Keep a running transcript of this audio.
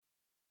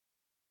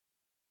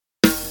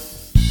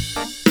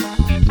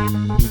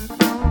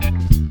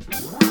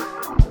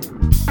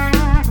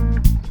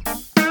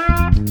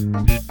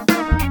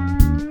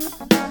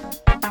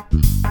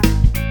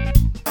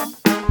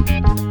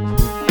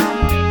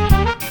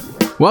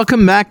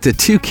Welcome back to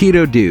Two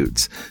Keto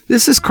Dudes.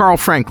 This is Carl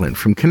Franklin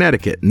from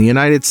Connecticut in the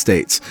United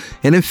States.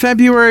 And in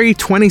February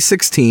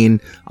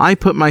 2016, I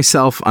put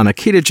myself on a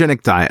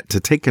ketogenic diet to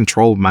take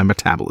control of my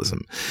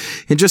metabolism.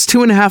 In just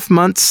 2.5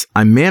 months,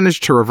 I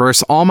managed to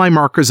reverse all my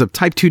markers of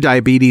type 2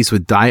 diabetes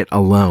with diet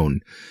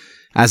alone.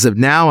 As of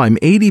now, I'm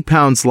 80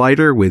 pounds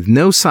lighter with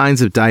no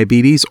signs of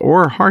diabetes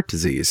or heart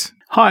disease.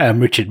 Hi, I'm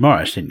Richard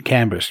Morris in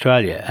Canberra,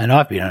 Australia, and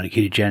I've been on a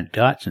ketogenic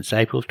diet since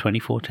April of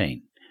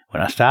 2014.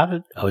 When I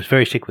started, I was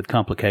very sick with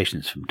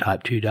complications from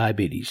type 2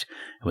 diabetes.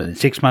 And within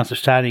 6 months of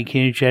starting a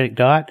ketogenic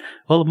diet,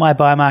 all of my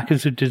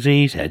biomarkers of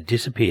disease had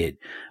disappeared.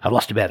 I've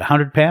lost about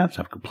 100 pounds.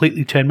 I've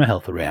completely turned my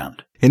health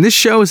around. And this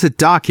show is a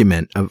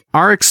document of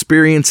our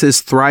experiences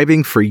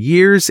thriving for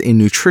years in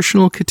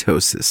nutritional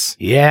ketosis.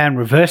 Yeah, and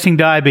reversing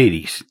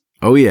diabetes.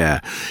 Oh yeah,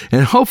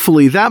 and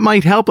hopefully that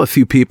might help a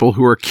few people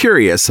who are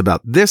curious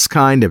about this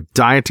kind of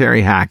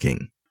dietary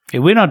hacking.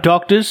 We're not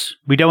doctors,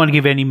 we don't want to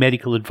give any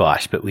medical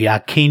advice, but we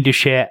are keen to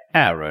share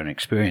our own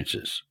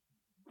experiences.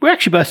 We're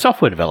actually both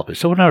software developers,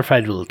 so we're not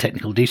afraid of a little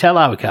technical detail,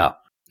 are we, Carl?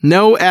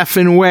 No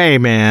effing way,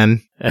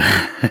 man.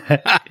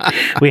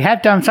 We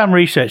have done some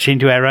research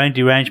into our own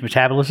deranged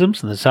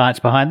metabolisms and the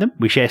science behind them.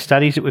 We share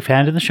studies that we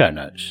found in the show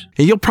notes.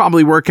 And you'll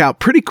probably work out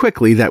pretty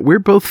quickly that we're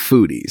both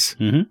foodies.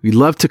 Mm-hmm. We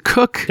love to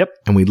cook,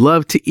 and we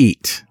love to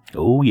eat.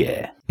 Oh,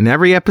 yeah. In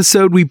every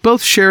episode, we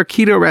both share a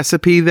keto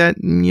recipe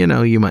that,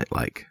 you might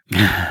like.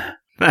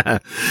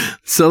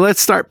 So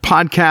let's start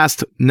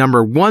podcast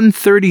number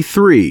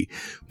 133,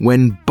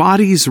 When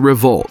Bodies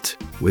Revolt,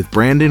 with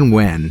Brandon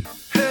Wen.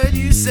 Heard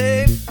you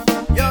say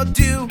you're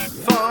due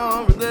for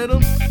a little.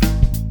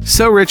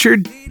 So,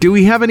 Richard, do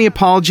we have any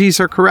apologies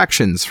or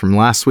corrections from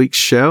last week's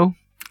show?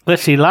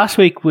 Let's see, last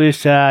week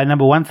was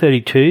number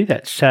 132.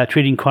 That's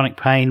treating chronic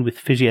pain with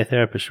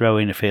physiotherapist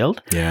Rowena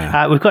Field.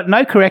 Yeah. We've got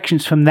no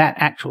corrections from that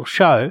actual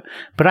show,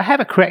 but I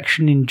have a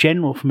correction in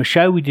general from a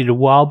show we did a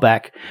while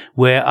back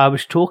where I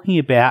was talking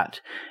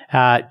about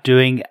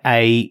doing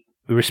a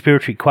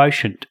respiratory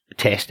quotient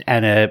test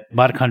and a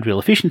mitochondrial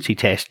efficiency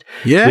test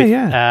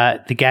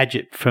with the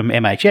gadget from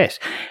MHS.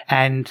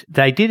 And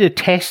they did a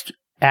test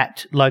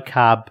at Low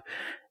Carb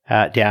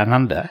Down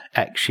Under,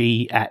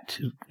 actually at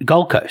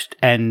Gold Coast.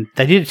 And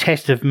they did a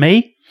test of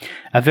me,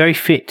 a very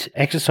fit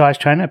exercise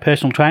trainer, a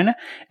personal trainer,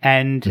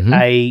 and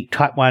a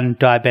type 1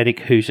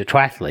 diabetic who's a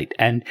triathlete.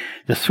 And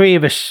the three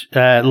of us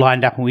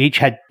lined up and we each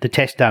had the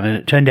test done. And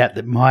it turned out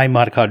that my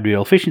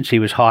mitochondrial efficiency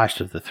was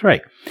highest of the three,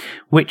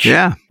 which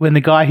when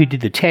the guy who did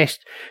the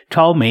test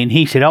told me, and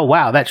he said, "Oh,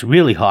 wow, that's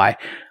really high.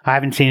 I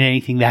haven't seen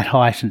anything that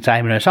high since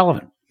Eamon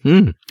O'Sullivan."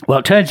 Well,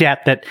 it turns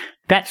out that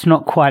that's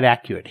not quite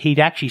accurate. He'd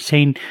actually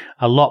seen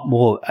a lot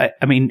more.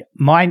 I mean,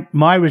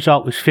 my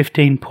result was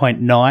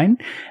 15.9,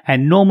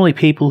 and normally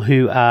people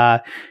who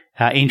are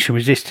insulin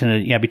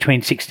resistant are,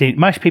 between 16.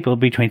 Most people are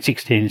between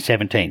 16 and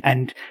 17,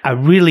 and a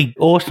really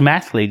awesome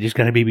athlete is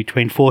going to be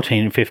between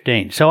 14 and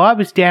 15. So I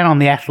was down on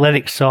the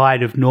athletic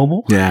side of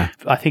normal. Yeah,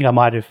 I think I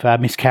might have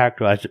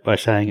mischaracterized it by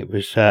saying it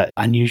was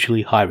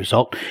unusually high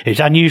result.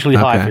 It's unusually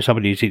high for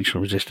somebody who's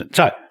insulin resistant.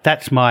 So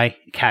that's my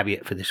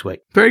caveat for this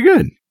week. Very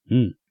good.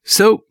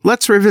 So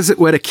let's revisit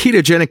what a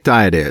ketogenic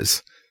diet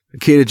is. A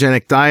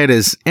ketogenic diet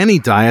is any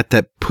diet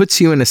that puts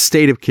you in a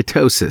state of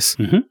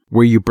ketosis,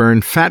 where you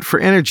burn fat for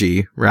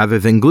energy rather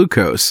than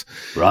glucose.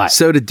 Right.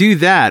 So to do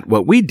that,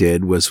 what we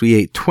did was we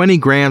ate 20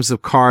 grams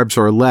of carbs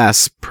or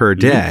less per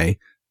day,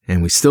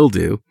 and we still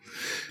do.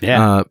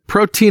 Yeah.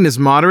 Protein is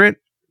moderate.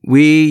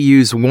 We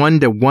use 1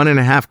 to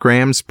 1.5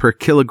 grams per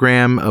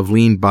kilogram of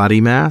lean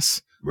body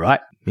mass. Right.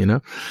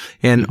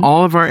 And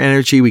all of our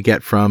energy we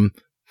get from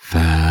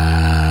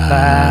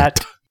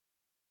fat.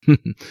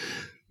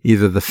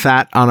 Either the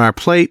fat on our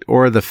plate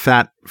or the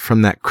fat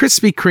from that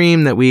Krispy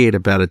Kreme that we ate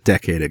about a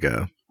decade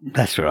ago.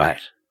 That's right.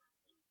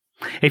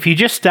 If you're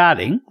just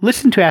starting,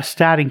 listen to our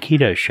Starting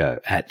Keto show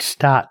at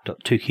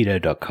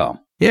start.2keto.com.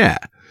 Yeah.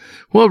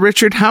 Well,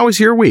 Richard, how was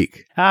your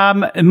week?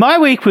 My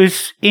week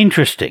was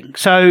interesting.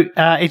 So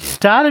it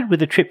started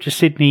with a trip to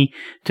Sydney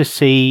to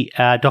see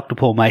Dr.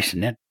 Paul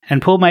Mason.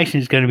 And Paul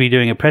Mason is going to be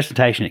doing a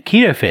presentation at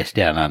Keto Fest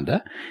Down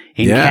Under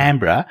in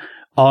Canberra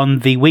on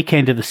the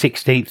weekend of the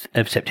 16th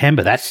of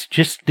September. That's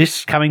just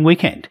this coming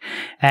weekend.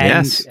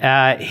 And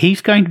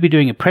he's going to be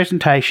doing a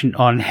presentation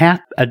on how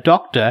a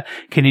doctor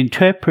can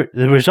interpret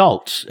the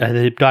results,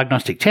 the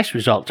diagnostic test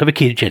results of a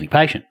ketogenic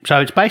patient. So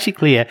it's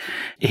basically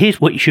here's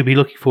what you should be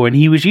looking for. And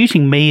he was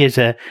using me as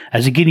a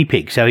guinea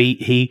pig. So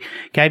he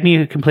gave me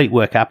a complete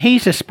workup.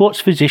 He's a sports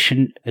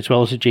physician as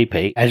well as a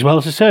GP, as well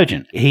as a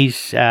surgeon.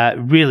 He's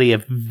really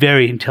a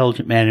very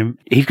intelligent man, and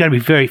he's going to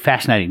be very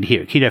fascinating to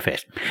hear at Keto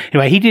Fest.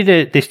 Anyway, he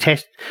did this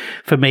test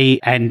for me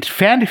and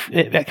found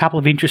a couple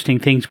of interesting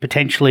things.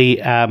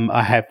 Potentially,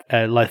 I have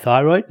low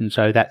thyroid, and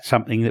so that's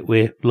something that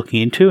we're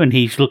looking into. And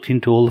he's looked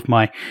into all of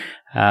my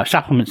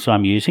supplements that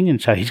I'm using, and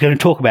so he's going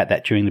to talk about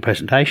that during the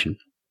presentation.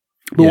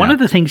 But one of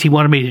the things he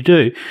wanted me to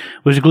do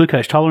was a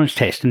glucose tolerance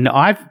test, and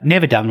I've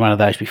never done one of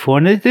those before.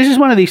 And this is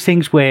one of these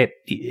things where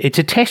it's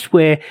a test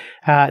where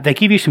they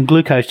give you some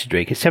glucose to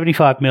drink. It's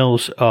 75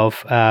 mils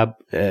of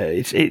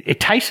it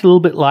tastes a little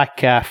bit like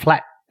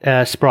flat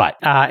Sprite.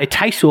 It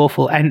tastes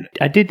awful, and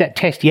I did that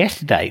test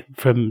yesterday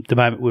from the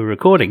moment we were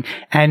recording,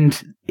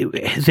 and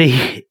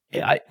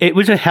it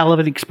was a hell of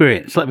an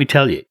experience, let me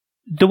tell you.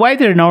 The way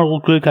that an oral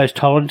glucose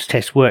tolerance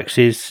test works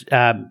is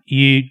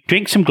you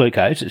drink some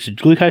glucose. It's a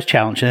glucose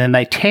challenge, and then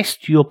they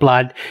test your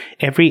blood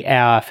every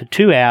hour for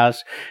 2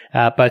 hours,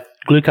 both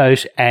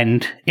glucose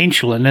and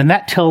insulin, and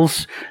that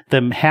tells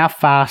them how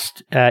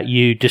fast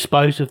you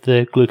dispose of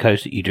the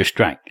glucose that you just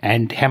drank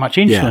and how much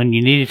insulin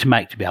you needed to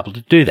make to be able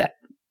to do that.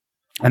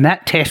 And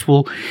that test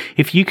will,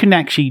 if you can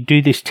actually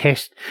do this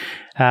test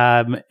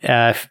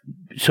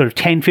sort of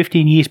 10,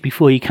 15 years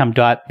before you become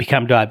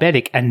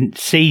diabetic and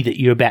see that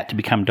you're about to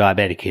become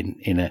diabetic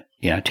in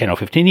a 10 or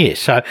 15 years.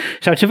 So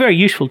it's a very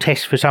useful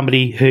test for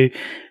somebody who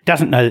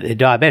doesn't know that they're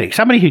diabetic.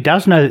 Somebody who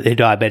does know that they're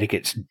diabetic,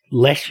 it's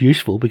less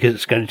useful because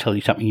it's going to tell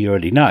you something you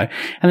already know.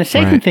 And the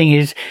second thing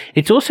is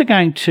it's also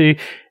going to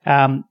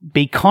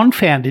be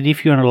confounded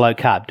if you're on a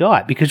low-carb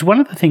diet, because one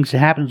of the things that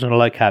happens on a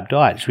low-carb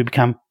diet is we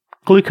become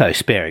glucose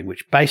sparing,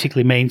 which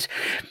basically means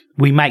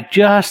we make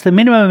just the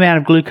minimum amount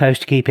of glucose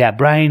to keep our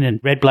brain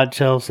and red blood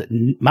cells that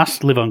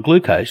must live on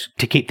glucose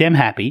to keep them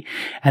happy,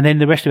 and then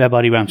the rest of our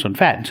body runs on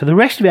fat. And so the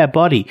rest of our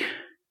body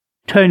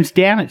turns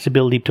down its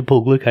ability to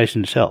pull glucose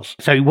into cells.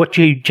 So what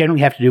you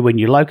generally have to do when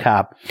you're low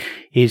carb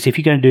is, if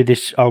you're going to do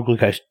this oral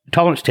glucose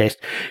tolerance test,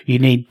 you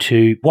need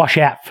to wash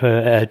out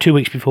for 2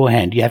 weeks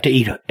beforehand. You have to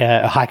eat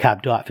a high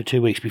carb diet for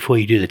 2 weeks before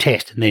you do the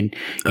test, and then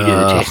you do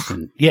the test.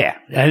 And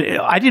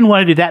I didn't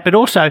want to do that, but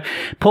also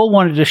Paul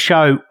wanted to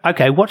show,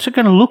 okay, what's it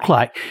going to look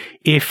like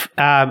if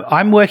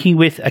I'm working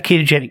with a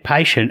ketogenic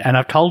patient and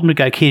I've told them to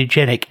go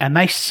ketogenic and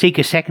they seek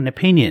a second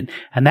opinion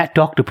and that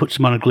doctor puts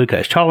them on a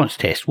glucose tolerance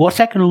test. What's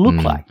that going to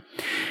look like?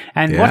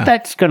 And what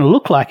that's going to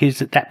look like is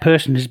that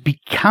person has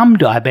become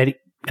diabetic,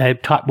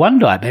 type 1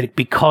 diabetic,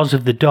 because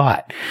of the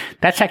diet.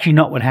 That's actually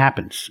not what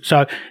happens.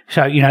 So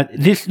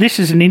this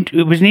is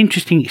it was an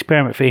interesting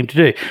experiment for him to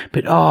do.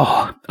 But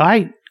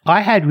I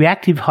had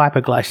reactive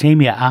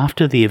hypoglycemia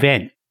after the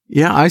event.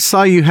 Yeah, I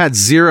saw you had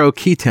 0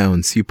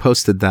 ketones. You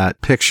posted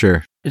that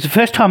picture. It's the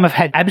first time I've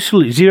had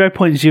absolutely 0.0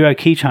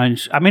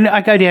 ketones. I mean, I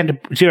go down to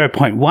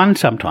 0.1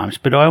 sometimes,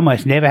 but I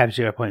almost never have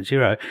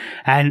 0.0.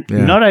 And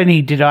not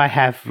only did I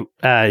have 0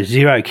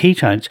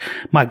 ketones,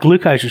 my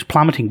glucose was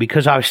plummeting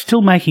because I was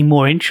still making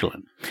more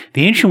insulin.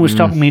 The insulin was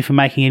stopping me from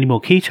making any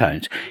more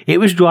ketones. It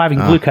was driving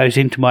glucose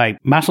into my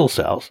muscle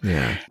cells,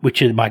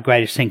 which is my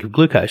greatest sink of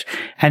glucose.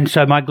 And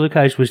so my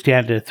glucose was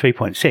down to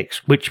 3.6,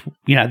 which,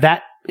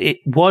 it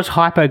was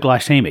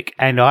hypoglycemic,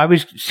 and I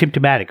was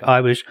symptomatic.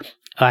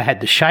 I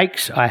had the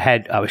shakes.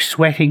 I was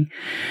sweating.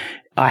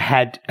 I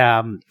had.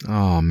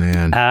 Oh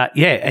man.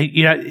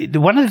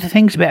 One of the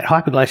things about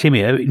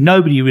hypoglycemia,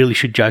 nobody really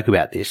should joke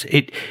about this.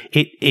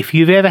 If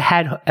you've ever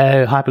had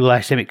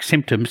hypoglycemic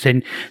symptoms,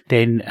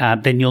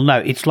 then you'll know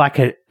it's like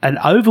an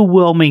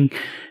overwhelming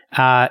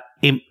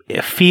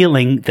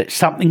feeling that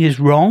something is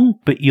wrong,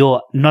 but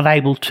you're not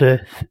able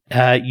to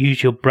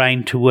use your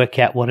brain to work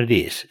out what it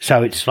is.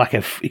 So it's like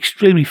a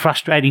extremely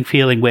frustrating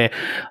feeling where,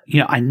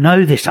 I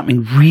know there's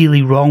something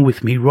really wrong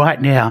with me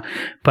right now,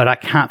 but I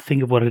can't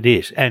think of what it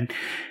is. And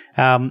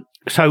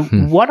so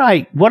what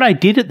I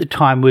did at the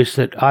time was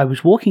that I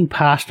was walking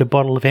past a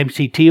bottle of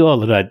MCT oil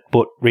that I'd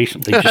bought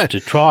recently just to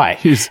try,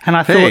 and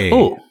I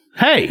thought,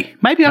 hey,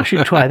 maybe I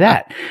should try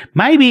that.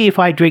 Maybe if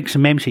I drink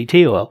some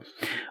MCT oil,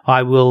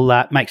 I will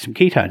make some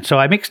ketones. So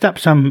I mixed up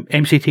some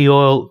MCT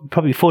oil,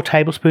 probably 4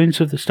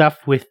 tablespoons of the stuff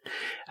with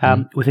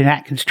an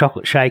Atkins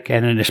chocolate shake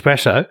and an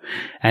espresso,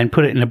 and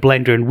put it in a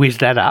blender and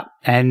whizzed that up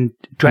and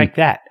drank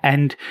that.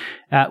 And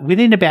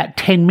within about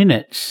 10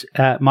 minutes,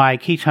 my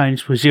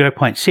ketones were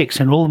 0.6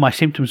 and all of my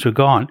symptoms were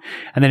gone.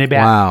 And then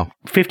about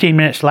 15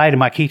 minutes later,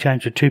 my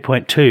ketones were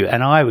 2.2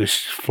 and I was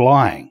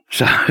flying.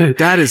 So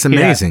that is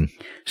amazing.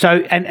 So,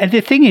 and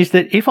the thing is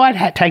that if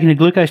I'd taken a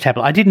glucose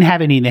tablet, I didn't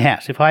have any in the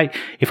house. If I'd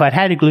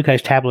had a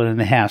glucose tablet in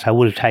the house, I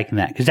would have taken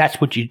that, because that's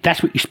what you're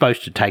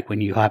supposed to take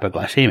when you're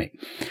hypoglycemic.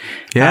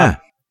 Yeah.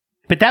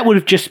 But that would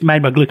have just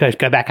made my glucose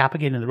go back up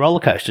again in the roller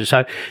coaster.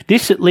 So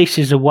this at least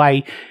is a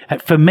way,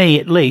 for me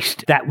at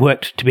least, that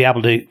worked to be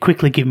able to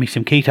quickly give me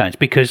some ketones,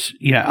 because,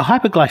 a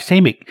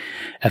hypoglycemic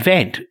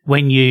event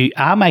when you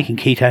are making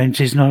ketones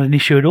is not an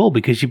issue at all,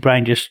 because your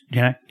brain just,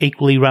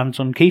 equally runs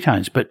on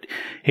ketones. But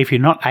if you're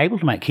not able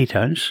to make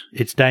ketones,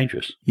 it's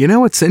dangerous.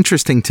 What's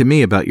interesting to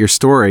me about your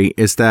story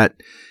is that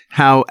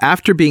how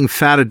after being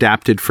fat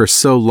adapted for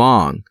so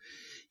long,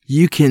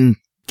 you can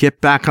get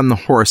back on the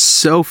horse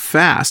so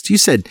fast. You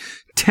said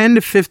 10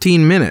 to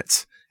 15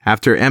 minutes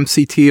after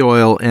MCT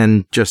oil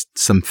and just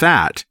some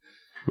fat.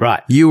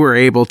 Right. You were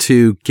able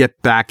to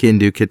get back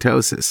into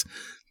ketosis.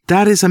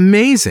 That is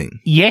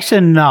amazing. Yes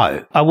and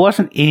no. I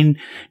wasn't in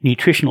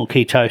nutritional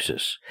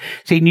ketosis.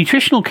 See,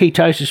 nutritional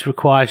ketosis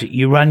requires that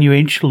you run your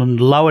insulin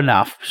low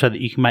enough so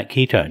that you can make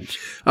ketones.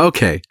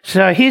 Okay.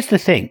 So here's the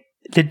thing.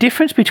 the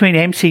difference between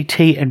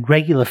MCT and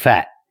regular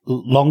fat,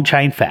 long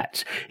chain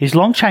fats, is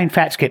long chain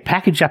fats get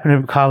packaged up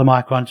into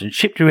chylomicrons and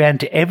shipped around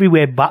to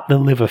everywhere but the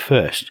liver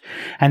first.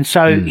 And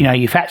so,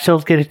 your fat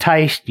cells get a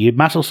taste, your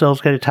muscle cells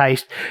get a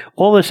taste,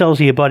 all the cells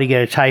of your body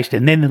get a taste,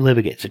 and then the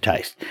liver gets a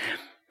taste.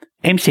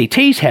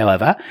 MCTs,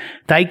 however,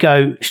 they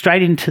go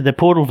straight into the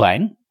portal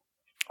vein,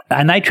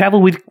 and they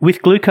travel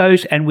with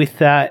glucose and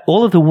with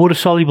all of the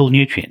water-soluble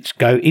nutrients,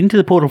 go into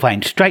the portal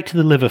vein straight to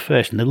the liver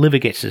first, and the liver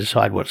gets to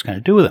decide what it's going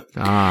to do with them.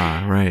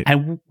 Ah, right.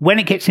 And when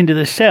it gets into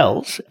the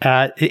cells,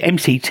 the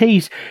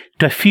MCTs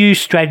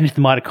diffuse straight into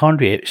the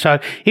mitochondria. So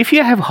if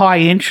you have high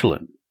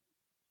insulin,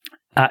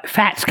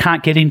 fats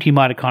can't get into your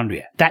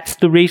mitochondria. That's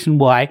the reason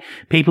why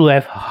people who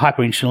have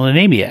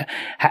hyperinsulinemia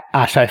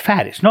are so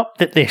fat. It's not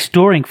that they're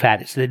storing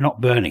fat; it's they're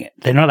not burning it.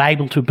 They're not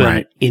able to burn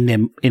it in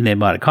their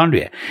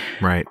mitochondria.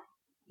 Right.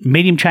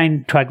 Medium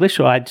chain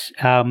triglycerides,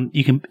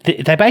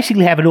 they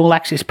basically have an all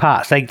access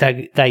pass.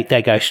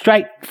 They go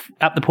straight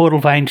up the portal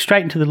vein,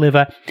 straight into the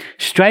liver,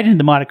 straight into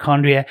the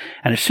mitochondria,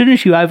 and as soon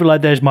as you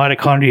overload those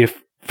mitochondria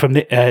from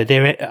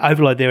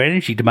overload their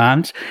energy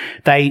demands,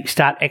 they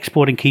start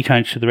exporting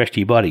ketones to the rest of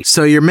your body.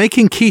 So you're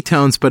making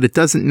ketones, but it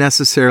doesn't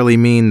necessarily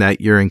mean that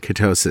you're in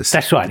ketosis.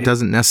 That's right. It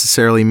doesn't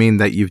necessarily mean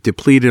that you've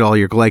depleted all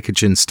your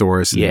glycogen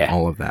stores and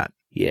all of that.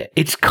 Yeah,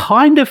 it's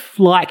kind of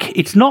like,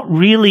 it's not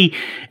really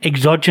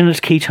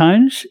exogenous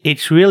ketones.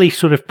 It's really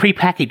sort of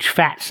prepackaged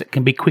fats that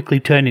can be quickly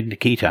turned into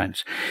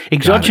ketones.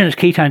 Exogenous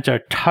ketones are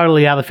a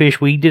totally other fish.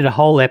 We did a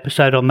whole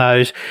episode on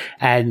those,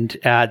 and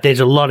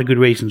there's a lot of good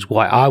reasons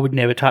why I would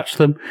never touch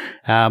them.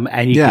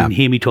 And you can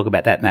hear me talk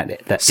about that in that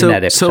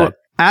episode. So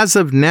as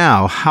of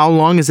now, how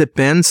long has it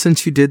been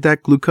since you did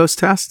that glucose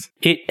test?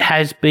 It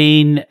has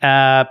been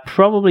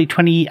probably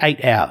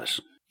 28 hours.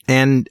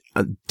 And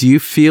do you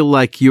feel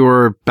like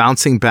you're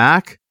bouncing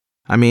back?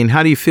 I mean,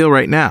 how do you feel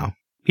right now?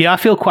 Yeah, I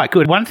feel quite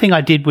good. One thing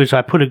I did was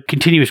I put a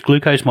continuous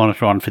glucose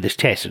monitor on for this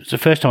test. It's the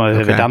first time I've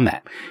ever done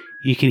that.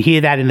 You can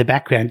hear that in the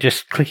background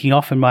just clicking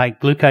off, and my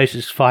glucose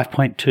is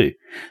 5.2.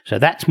 So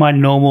that's my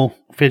normal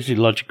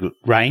physiological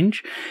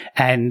range.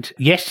 And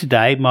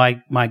yesterday,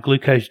 my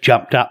glucose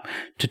jumped up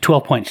to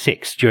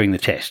 12.6 during the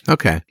test.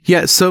 Okay.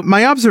 Yeah, so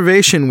my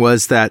observation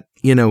was that,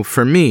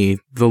 for me,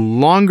 the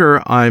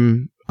longer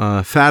I'm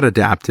fat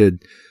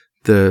adapted,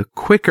 the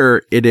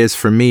quicker it is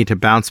for me to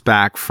bounce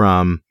back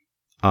from,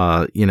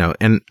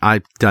 and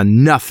I've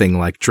done nothing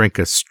like drink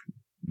a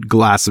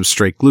glass of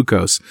straight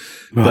glucose.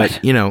 Right.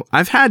 But,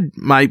 I've had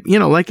my,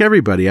 like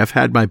everybody, I've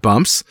had my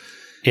bumps.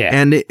 Yeah.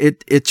 And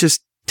it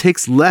just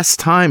takes less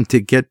time to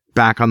get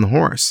back on the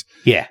horse.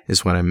 Yeah.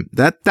 Is what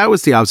that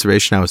was the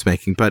observation I was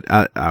making, but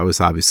I was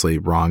obviously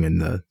wrong in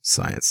the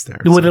science there.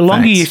 Well, the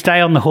longer you stay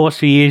on the horse,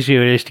 the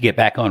easier it is to get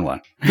back on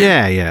one.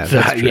 Yeah.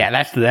 So,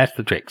 that's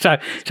the trick. So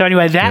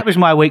anyway, that was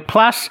my week,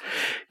 plus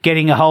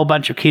getting a whole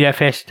bunch of Keto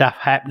Fest stuff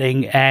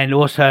happening, and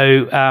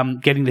also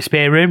getting the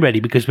spare room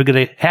ready because we've got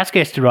a house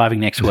guest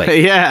arriving next week.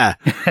 Yeah.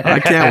 I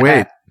can't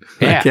wait.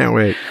 Yeah. I can't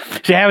wait.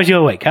 So how was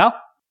your week, Carl?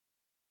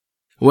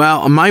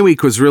 Well, my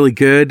week was really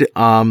good.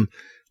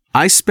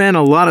 I spent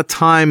a lot of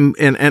time,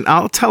 and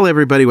I'll tell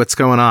everybody what's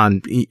going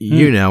on.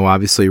 You know,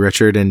 obviously,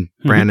 Richard, and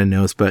Brandon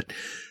knows, but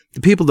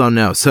the people don't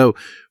know. So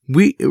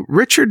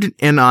Richard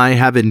and I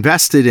have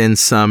invested in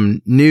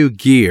some new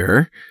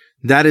gear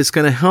that is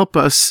going to help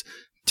us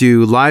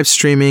do live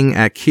streaming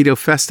at Keto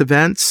Fest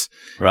events,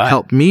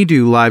 help me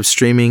do live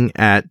streaming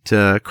at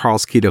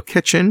Carl's Keto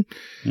Kitchen,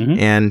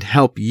 and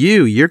help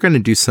you. You're going to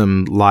do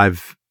some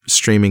live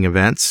streaming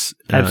events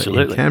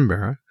in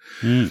Canberra.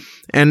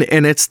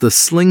 And it's the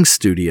Sling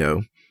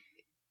Studio.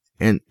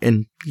 And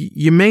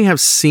you may have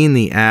seen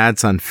the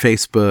ads on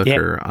Facebook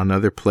or on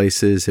other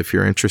places if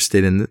you're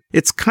interested in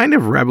it's kind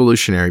of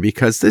revolutionary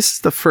because this is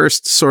the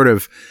first sort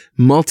of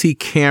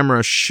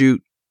multi-camera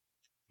shoot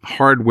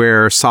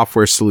hardware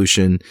software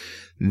solution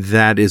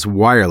that is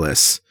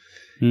wireless.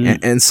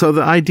 And so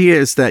the idea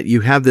is that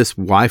you have this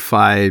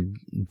Wi-Fi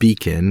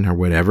beacon or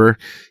whatever,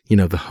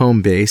 the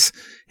home base,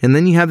 and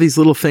then you have these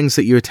little things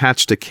that you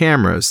attach to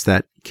cameras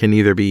that can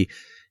either be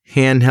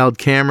handheld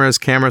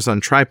cameras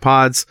on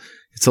tripods.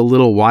 It's a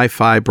little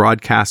Wi-Fi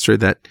broadcaster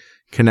that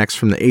connects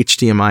from the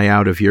HDMI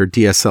out of your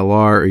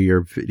DSLR or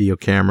your video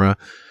camera,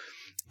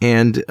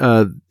 and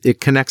it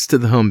connects to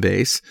the home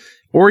base.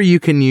 Or you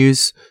can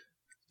use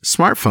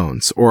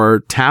smartphones or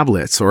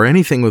tablets or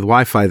anything with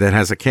Wi-Fi that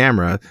has a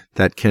camera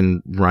that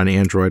can run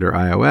Android or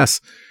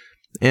iOS.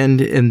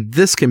 And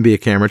this can be a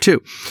camera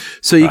too.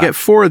 So you get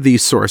 4 of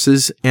these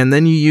sources, and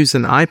then you use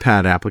an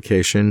iPad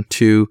application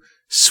to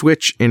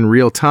switch in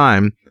real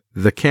time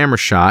the camera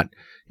shot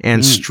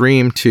and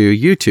stream to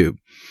YouTube.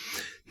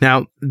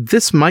 Now,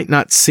 this might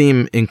not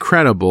seem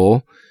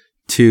incredible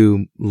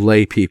to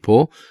lay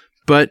people,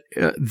 but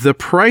the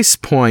price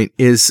point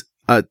is,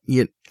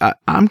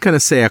 I'm going to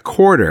say a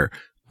quarter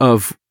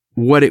of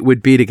what it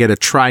would be to get a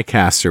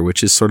TriCaster,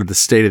 which is sort of the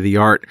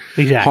state-of-the-art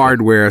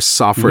hardware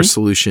software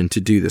solution to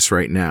do this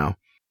right now.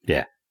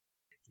 Yeah.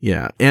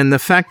 Yeah. And the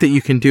fact that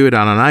you can do it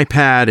on an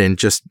iPad and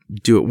just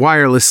do it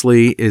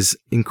wirelessly is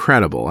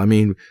incredible. I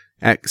mean,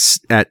 at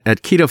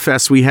Keto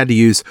Fest, we had to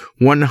use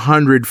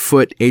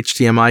 100-foot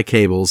HDMI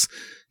cables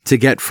to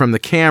get from the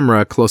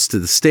camera close to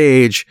the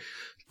stage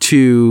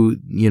to,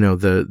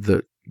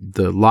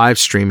 the live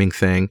streaming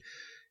thing.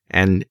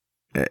 And,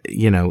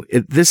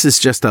 this is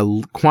just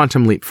a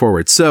quantum leap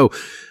forward. So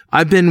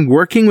I've been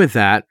working with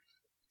that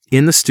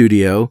in the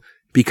studio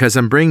because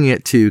I'm bringing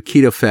it to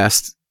Keto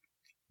Fest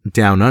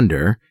Down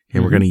Under,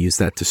 and we're going to use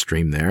that to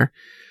stream there.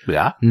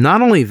 Yeah.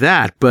 Not only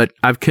that, but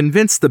I've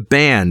convinced the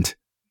band,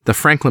 the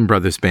Franklin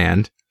Brothers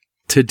Band,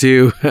 to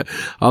do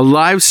a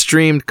live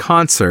streamed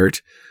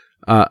concert,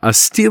 a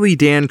Steely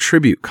Dan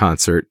tribute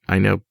concert. I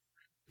know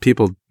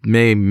people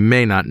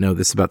may not know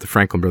this about the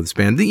Franklin Brothers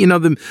Band.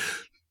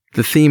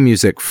 The theme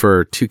music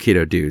for Two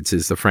Keto Dudes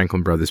is the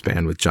Franklin Brothers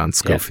Band with John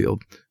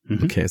Scofield. Yep.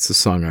 Mm-hmm. Okay, it's a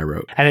song I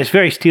wrote. And it's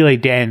very Steely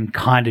Dan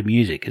kind of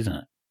music, isn't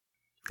it?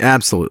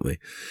 Absolutely.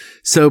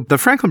 So the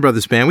Franklin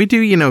Brothers Band, we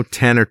do,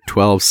 10 or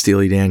 12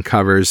 Steely Dan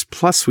covers,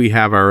 plus we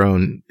have our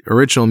own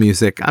original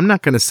music. I'm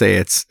not going to say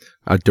it's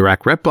a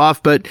direct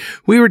ripoff, but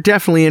we were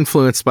definitely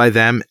influenced by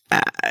them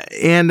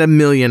and a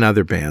million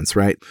other bands,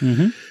 right?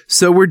 Mm-hmm.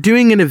 So we're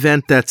doing an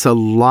event that's a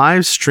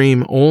live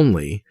stream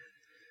only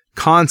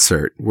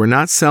concert. We're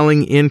not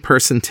selling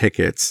in-person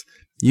tickets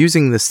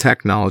using this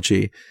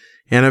technology.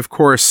 And of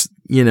course,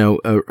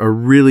 a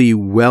really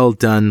well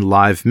done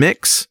live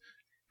mix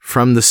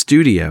from the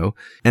studio.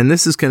 And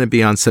this is going to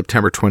be on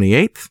September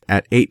 28th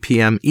at 8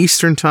 p.m.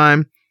 Eastern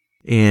Time.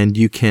 And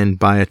you can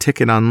buy a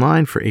ticket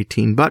online for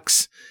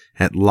 $18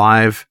 at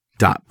live.pwop.com.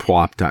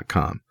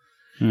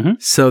 Mm-hmm.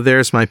 So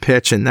there's my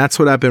pitch. And that's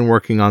what I've been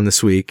working on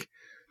this week,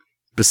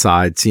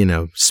 besides,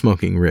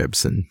 smoking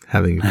ribs and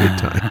having a good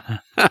time.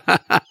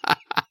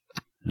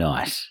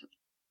 Nice.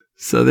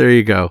 So there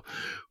you go.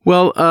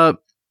 Well,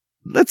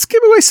 let's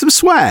give away some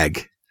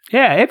swag.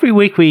 Yeah, every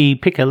week we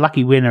pick a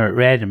lucky winner at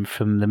random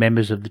from the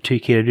members of the Two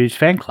Keto Dudes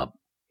fan club.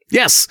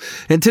 Yes,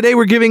 and today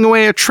we're giving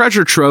away a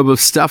treasure trove of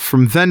stuff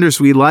from vendors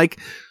we like,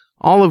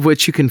 all of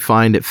which you can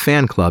find at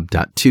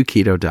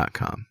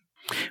fanclub.2keto.com.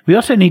 We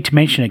also need to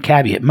mention a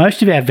caveat.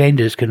 Most of our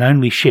vendors can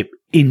only ship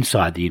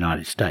inside the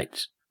United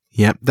States.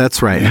 Yep,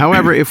 that's right.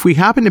 However, if we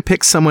happen to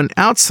pick someone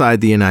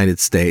outside the United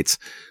States,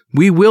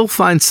 we will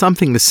find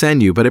something to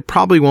send you, but it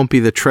probably won't be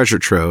the treasure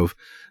trove.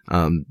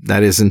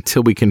 That is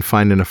until we can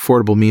find an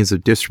affordable means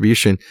of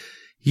distribution.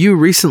 You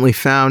recently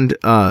found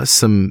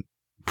some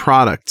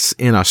products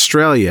in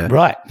Australia,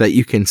 right, that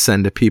you can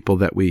send to people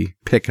that we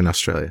pick in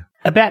Australia.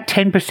 About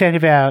 10%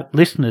 of our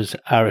listeners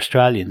are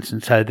Australians,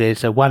 and so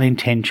there's a 1 in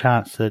 10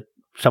 chance that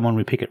someone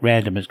we pick at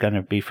random is going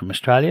to be from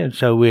Australia. And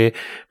so we're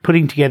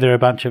putting together a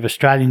bunch of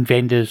Australian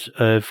vendors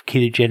of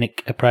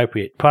ketogenic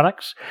appropriate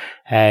products.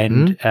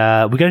 And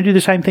we're going to do the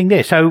same thing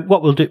there. So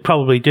what we'll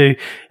probably do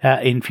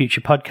in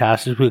future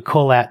podcasts is we'll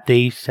call out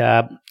these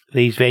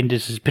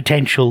vendors as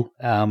potential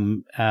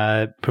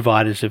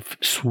providers of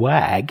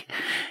swag.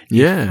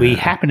 Yeah. If we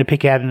happen to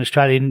pick out an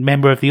Australian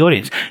member of the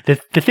audience.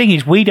 The thing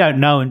is, we don't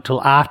know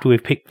until after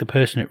we've picked the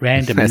person at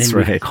random and then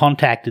we've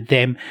contacted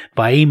them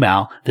by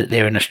email that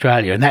they're in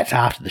Australia, and that's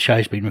after the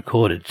show's been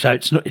recorded. So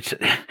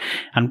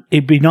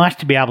it'd be nice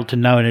to be able to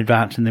know in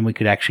advance, and then we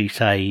could actually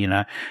say,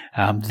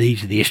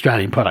 these are the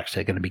Australian products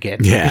they're going to be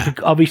getting. Yeah.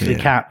 Obviously,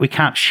 we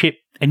can't ship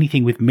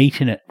anything with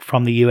meat in it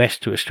from the US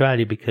to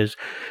Australia because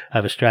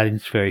of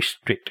Australians' very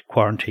strict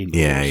quarantine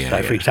rules.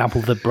 So, for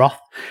example, the broth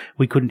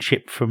we couldn't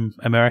ship from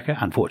America,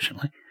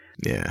 unfortunately.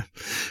 Yeah.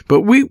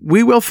 But we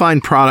will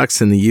find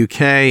products in the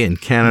UK, in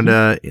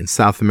Canada, in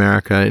South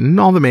America, in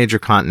all the major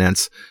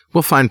continents.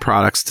 We'll find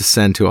products to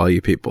send to all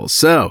you people.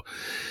 So,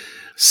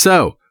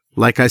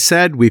 like I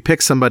said, we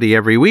pick somebody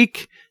every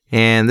week,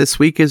 and this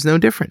week is no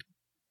different.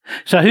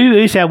 So who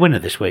is our winner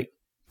this week?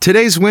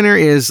 Today's winner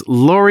is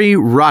Lori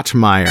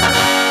Rotmeyer.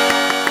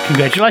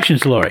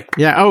 Congratulations, Lori.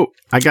 Yeah. Oh,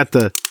 I got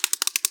the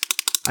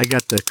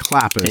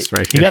clappers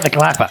right here. You got the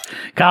clapper.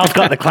 Carl's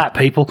got the clap,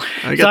 people.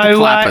 I got the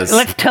clappers.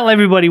 Let's tell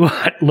everybody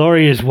what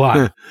Lori has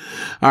won.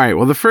 All right.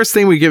 Well, the first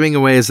thing we're giving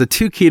away is the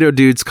Two Keto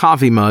Dudes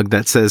coffee mug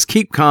that says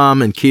 "Keep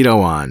calm and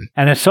keto on,"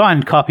 and a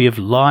signed copy of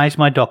 "Lies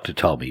My Doctor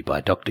Told Me"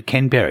 by Dr.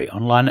 Ken Berry,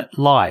 online at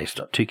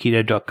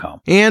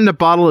lies.2keto.com, and a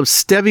bottle of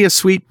Stevia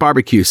Sweet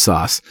barbecue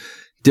sauce,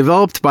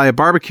 developed by a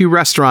barbecue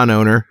restaurant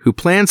owner who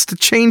plans to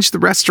change the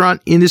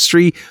restaurant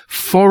industry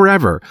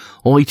forever.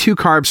 Only 2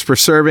 carbs per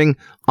serving,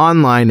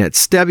 online at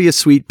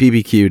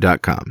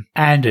steviasweetbbq.com.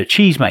 And a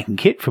cheese-making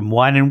kit from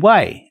Wine &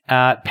 Way.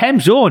 Pam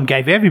Zorn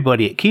gave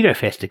everybody at Keto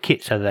Fest a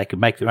kit so that they could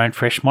make their own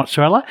fresh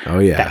mozzarella. Oh,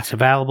 yeah. That's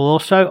available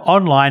also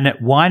online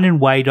at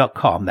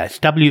wineandwhey.com. That's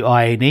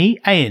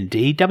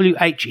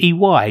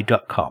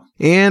wineandwhey.com.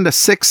 And a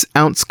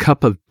 6-ounce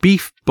cup of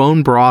beef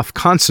bone broth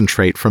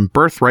concentrate from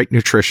Birthright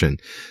Nutrition.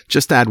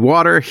 Just add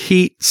water,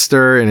 heat,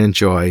 stir, and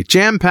enjoy.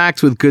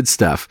 Jam-packed with good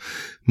stuff.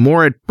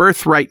 More at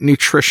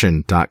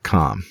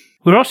birthrightnutrition.com.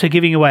 We're also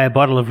giving away a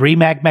bottle of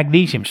Remag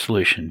Magnesium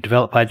Solution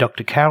developed by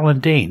Dr. Carolyn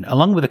Dean,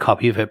 along with a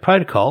copy of her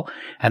protocol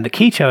and the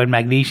Keto and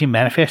Magnesium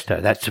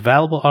Manifesto. That's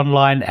available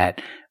online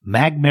at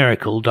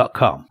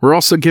magmiracle.com. We're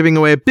also giving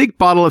away a big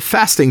bottle of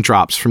fasting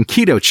drops from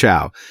Keto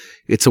Chow.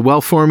 It's a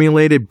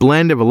well-formulated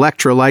blend of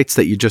electrolytes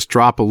that you just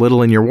drop a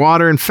little in your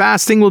water, and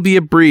fasting will be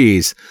a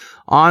breeze.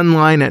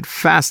 Online at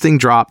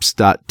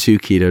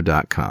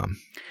fastingdrops.2keto.com.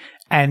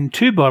 And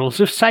 2 bottles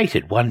of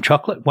Sated, 1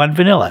 chocolate, 1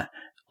 vanilla.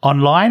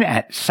 Online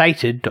at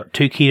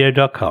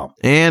sated.2keto.com.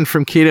 And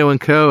from Keto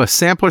 & Co., a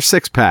sampler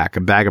 6-pack,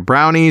 a bag of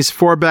brownies,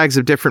 4 bags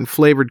of different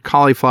flavored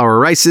cauliflower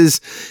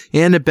rices,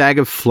 and a bag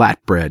of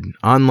flatbread.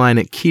 Online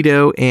at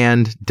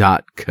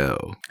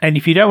ketoand.co. And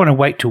if you don't want to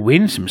wait to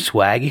win some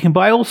swag, you can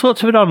buy all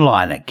sorts of it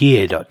online at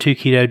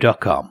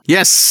gear.2keto.com.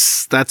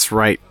 Yes, that's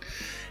right.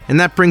 And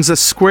that brings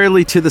us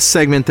squarely to the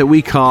segment that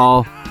we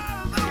call...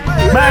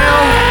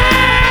 Mail!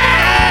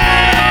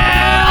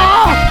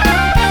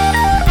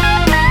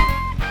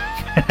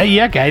 Are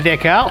you okay there,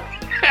 Carl?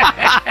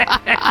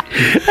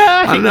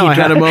 I don't know, I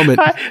had a moment.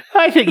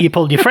 I think you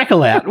pulled your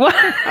freckle out.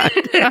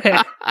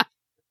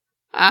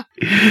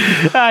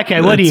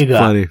 Okay, what do you got?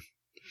 Funny.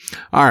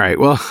 All right,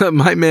 well,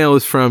 my mail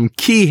is from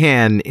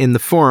Kehan in the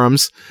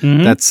forums.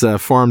 Mm-hmm. That's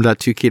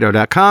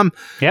forum.2keto.com,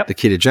 yep. The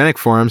ketogenic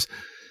forums.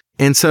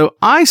 And so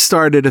I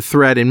started a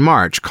thread in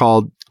March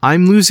called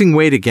I'm Losing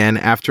Weight Again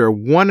After a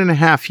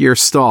 1.5-year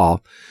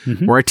stall,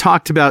 mm-hmm. where I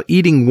talked about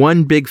eating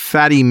one big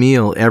fatty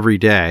meal every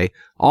day,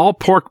 all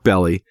pork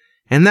belly,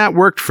 and that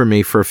worked for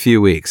me for a few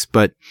weeks.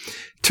 But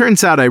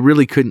turns out I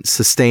really couldn't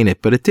sustain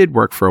it, but it did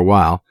work for a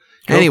while.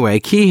 Oh. Anyway,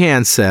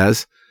 Kehan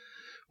says,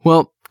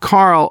 well,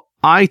 Carl,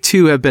 I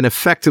too have been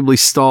effectively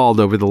stalled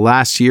over the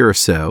last year or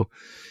so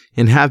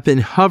and have been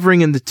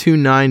hovering in the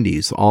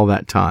 290s all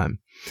that time.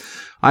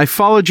 I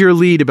followed your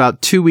lead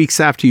about 2 weeks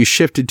after you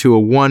shifted to a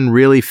 1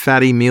 really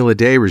fatty meal a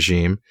day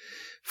regime.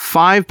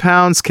 5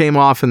 pounds came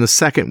off in the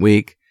second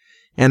week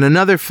and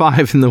another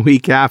 5 in the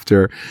week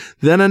after,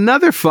 then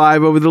another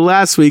 5 over the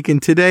last week,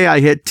 and today I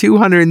hit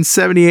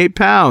 278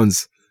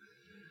 pounds.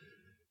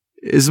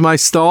 Is my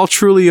stall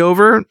truly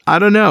over? I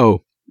don't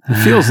know.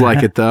 It feels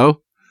like it,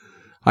 though.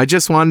 I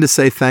just wanted to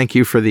say thank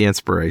you for the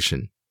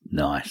inspiration.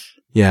 Nice.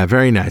 Yeah,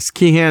 very nice.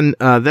 Kehan,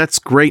 that's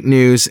great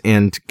news,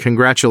 and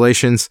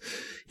congratulations.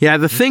 Yeah,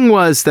 the thing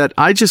was that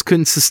I just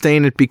couldn't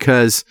sustain it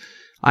because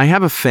I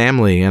have a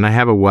family and I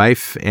have a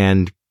wife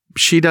and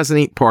she doesn't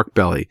eat pork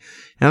belly.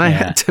 And I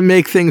had to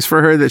make things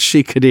for her that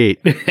she could eat.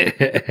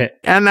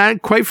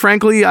 And quite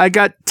frankly, I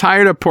got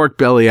tired of pork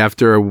belly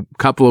after a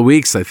couple of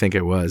weeks, I think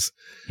it was.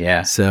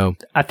 Yeah. So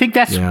I think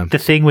that's the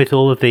thing with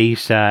all of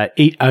these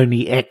eat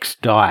only X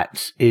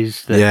diets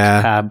is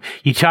that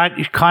you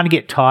kind of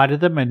get tired of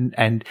them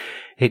and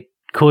it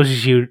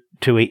causes you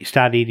to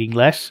start eating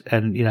less,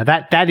 and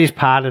that is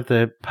part of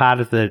the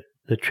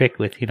trick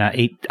with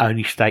eat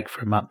only steak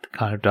for a month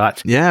kind of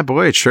diets. Yeah,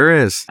 boy, it sure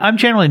is. I'm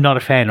generally not a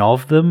fan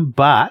of them,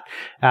 but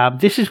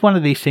this is one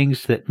of these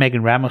things that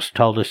Megan Ramos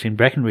told us in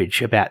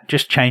Breckenridge about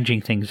just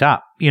changing things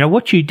up.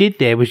 What you did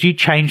there was you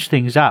changed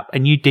things up,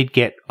 and you did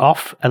get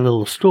off a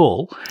little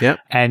stall. Yep.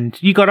 And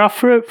you got off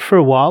for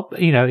a while.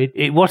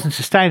 It wasn't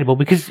sustainable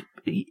because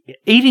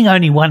eating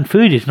only one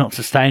food is not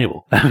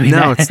sustainable. I mean,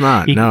 no, it's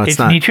not. It's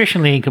not.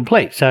 Nutritionally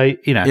incomplete. So,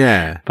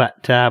 Yeah.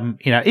 But,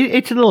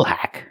 it's a little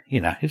hack.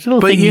 It's a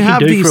little thing you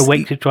can do for a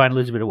week to try and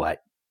lose a bit of weight.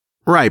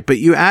 Right. But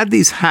you add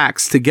these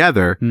hacks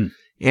together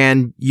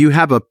and you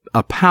have a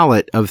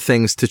palette of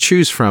things to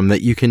choose from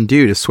that you can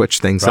do to switch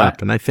things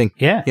up. And I think,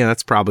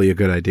 that's probably a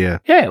good idea.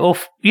 Yeah. Or,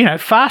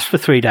 fast for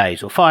 3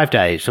 days or 5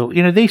 days or,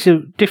 these are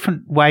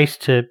different ways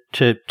to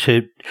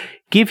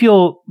give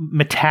your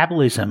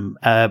metabolism,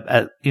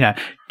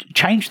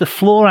 change the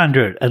floor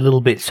under it a little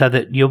bit so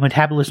that your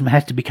metabolism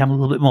has to become a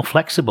little bit more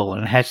flexible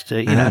and has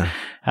to,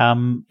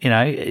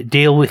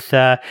 deal with,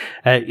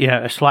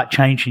 a slight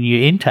change in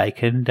your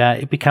intake and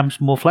it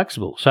becomes more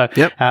flexible. So,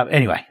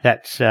 anyway,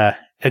 that's a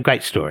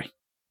great story.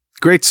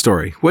 Great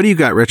story. What do you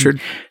got,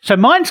 Richard? So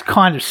mine's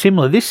kind of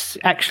similar. This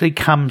actually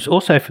comes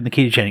also from the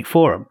Ketogenic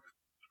Forum.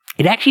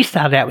 It actually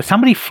started out with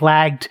somebody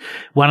flagged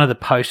one of the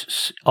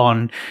posts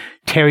on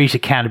Terry's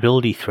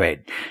accountability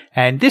thread.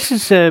 And this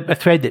is a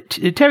thread that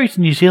Terry's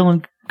a New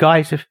Zealand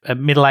guy, he's a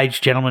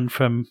middle-aged gentleman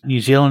from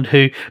New Zealand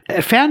who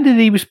found that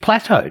he was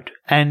plateaued.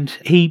 And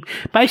he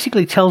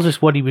basically tells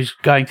us what he was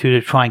going through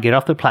to try and get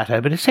off the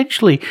plateau. But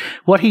essentially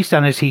what he's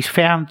done is he's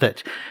found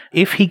that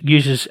if he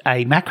uses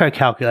a macro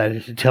calculator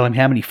to tell him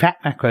how many fat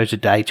macros a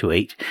day to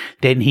eat,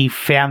 then he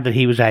found that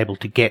he was able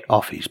to get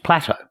off his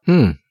plateau.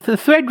 The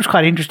thread was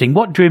quite interesting.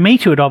 What drew me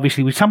to it,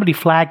 obviously, was somebody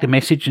flagged a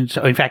message. And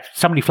so, in fact,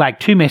 somebody flagged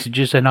 2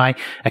 messages and I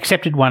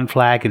accepted one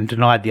flag and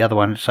denied the other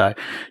one. So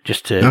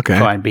just to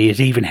try and be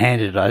as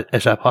even-handed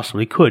as I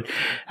possibly could.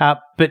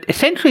 But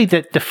essentially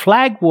the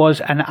flag was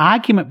an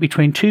argument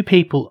between 2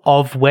 people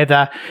of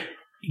whether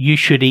you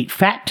should eat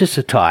fat to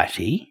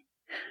satiety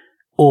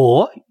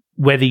or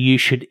whether you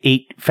should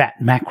eat fat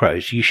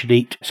macros. You should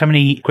eat so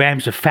many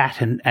grams of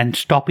fat and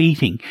stop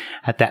eating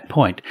at that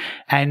point.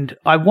 And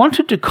I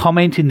wanted to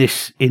comment in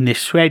this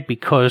thread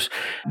because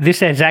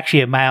this is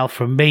actually a mail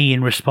from me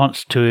in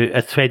response to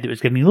a thread that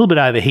was getting a little bit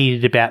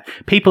overheated about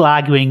people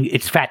arguing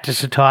it's fat to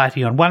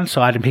satiety on one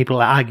side and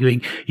people are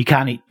arguing you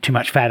can't eat too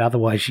much fat,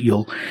 otherwise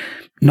you'll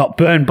not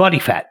burn body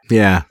fat.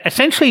 Yeah.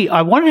 Essentially,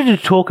 I wanted to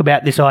talk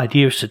about this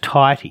idea of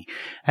satiety.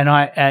 And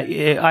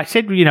I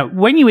said,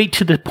 when you eat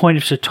to the point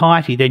of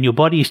satiety, then your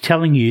body is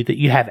telling you that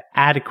you have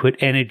adequate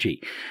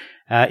energy.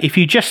 If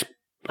you just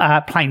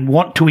plain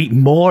want to eat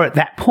more at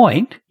that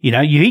point,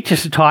 you eat to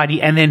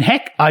satiety and then,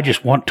 heck, I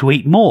just want to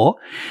eat more,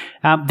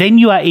 then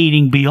you are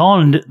eating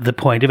beyond the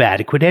point of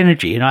adequate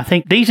energy. And I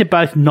think these are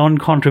both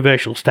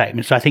non-controversial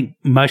statements I think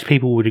most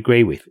people would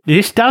agree with.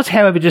 This does,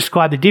 however,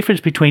 describe the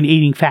difference between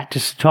eating fat to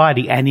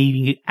satiety and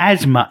eating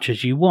as much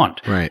as you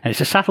want. Right. And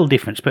it's a subtle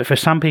difference, but for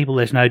some people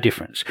there's no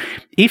difference.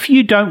 If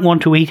you don't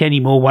want to eat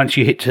anymore once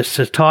you hit to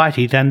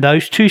satiety, then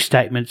those two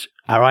statements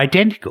are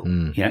identical.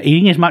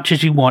 Eating as much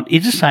as you want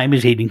is the same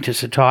as eating to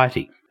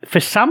satiety. For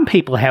some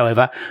people,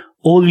 however,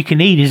 all you can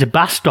eat is a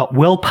bus stop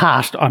well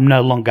past I'm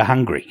no longer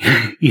hungry.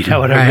 You know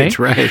what I mean?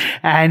 Right.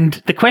 And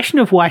the question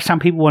of why some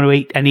people want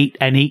to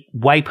eat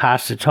way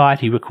past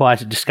satiety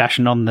requires a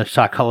discussion on the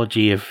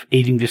psychology of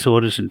eating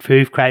disorders and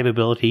food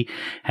craveability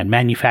and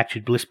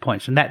manufactured bliss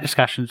points. And that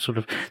discussion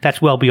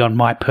that's well beyond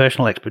my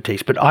personal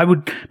expertise. But I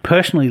would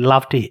personally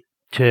love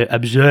to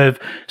observe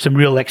some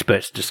real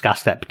experts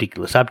discuss that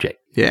particular subject.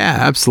 Yeah,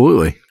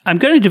 absolutely. I'm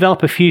going to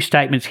develop a few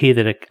statements here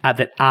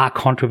that are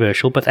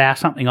controversial, but they are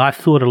something I've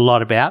thought a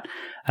lot about,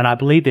 and I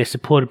believe they're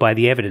supported by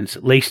the evidence,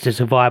 at least as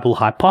a viable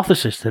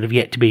hypothesis that have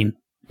yet to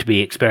be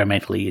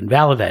experimentally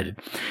invalidated.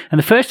 And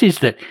the first is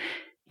that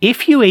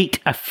if you eat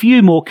a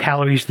few more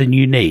calories than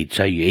you need,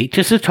 so you eat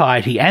to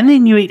satiety and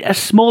then you eat a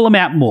small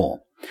amount more,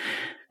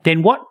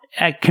 then what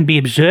can be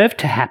observed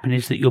to happen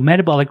is that your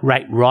metabolic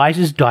rate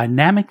rises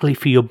dynamically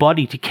for your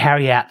body to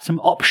carry out some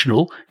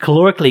optional,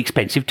 calorically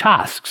expensive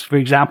tasks. For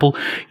example,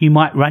 you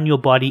might run your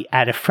body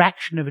at a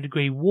fraction of a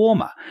degree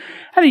warmer.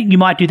 And you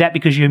might do that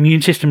because your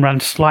immune system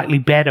runs slightly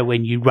better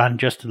when you run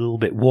just a little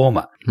bit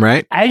warmer.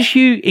 Right. As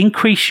you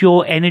increase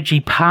your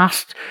energy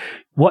past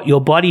what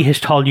your body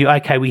has told you,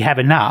 okay, we have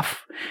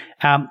enough,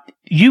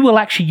 you will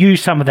actually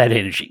use some of that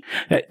energy.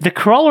 The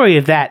corollary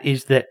of that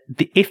is that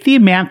if the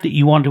amount that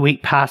you want to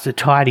eat past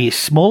satiety is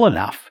small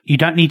enough, you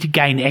don't need to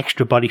gain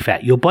extra body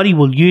fat. Your body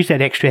will use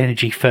that extra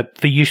energy for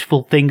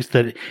useful things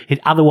that it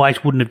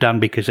otherwise wouldn't have done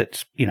because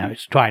it's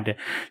trying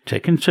to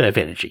conserve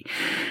energy.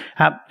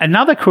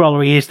 Another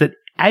corollary is that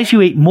as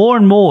you eat more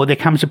and more, there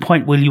comes a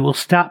point where you will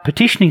start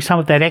partitioning some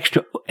of that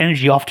extra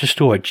energy off to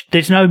storage.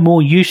 There's no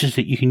more uses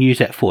that you can use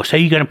that for, so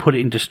you're going to put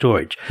it into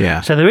storage.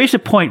 Yeah. So there is a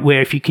point where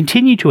if you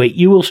continue to eat,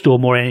 you will store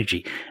more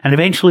energy, and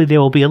eventually there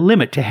will be a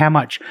limit to how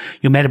much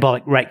your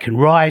metabolic rate can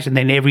rise, and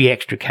then every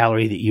extra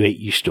calorie that you eat,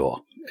 you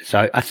store.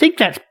 So I think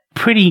that's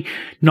pretty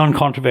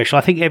non-controversial.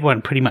 I think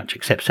everyone pretty much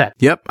accepts that.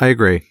 Yep, I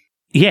agree.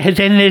 Yeah,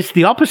 then there's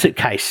the opposite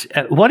case.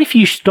 What if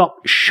you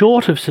stop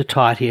short of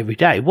satiety every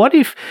day? What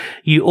if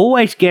you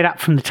always get up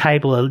from the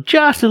table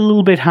just a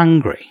little bit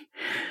hungry?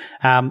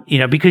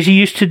 Because you're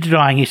used to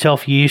denying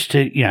yourself,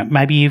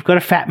 maybe you've got a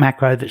fat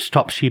macro that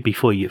stops you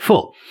before you're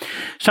full.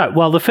 So,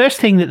 the first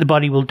thing that the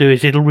body will do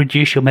is it'll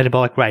reduce your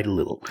metabolic rate a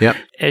little. Yep.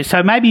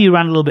 So maybe you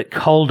run a little bit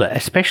colder,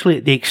 especially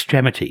at the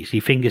extremities,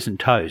 your fingers and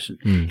toes.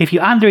 If you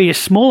undereat a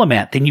small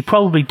amount, then you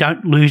probably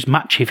don't lose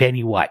much, if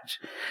any, weight.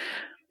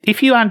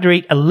 If you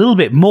undereat a little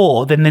bit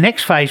more, then the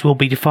next phase will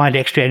be to find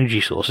extra energy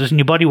sources, and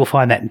your body will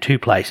find that in two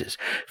places.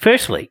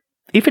 Firstly,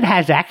 if it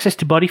has access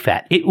to body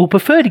fat, it will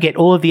prefer to get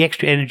all of the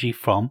extra energy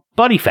from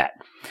body fat.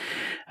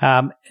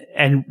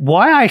 And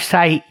why I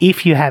say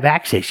if you have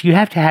access,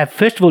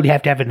 first of all, you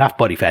have to have enough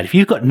body fat. If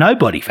you've got no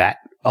body fat,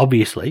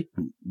 obviously,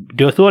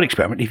 do a thought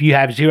experiment. If you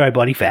have zero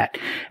body fat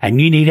and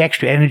you need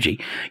extra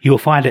energy, you'll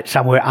find it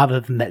somewhere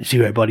other than that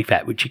zero body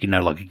fat, which you can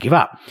no longer give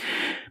up.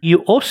 You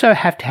also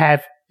have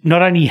to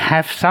not only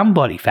have some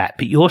body fat,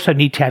 but you also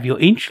need to have your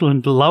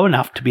insulin low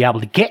enough to be able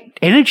to get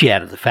energy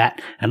out of the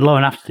fat and low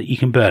enough that you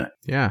can burn it.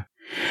 Yeah.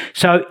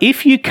 So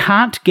if you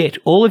can't get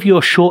all of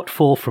your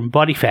shortfall from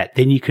body fat,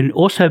 then you can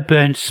also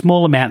burn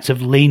small amounts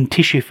of lean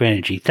tissue for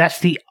energy. That's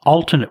the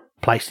alternate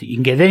place that you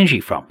can get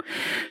energy from.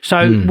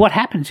 So what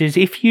happens is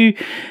if you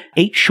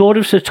eat short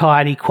of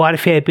satiety quite a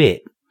fair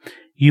bit,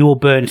 you will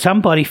burn some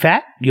body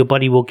fat, your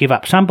body will give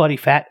up some body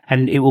fat,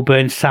 and it will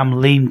burn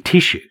some lean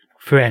tissue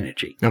for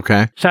energy.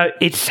 Okay. So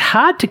it's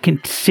hard to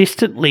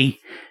consistently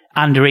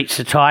undereat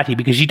satiety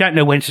because you don't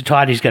know when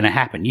satiety is going to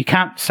happen. You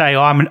can't say,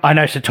 I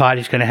know satiety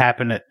is going to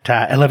happen at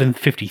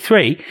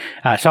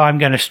 11:53, so I'm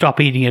going to stop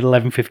eating at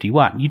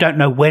 11:51. You don't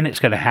know when it's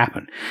going to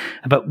happen.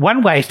 But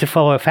one way is to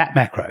follow a fat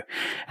macro.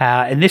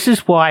 And this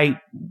is why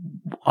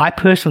I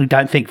personally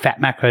don't think fat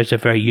macros are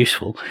very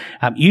useful.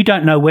 You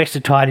don't know where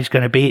satiety is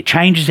going to be. It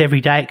changes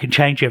every day. It can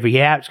change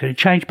every hour. It's going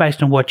to change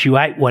based on what you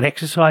ate, what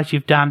exercise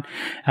you've done,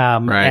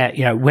 right.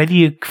 Whether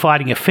you're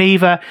fighting a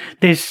fever.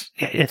 There's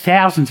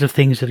thousands of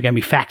things that are going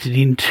to be factored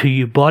into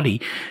your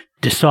body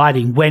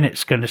deciding when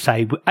it's going to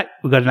say,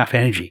 we've got enough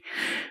energy.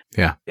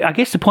 Yeah. I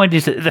guess the point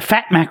is that the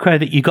fat macro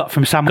that you got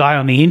from some guy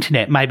on the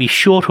internet may be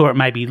short or it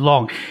may be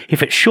long.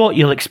 If it's short,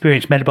 you'll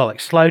experience metabolic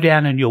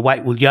slowdown and your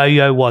weight will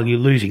yo-yo while you're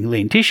losing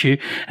lean tissue.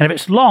 And if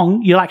it's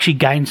long, you'll actually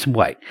gain some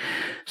weight.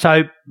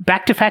 So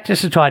back to fat to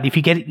satiety. If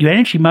you get your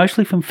energy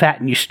mostly from fat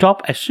and you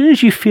stop as soon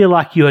as you feel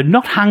like you're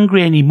not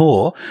hungry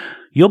anymore,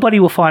 your body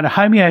will find a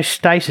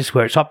homeostasis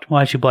where it's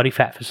optimized your body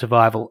fat for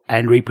survival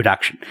and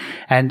reproduction.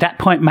 And that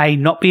point may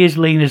not be as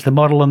lean as the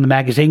model on the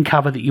magazine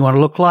cover that you want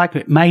to look like.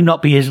 It may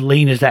not be as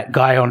lean as that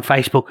guy on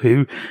Facebook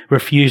who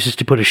refuses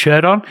to put a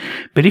shirt on.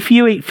 But if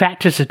you eat fat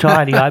to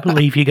satiety, I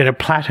believe you're going to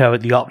plateau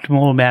at the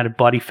optimal amount of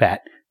body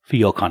fat for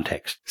your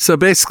context. So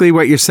basically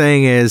what you're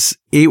saying is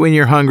eat when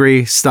you're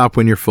hungry, stop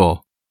when you're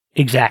full.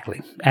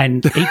 Exactly.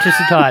 And eat to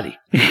satiety.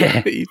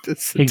 Yeah. Eat to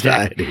satiety.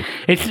 Exactly.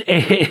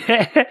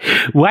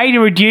 It's way to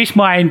reduce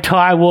my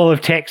entire wall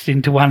of text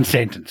into one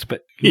sentence,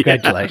 but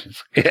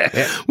congratulations.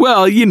 Yeah.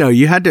 Well,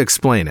 you had to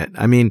explain it.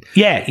 I mean,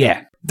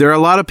 yeah. There are a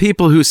lot of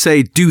people who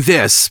say, do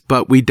this,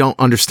 but we don't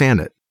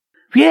understand it.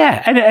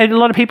 Yeah, and a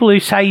lot of people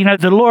who say,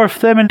 the law of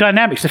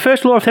thermodynamics, the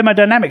first law of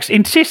thermodynamics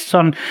insists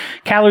on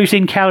calories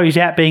in, calories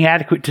out being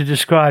adequate to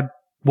describe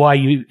why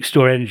you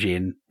store energy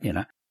and,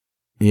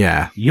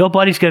 Yeah. Your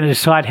body's going to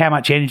decide how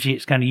much energy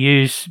it's going to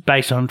use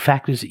based on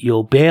factors that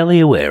you're barely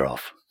aware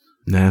of.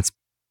 That's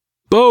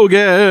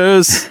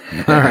bogus.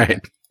 All right.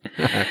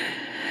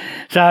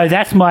 So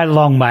that's my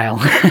long mail.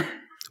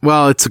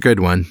 Well, it's a good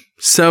one.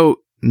 So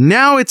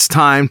now it's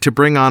time to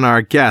bring on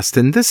our guest.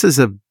 And this is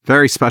a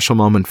very special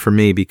moment for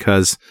me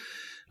because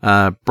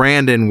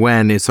Brandon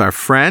Wen is our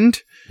friend.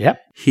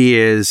 Yep. He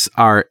is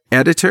our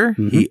editor.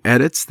 Mm-hmm. He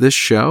edits this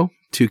show,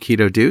 Two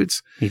Keto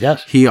Dudes. He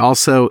does. He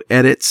also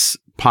edits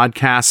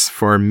podcasts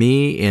for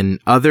me in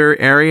other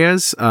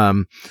areas,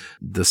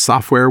 the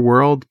software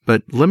world.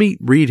 But let me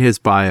read his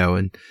bio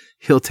and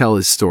he'll tell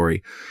his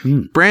story.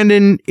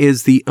 Brandon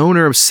is the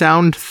owner of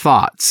Sound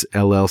Thoughts,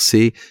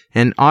 LLC,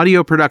 an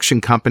audio production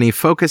company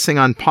focusing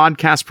on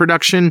podcast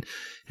production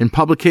and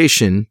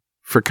publication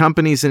for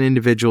companies and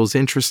individuals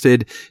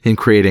interested in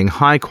creating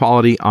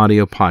high-quality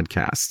audio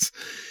podcasts.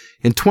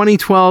 In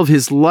 2012,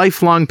 his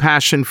lifelong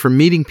passion for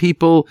meeting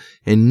people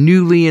and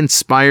newly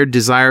inspired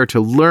desire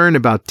to learn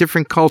about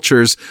different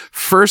cultures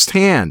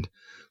firsthand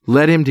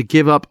led him to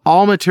give up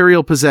all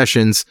material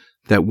possessions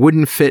that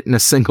wouldn't fit in a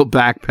single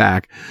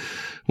backpack.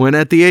 When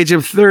at the age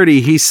of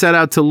 30, he set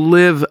out to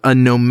live a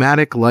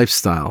nomadic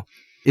lifestyle.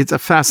 It's a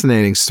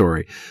fascinating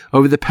story.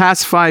 Over the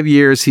past 5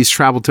 years, he's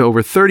traveled to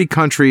over 30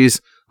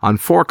 countries on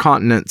 4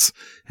 continents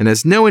and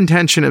has no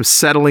intention of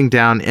settling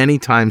down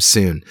anytime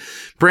soon.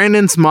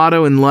 Brandon's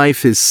motto in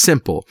life is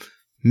simple: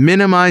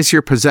 minimize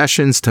your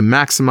possessions to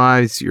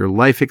maximize your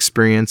life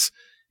experience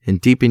and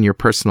deepen your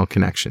personal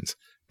connections.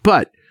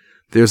 But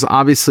there's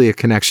obviously a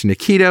connection to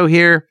keto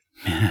here.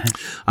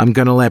 I'm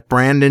going to let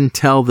Brandon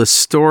tell the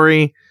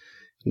story.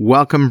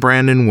 Welcome,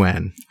 Brandon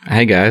Wen.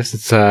 Hey guys,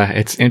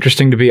 it's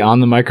interesting to be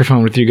on the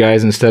microphone with you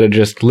guys instead of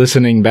just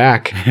listening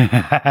back.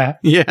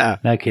 Yeah.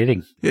 No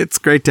kidding. It's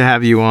great to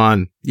have you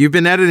on. You've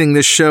been editing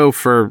this show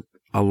for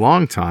a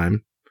long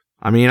time.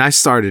 I mean, I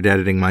started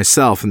editing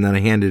myself and then I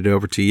handed it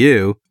over to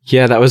you.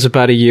 Yeah, that was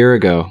about a year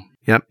ago.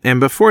 Yep. And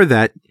before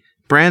that,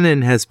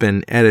 Brandon has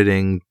been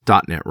editing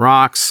 .NET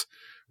Rocks,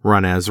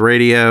 Run As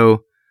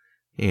Radio,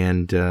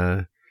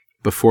 and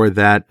before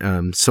that,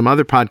 some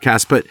other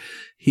podcasts. But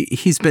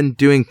he's been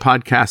doing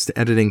podcast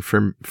editing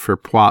for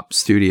PWOP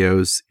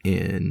Studios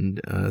in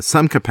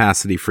some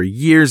capacity for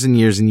years and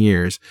years and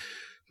years.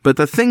 But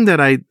the thing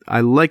that I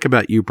like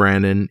about you,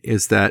 Brandon,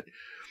 is that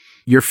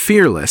you're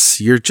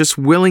fearless. You're just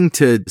willing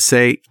to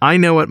say, I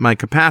know what my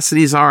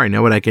capacities are. I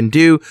know what I can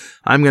do.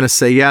 I'm going to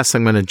say yes.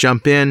 I'm going to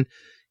jump in,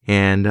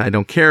 and I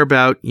don't care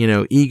about,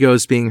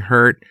 egos being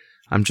hurt.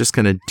 I'm just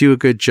going to do a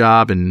good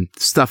job, and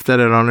stuff that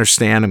I don't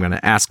understand, I'm going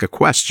to ask a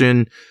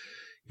question.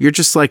 You're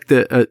just like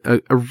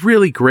a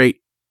really great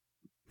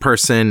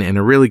person and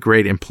a really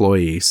great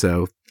employee.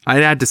 So I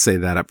had to say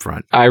that up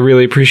front. I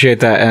really appreciate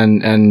that.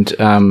 And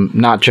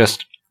not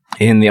just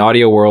in the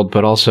audio world,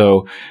 but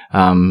also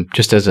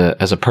just as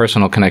a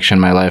personal connection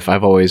in my life.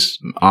 I've always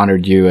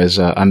honored you as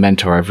a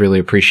mentor. I've really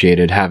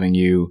appreciated having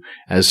you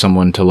as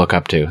someone to look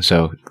up to.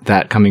 So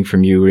that coming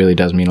from you really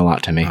does mean a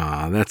lot to me.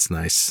 Ah, that's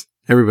nice.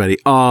 Everybody,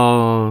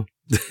 oh.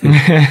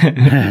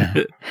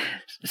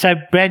 So,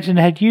 Brandon,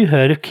 had you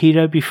heard of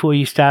keto before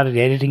you started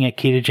editing a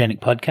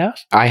ketogenic podcast?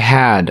 I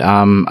had.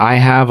 I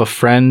have a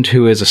friend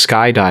who is a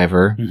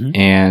skydiver,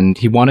 and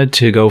he wanted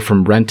to go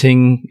from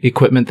renting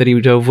equipment that he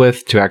dove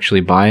with to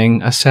actually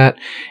buying a set.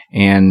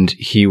 And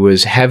he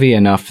was heavy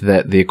enough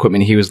that the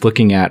equipment he was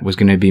looking at was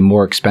going to be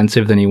more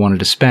expensive than he wanted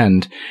to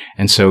spend.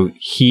 And so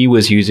he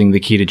was using the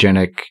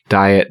ketogenic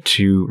diet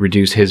to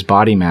reduce his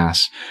body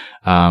mass,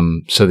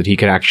 so that he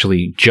could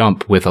actually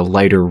jump with a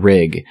lighter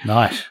rig.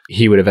 Nice.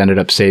 He would have ended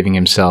up saving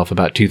himself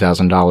about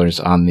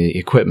 $2,000 on the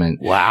equipment.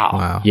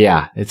 Wow.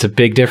 Yeah. It's a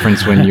big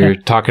difference when you're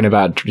talking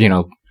about,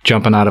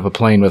 jumping out of a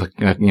plane with,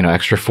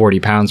 extra 40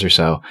 pounds or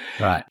so.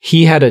 Right.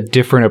 He had a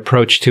different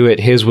approach to it.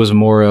 His was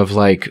more of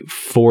like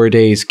 4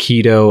 days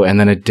keto and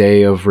then a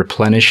day of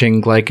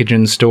replenishing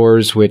glycogen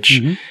stores,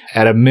 which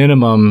at a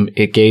minimum,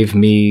 it gave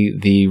me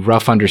the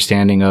rough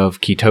understanding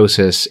of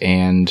ketosis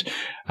and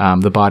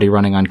the body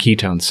running on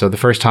ketones. So the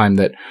first time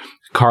that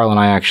Carl and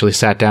I actually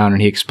sat down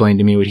and he explained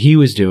to me what he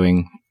was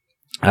doing,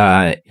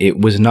 it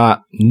was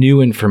not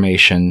new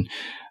information.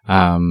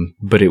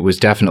 But it was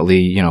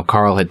definitely,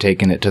 Carl had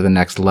taken it to the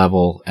next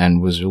level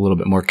and was a little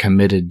bit more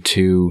committed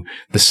to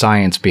the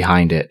science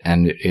behind it.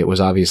 And it was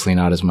obviously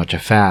not as much a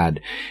fad.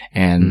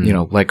 And,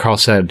 like Carl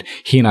said,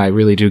 he and I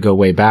really do go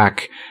way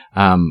back.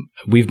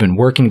 We've been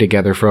working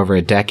together for over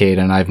a decade,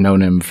 and I've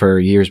known him for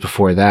years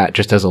before that,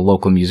 just as a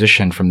local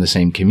musician from the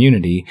same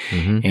community.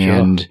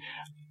 And sure.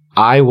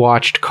 I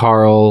watched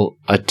Carl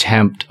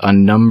attempt a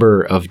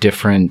number of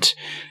different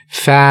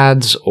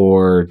fads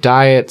or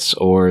diets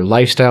or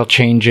lifestyle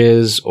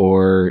changes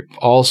or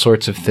all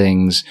sorts of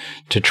things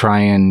to try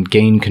and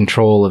gain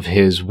control of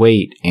his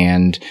weight.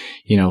 And,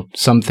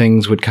 some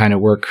things would kind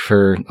of work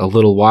for a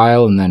little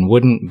while and then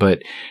wouldn't.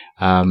 But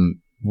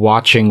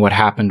watching what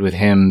happened with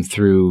him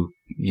through,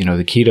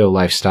 the keto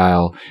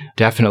lifestyle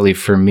definitely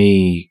for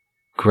me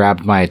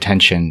grabbed my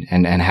attention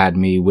and had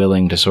me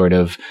willing to sort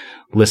of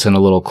listen a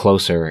little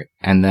closer.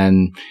 And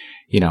then,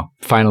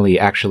 finally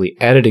actually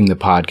editing the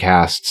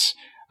podcasts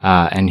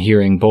and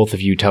hearing both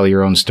of you tell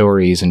your own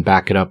stories and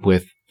back it up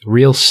with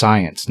real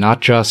science,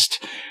 not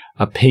just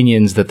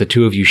opinions that the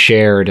two of you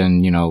shared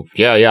and,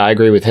 I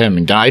agree with him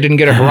and I didn't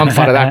get a harumph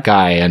out of that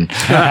guy. And,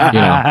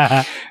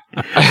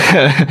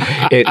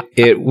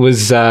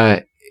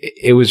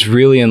 it was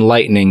really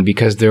enlightening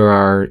because there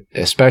are,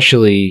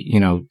 especially,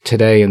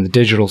 today in the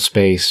digital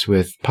space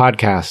with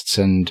podcasts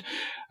and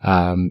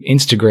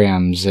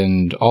Instagrams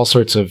and all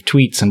sorts of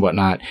tweets and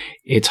whatnot,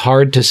 it's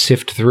hard to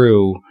sift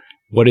through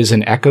what is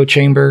an echo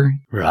chamber,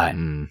 right,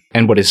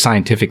 and what is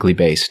scientifically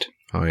based.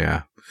 Oh,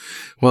 yeah.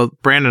 Well,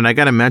 Brandon, I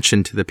got to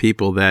mention to the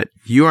people that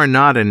you are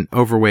not an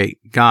overweight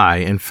guy.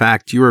 In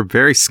fact, you are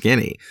very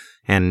skinny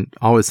and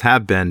always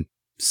have been.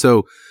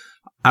 So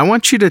I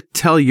want you to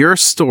tell your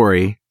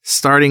story,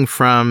 starting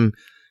from,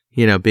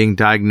 being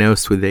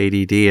diagnosed with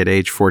ADD at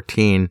age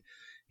 14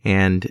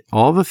 and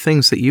all the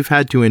things that you've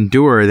had to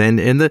endure.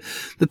 And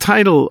the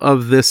title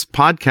of this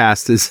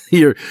podcast is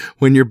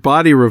When Your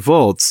Body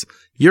Revolts.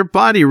 Your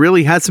body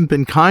really hasn't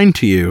been kind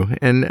to you.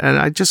 And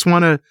I just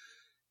want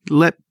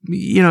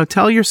to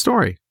tell your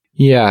story.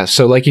 Yeah.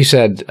 So like you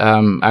said,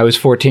 I was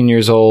 14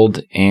 years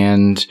old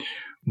and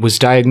was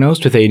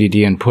diagnosed with ADD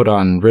and put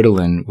on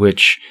Ritalin,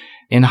 which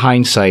in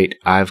hindsight,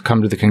 I've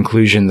come to the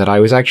conclusion that I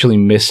was actually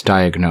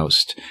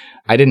misdiagnosed.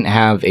 I didn't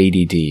have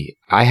ADD.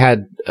 I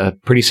had a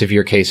pretty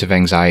severe case of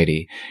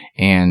anxiety,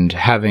 and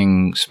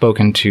having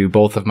spoken to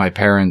both of my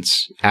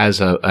parents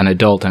as an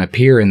adult and a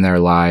peer in their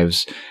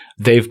lives,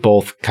 they've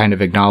both kind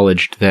of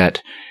acknowledged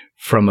that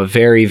from a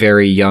very,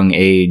 very young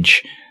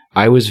age,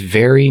 I was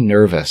very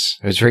nervous.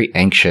 I was very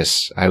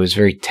anxious. I was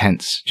very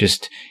tense,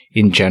 just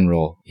in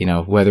general,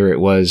 whether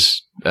it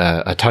was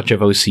a touch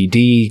of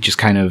OCD, just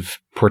kind of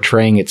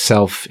portraying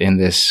itself in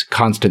this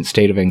constant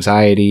state of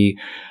anxiety.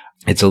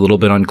 It's a little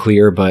bit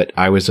unclear, but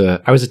I was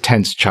a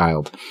tense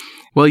child.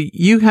 Well,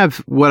 you have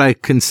what I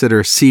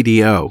consider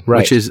CDO, right,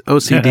 which is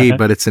OCD,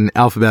 but it's in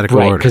alphabetical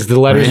order. Right, because the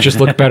letters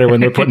just look better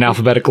when they're put in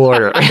alphabetical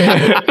order.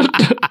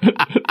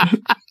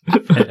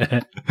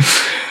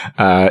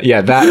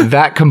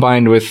 That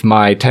combined with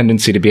my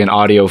tendency to be an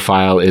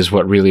audiophile is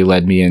what really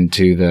led me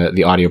into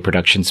the audio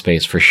production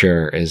space for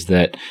sure, is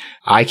that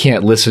I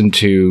can't listen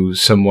to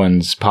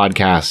someone's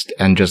podcast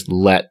and just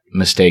let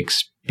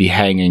mistakes be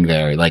hanging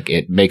there. Like,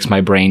 it makes my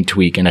brain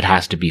tweak and it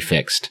has to be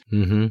fixed.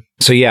 Mm-hmm.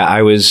 So yeah,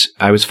 I was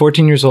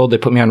 14 years old. They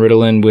put me on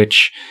Ritalin,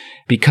 which,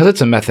 because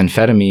it's a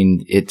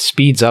methamphetamine, it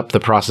speeds up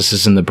the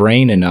processes in the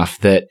brain enough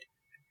that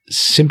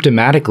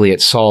symptomatically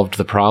it solved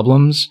the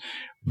problems,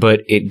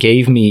 but it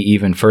gave me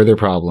even further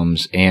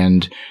problems.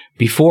 And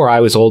before I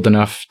was old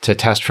enough to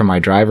test for my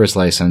driver's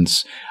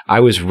license,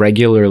 I was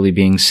regularly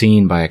being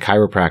seen by a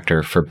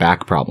chiropractor for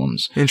back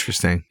problems.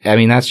 Interesting. I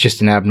mean, that's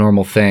just an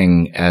abnormal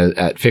thing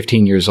at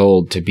 15 years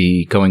old to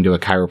be going to a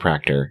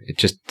chiropractor. It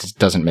just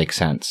doesn't make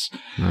sense.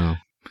 No.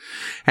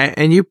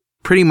 And you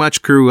pretty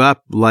much grew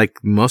up like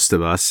most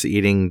of us,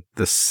 eating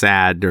the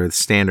SAD or the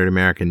standard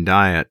American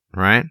diet,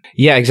 right?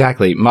 Yeah,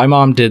 exactly. My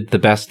mom did the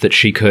best that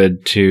she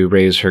could to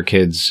raise her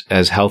kids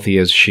as healthy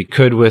as she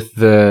could with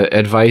the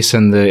advice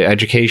and the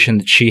education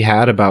that she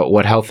had about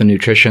what health and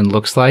nutrition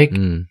looks like,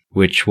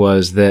 which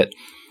was that,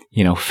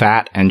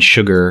 fat and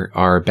sugar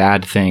are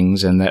bad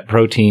things and that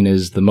protein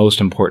is the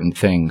most important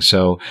thing.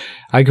 So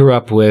I grew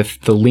up with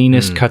the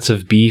leanest cuts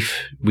of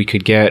beef we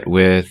could get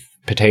with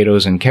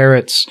potatoes and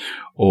carrots,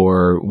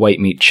 or white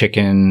meat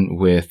chicken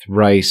with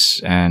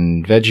rice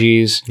and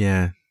veggies.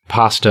 Yeah.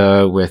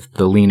 Pasta with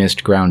the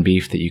leanest ground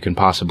beef that you can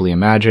possibly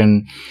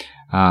imagine.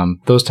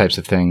 Those types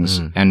of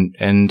things.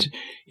 And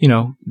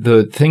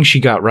the thing she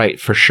got right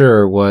for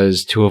sure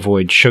was to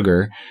avoid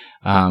sugar.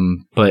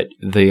 But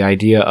the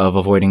idea of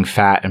avoiding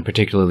fat and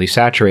particularly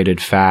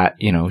saturated fat,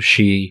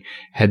 she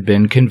had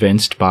been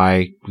convinced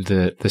by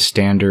the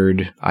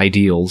standard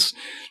ideals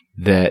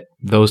that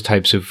those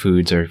types of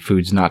foods are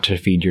foods not to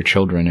feed your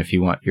children if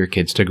you want your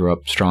kids to grow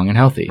up strong and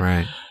healthy.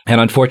 Right.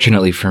 And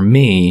unfortunately for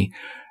me,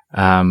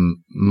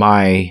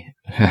 my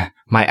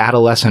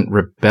adolescent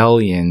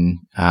rebellion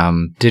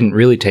didn't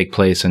really take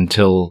place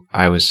until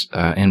I was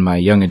in my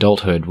young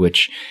adulthood,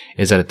 which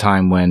is at a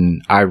time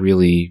when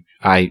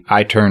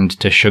I turned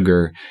to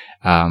sugar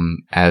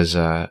as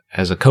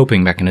a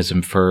coping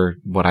mechanism for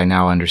what I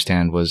now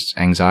understand was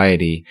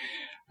anxiety.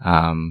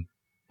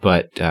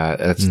 But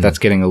that's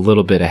getting a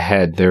little bit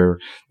ahead. There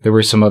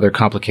were some other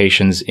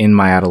complications in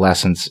my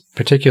adolescence,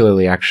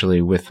 particularly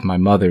actually with my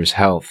mother's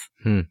health.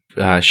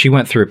 She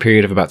went through a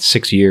period of about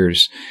 6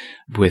 years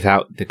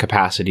without the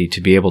capacity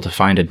to be able to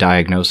find a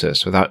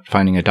diagnosis, without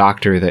finding a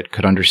doctor that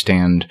could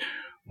understand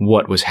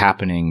what was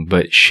happening.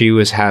 But she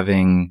was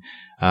having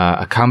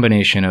a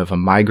combination of a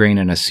migraine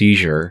and a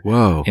seizure.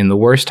 Whoa. In the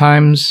worst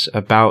times,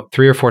 about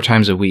 3 or 4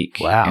 times a week.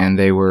 Wow. And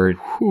they were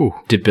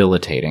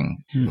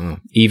debilitating.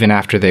 Even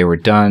after they were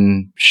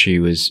done, she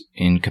was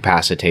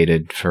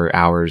incapacitated for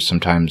hours,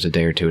 sometimes a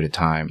day or two at a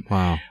time.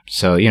 Wow.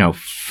 So,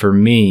 for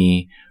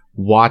me,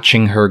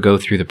 watching her go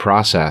through the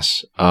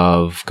process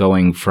of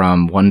going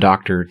from one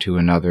doctor to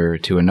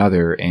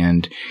another,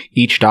 and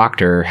each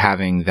doctor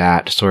having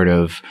that sort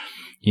of,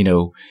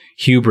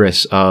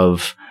 hubris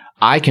of,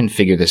 I can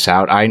figure this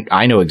out.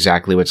 I know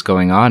exactly what's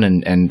going on.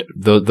 And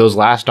those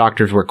last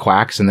doctors were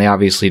quacks, and they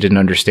obviously didn't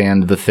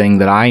understand the thing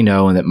that I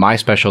know and that my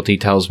specialty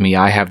tells me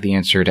I have the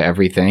answer to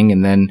everything.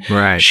 And then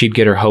she'd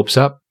get her hopes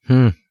up.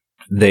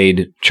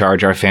 They'd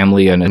charge our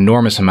family an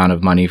enormous amount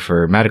of money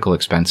for medical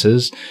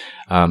expenses,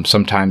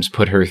 sometimes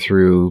put her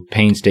through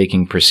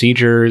painstaking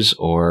procedures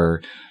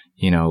or,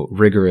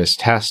 rigorous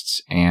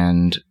tests,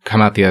 and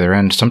come out the other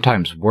end,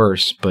 sometimes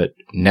worse, but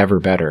never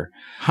better.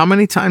 How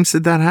many times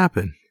did that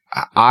happen?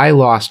 I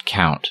lost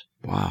count.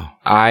 Wow.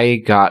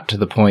 I got to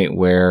the point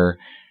where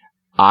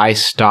I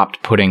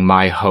stopped putting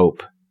my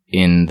hope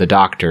in the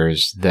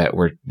doctors that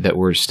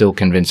were still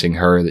convincing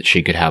her that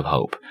she could have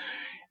hope.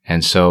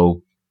 And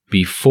so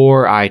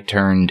before I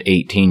turned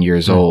 18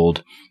 years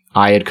old,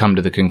 I had come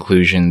to the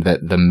conclusion that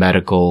the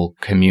medical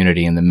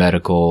community and the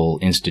medical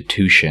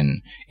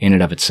institution in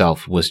and of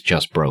itself was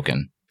just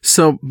broken.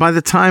 So by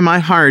the time I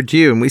hired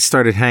you and we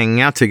started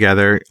hanging out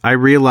together, I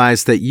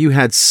realized that you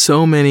had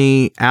so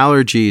many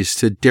allergies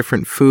to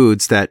different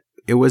foods that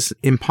it was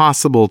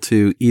impossible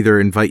to either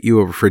invite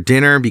you over for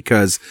dinner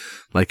because,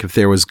 like, if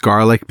there was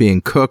garlic being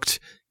cooked,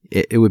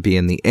 it would be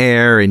in the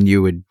air and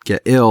you would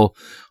get ill.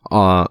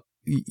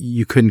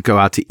 You couldn't go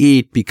out to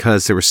eat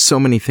because there were so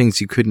many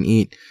things you couldn't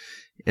eat.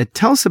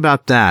 Tell us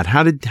about that.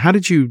 How did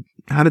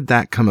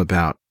that come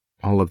about?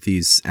 All of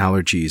these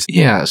allergies?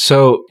 Yeah,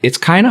 so it's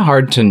kind of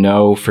hard to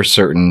know for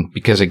certain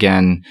because,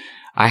 again,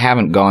 I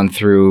haven't gone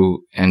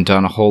through and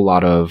done a whole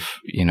lot of,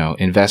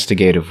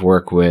 investigative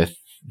work with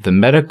the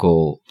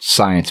medical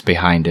science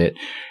behind it.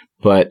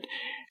 But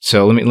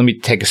so let me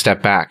take a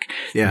step back.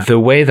 Yeah. The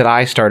way that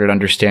I started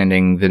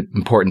understanding the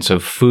importance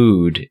of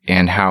food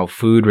and how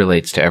food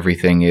relates to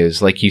everything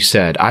is, like you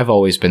said, I've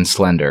always been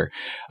slender.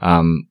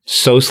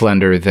 So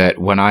slender that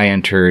when I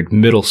entered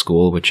middle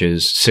school, which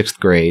is 6th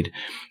grade,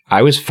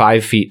 I was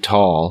 5 feet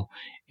tall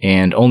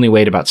and only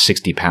weighed about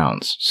 60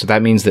 pounds. So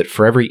that means that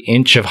for every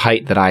inch of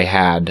height that I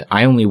had,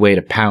 I only weighed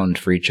a pound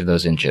for each of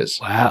those inches.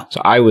 Wow.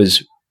 So I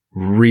was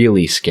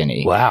really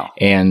skinny. Wow.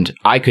 And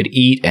I could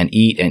eat and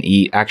eat and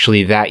eat.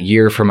 Actually, that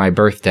year for my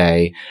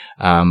birthday,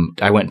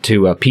 I went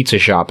to a pizza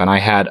shop and I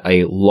had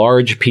a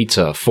large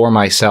pizza for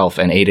myself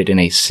and ate it in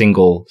a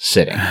single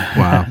sitting.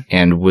 Wow.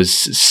 And was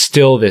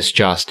still this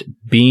just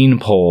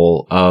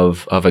beanpole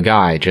of a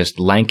guy, just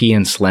lanky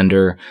and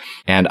slender.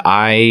 And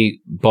I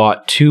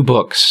bought 2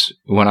 books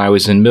when I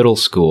was in middle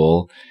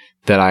school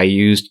that I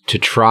used to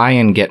try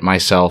and get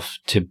myself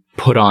to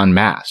put on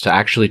mass, to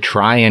actually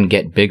try and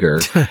get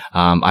bigger.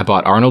 I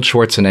bought Arnold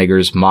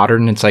Schwarzenegger's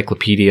Modern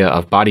Encyclopedia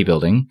of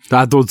Bodybuilding.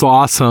 That was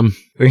awesome.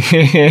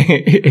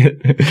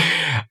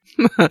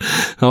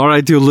 All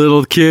right, you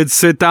little kids,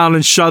 sit down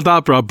and shut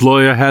up or I'll blow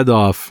your head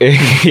off.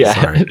 Yeah.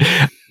 Sorry.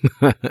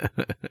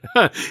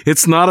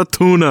 It's not a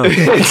tuna.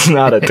 It's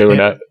not a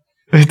tuna.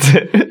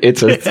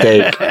 It's a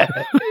steak.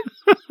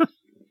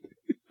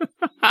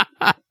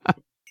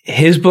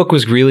 His book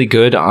was really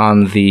good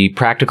on the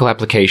practical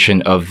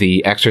application of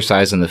the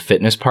exercise and the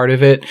fitness part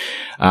of it.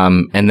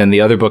 And then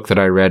the other book that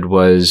I read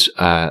was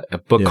a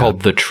book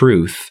called The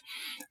Truth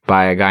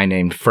by a guy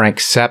named Frank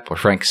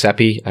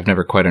Seppi. I've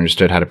never quite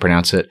understood how to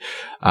pronounce it.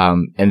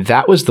 And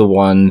that was the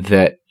one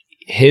that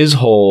his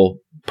whole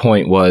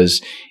point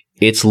was,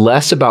 it's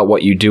less about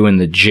what you do in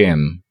the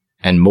gym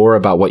and more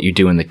about what you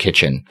do in the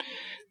kitchen.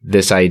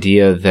 This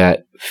idea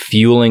that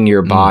fueling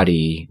your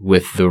body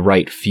with the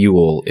right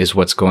fuel is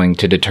what's going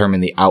to determine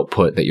the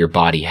output that your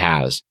body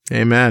has.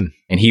 Amen.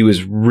 And he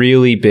was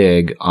really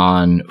big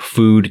on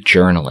food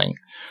journaling.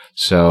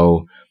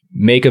 So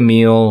make a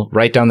meal,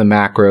 write down the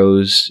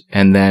macros,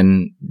 and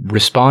then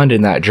respond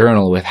in that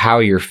journal with how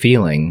you're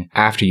feeling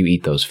after you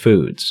eat those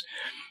foods.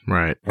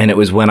 Right. And it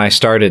was when I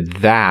started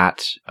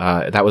that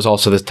was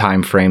also the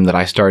time frame that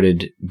I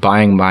started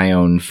buying my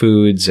own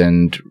foods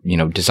and,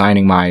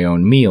 designing my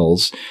own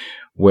meals,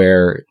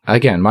 where,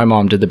 again, my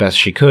mom did the best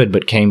she could,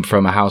 but came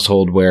from a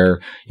household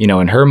where,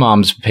 in her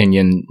mom's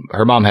opinion,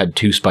 her mom had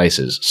 2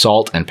 spices,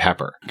 salt and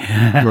pepper.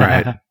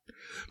 Right.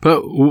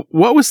 But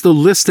what was the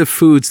list of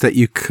foods that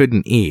you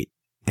couldn't eat?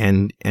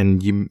 And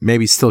you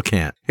maybe still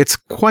can't. It's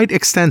quite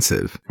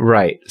extensive.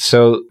 Right.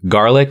 So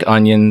garlic,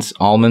 onions,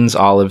 almonds,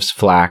 olives,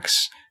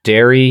 flax,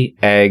 dairy,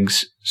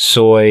 eggs,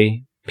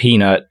 soy,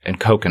 peanut, and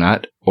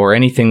coconut, or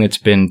anything that's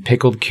been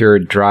pickled,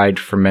 cured, dried,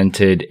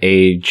 fermented,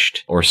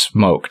 aged, or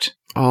smoked.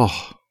 Oh.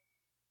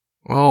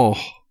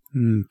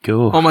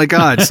 Cool. Oh my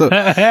God. So,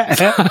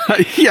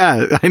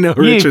 yeah, I know,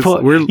 Richard.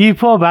 You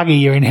poor bugger,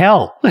 you're in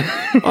hell.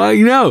 I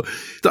know.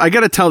 I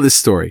got to tell this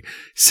story.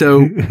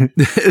 So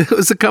it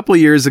was a couple of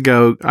years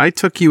ago. I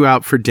took you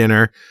out for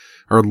dinner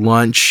or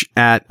lunch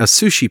at a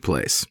sushi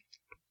place.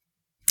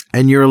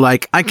 And you're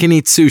like, I can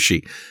eat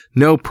sushi.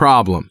 No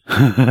problem.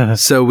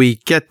 So we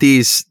get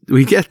this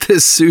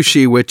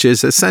sushi, which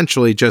is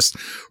essentially just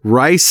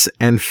rice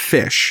and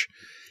fish.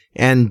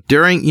 And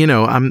during,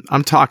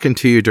 I'm talking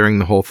to you during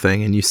the whole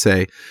thing and you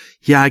say,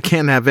 yeah, I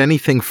can't have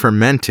anything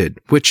fermented,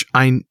 which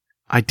I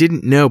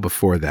didn't know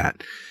before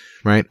that.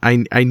 Right.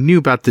 I knew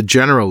about the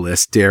general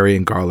list, dairy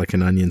and garlic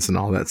and onions and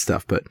all that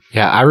stuff, but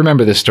yeah, I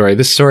remember this story.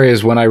 This story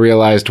is when I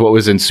realized what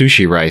was in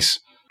sushi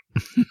rice.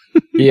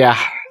 Yeah.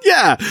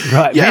 Yeah.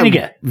 Right.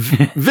 Yeah.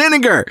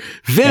 Vinegar.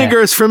 Vinegar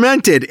is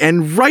fermented.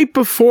 And right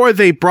before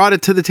they brought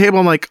it to the table,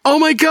 I'm like, oh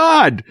my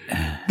God,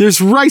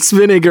 there's rice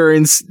vinegar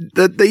and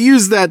that they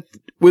use that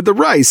with the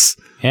rice.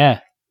 Yeah.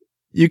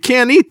 You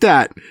can't eat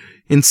that.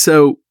 And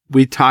so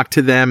we talked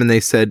to them and they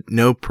said,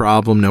 no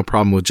problem.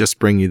 We'll just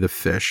bring you the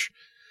fish.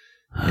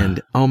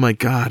 And oh my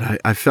God,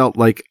 I felt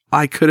like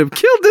I could have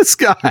killed this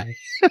guy.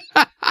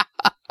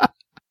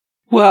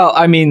 Well,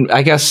 I mean,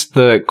 I guess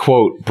the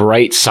quote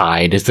bright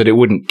side is that it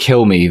wouldn't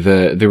kill me.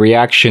 The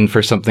reaction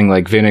for something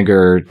like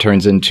vinegar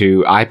turns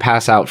into I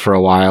pass out for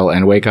a while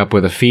and wake up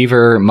with a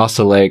fever,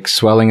 muscle ache,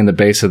 swelling in the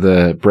base of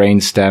the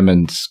brain stem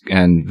and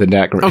the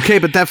neck. Okay,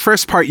 but that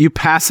first part, you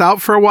pass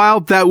out for a while,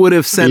 that would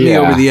have sent me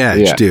over the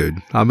edge,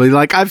 dude. I'll be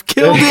like, I've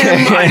killed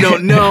him. I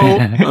don't know.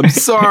 I'm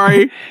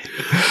sorry.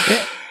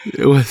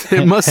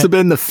 It must have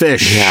been the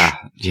fish.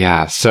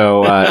 Yeah.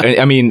 So,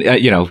 I mean,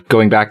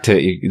 going back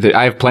to,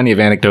 I have plenty of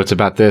anecdotes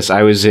about this.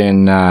 I was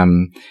in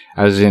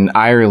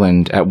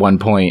Ireland at one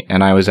point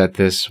and I was at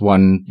this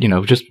one,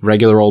 just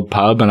regular old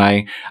pub. And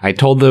I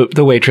told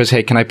the waitress,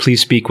 hey, can I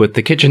please speak with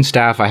the kitchen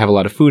staff? I have a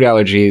lot of food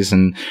allergies,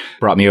 and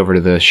brought me over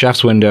to the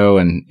chef's window.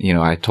 And,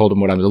 I told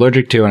him what I was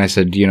allergic to. And I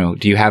said, do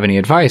you have any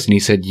advice? And he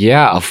said,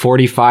 yeah, a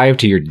 45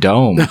 to your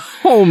dome.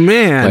 Oh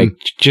man. Like,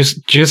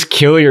 just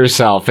kill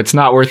yourself. It's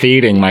not worth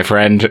eating, my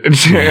friend.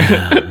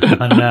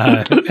 I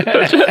know.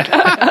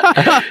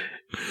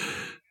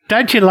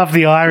 Don't you love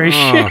the Irish?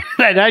 Oh.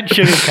 They don't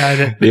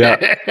sugarcoat it.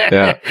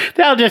 Yeah.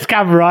 They'll just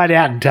come right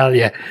out and tell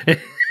you.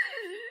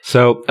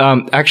 So,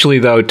 actually,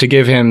 though, to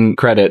give him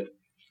credit,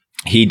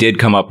 he did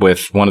come up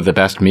with one of the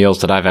best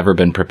meals that I've ever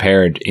been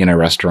prepared in a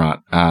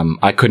restaurant.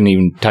 I couldn't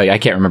even tell you. I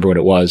can't remember what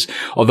it was.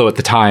 Although at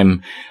the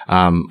time,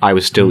 I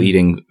was still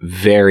eating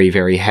very,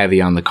 very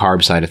heavy on the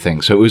carb side of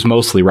things. So it was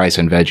mostly rice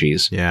and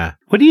veggies. Yeah.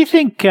 What do you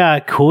think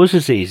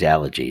causes these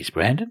allergies,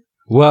 Brandon?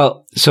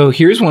 Well, so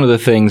here's one of the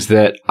things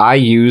that I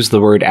use the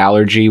word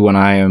allergy when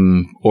I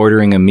am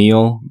ordering a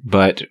meal,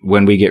 but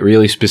when we get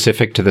really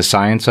specific to the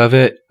science of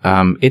it,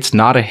 it's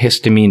not a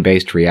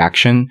histamine-based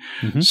reaction.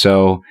 Mm-hmm.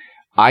 So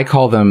I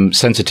call them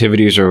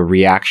sensitivities or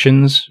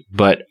reactions,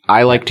 but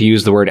I like to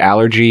use the word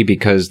allergy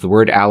because the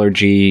word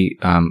allergy,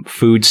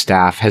 food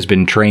staff has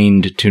been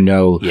trained to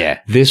know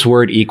this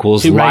word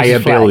equals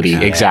liability.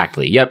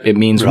 Exactly. Yeah. Yep. It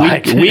means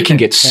we can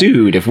get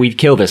sued if we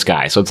kill this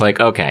guy. So it's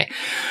like, okay,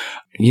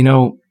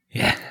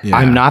 Yeah.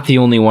 I'm not the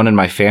only one in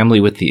my family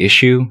with the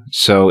issue,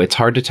 so it's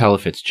hard to tell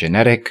if it's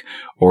genetic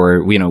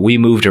or, we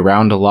moved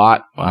around a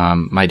lot.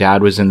 My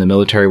dad was in the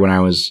military when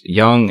I was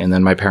young, and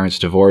then my parents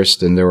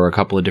divorced, and there were a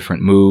couple of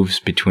different moves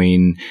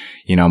between,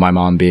 my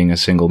mom being a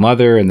single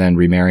mother and then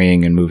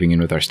remarrying and moving in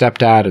with our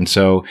stepdad. And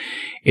so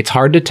it's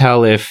hard to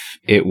tell if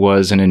it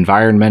was an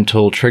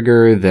environmental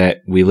trigger that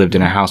we lived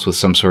in a house with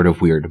some sort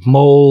of weird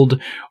mold,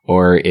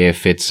 or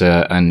if it's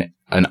an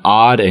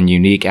odd and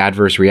unique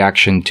adverse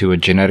reaction to a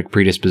genetic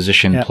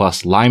predisposition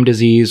plus Lyme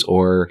disease,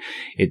 or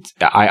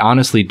I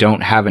honestly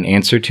don't have an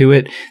answer to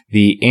it.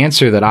 The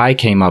answer that I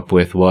came up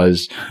with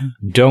was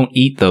don't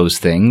eat those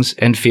things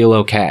and feel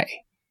okay.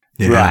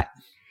 Yeah. Right.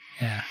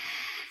 Yeah.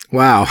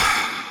 Wow.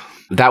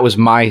 That was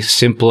my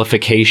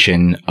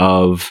simplification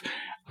of,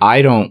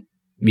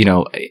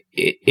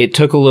 it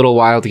took a little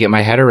while to get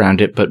my head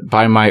around it, but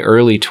by my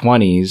early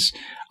 20s,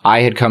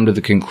 I had come to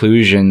the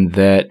conclusion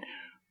that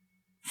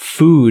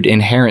food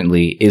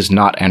inherently is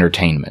not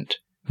entertainment.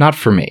 Not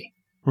for me.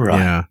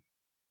 Right.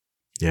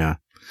 Yeah.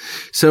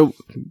 So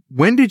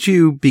when did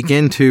you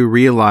begin to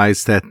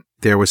realize that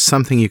there was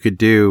something you could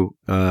do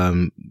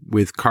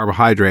with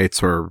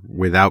carbohydrates or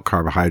without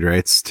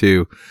carbohydrates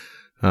to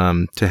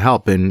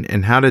help,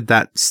 and how did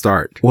that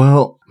start?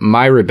 Well,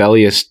 my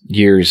rebellious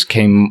years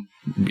came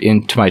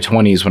into my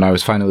 20s when I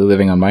was finally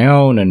living on my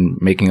own and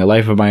making a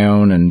life of my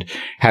own and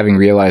having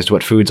realized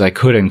what foods I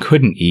could and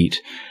couldn't eat.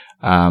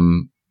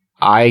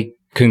 I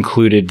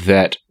concluded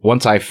that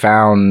once I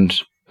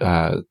found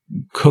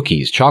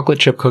cookies, chocolate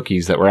chip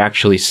cookies that were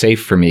actually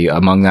safe for me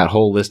among that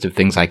whole list of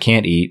things I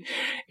can't eat,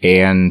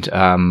 and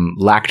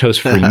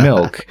lactose-free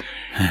milk,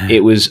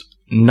 it was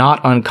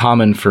not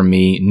uncommon for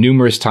me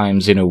numerous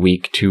times in a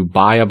week to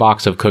buy a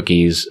box of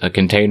cookies, a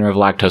container of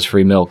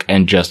lactose-free milk,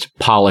 and just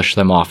polish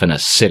them off in a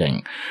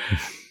sitting.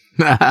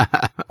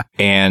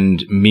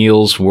 And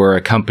meals were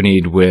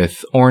accompanied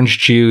with orange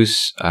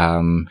juice,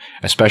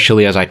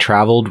 especially as I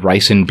traveled.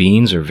 Rice and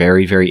beans are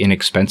very, very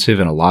inexpensive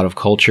in a lot of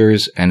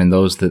cultures, and in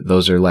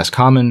those are less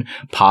common.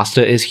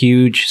 Pasta is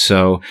huge.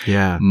 So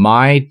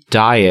my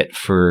diet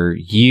for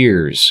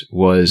years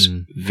was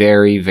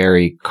very,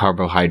 very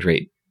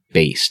carbohydrate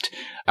based.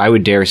 I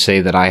would dare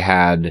say that I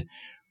had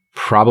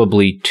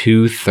probably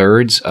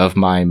 2/3 of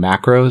my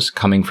macros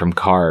coming from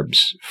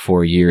carbs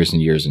for years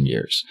and years and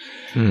years.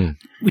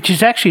 Which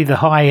is actually the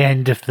high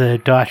end of the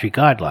dietary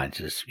guidelines.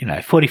 Is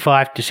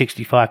 45 to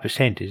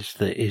 65% is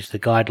the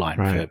guideline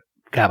for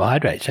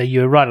carbohydrates. So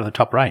you're right on the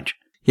top range.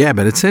 Yeah,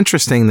 but it's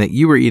interesting that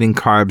you were eating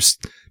carbs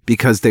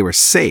because they were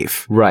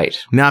safe, right?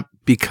 Not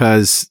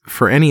because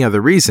for any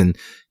other reason.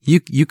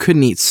 You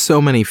couldn't eat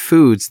so many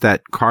foods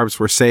that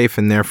carbs were safe,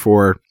 and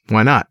therefore,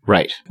 why not?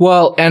 Right.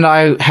 Well, and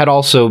I had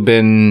also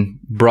been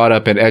brought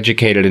up and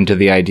educated into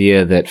the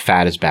idea that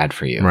fat is bad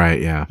for you.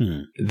 Right, yeah.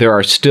 There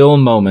are still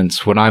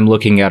moments when I'm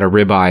looking at a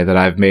ribeye that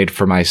I've made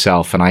for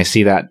myself, and I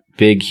see that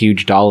big,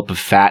 huge dollop of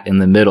fat in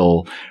the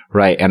middle,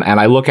 right? And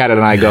I look at it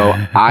and I go,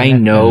 I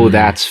know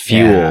that's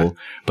fuel,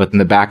 but in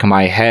the back of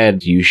my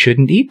head, you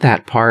shouldn't eat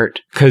that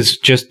part, because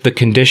just the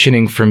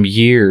conditioning from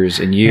years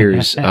and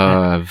years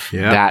of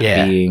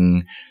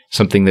being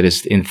something that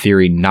is in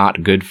theory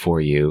not good for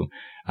you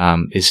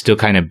is still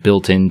kind of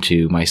built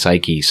into my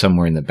psyche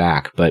somewhere in the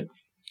back, but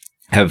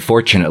have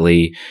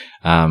fortunately,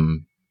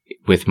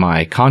 with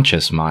my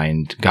conscious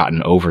mind,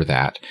 gotten over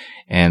that.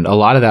 And a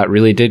lot of that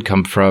really did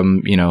come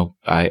from,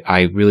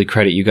 I really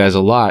credit you guys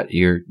a lot.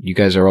 You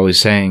guys are always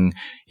saying,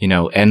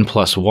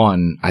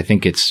 N+1. I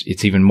think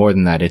it's even more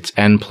than that. It's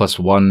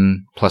N+1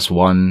 plus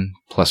 1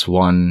 plus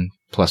 1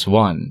 plus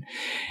 1.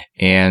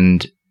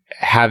 And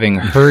having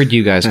heard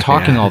you guys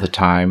talking all the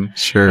time,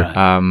 sure.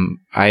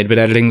 I had been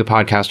editing the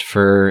podcast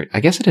for, I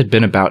guess it had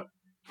been about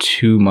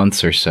 2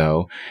 months or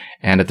so.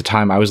 And at the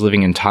time I was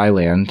living in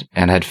Thailand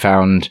and had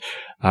found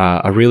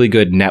a really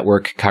good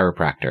network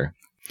chiropractor.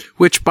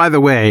 Which, by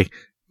the way,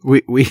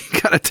 we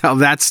gotta tell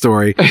that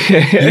story.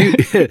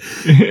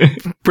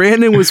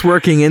 Brandon was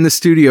working in the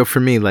studio for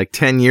me like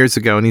 10 years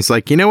ago, and he's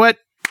like, you know what?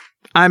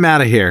 I'm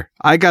out of here.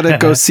 I gotta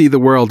go see the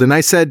world. And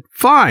I said,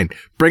 fine,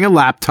 bring a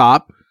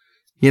laptop,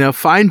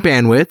 find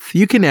bandwidth.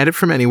 You can edit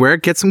from anywhere,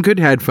 get some good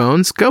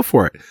headphones, go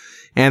for it.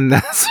 And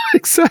that's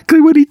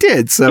exactly what he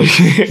did. So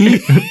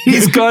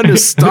he's gone to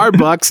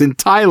Starbucks in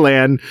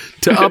Thailand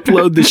to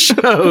upload the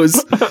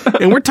shows,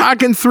 and we're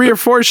talking 3 or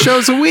 4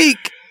 shows a week.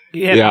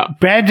 Yeah.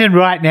 Brandon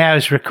right now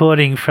is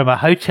recording from a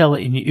hotel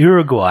in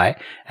Uruguay,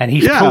 and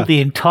he's pulled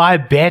the entire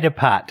bed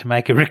apart to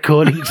make a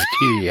recording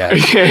studio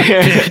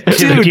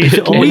to reduce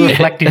all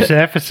reflective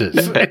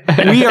surfaces.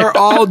 We are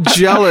all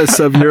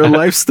jealous of your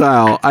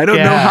lifestyle. I don't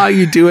know how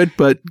you do it,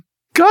 but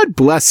God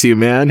bless you,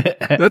 man.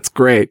 That's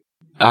great.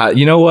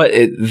 You know what?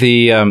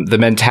 The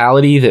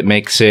mentality that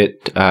makes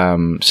it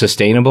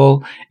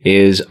sustainable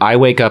is I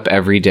wake up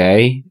every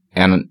day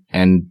and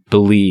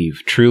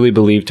truly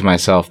believe to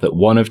myself that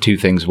one of 2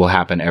 things will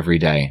happen every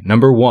day.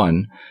 Number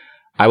 1,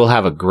 I will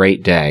have a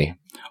great day.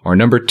 Or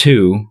number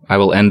 2, I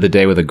will end the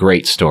day with a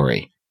great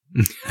story.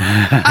 You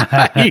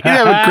have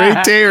a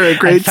great day or a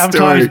great story.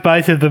 Sometimes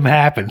both of them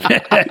happen.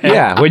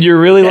 Yeah, when you're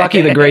really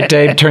lucky, the great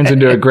day turns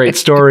into a great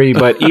story,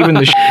 but even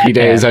the shitty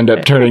days end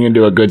up turning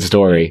into a good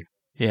story.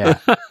 Yeah,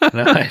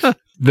 nice.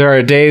 There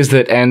are days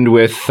that end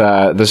with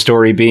the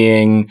story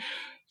being,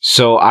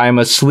 so I'm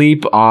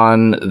asleep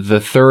on the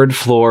 3rd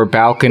floor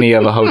balcony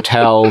of a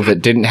hotel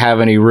that didn't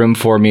have any room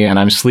for me, and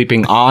I'm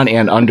sleeping on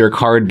and under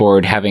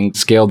cardboard, having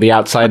scaled the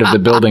outside of the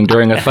building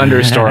during a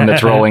thunderstorm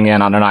that's rolling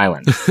in on an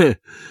island.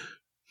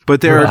 But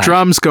there are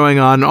drums going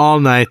on all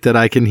night that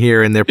I can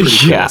hear, and they're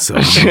pretty cool. So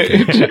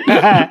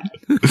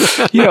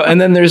and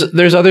then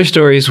there's other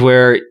stories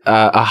where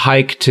a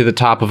hike to the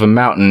top of a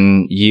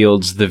mountain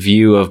yields the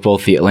view of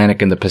both the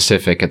Atlantic and the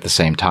Pacific at the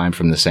same time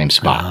from the same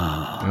spot.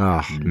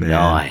 Oh man.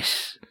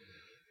 Nice.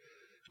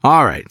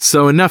 All right,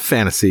 so enough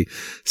fantasy.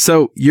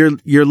 So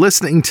you're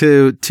listening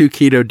to 2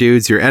 Keto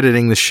Dudes. You're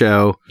editing the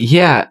show.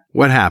 Yeah.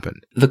 What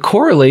happened? The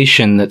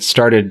correlation that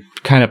started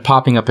kind of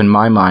popping up in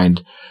my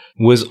mind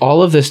was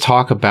all of this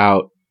talk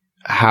about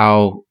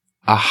how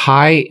a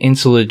high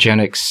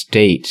insulinogenic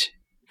state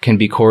can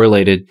be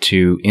correlated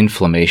to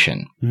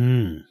inflammation.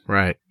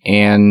 Right.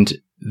 And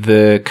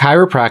the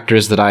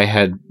chiropractors that I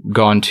had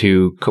gone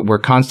to were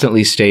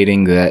constantly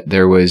stating that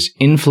there was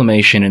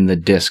inflammation in the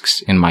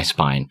discs in my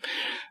spine,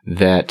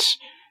 that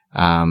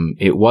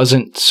it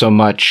wasn't so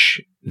much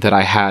that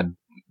I had,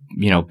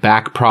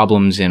 back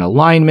problems in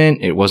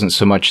alignment. It wasn't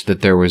so much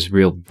that there was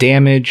real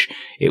damage.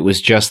 It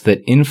was just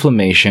that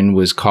inflammation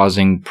was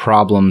causing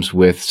problems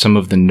with some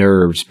of the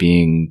nerves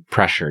being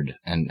pressured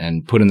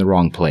and put in the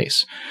wrong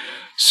place.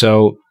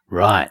 So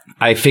right.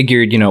 I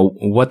figured,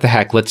 what the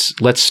heck?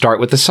 Let's start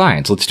with the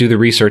science. Let's do the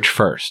research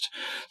first.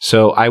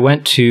 So I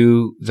went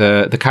to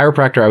the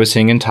chiropractor I was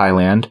seeing in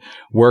Thailand,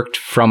 worked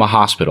from a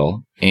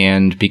hospital,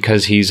 and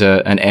because he's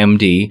an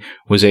MD,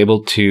 was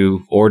able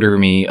to order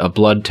me a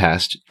blood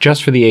test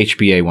just for the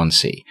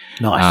HbA1c.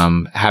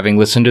 Nice. Having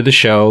listened to the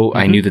show,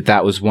 I knew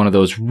that was one of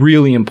those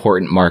really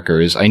important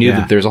markers. I knew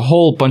that there's a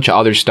whole bunch of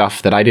other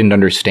stuff that I didn't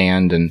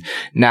understand. And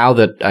now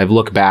that I've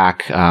looked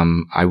back,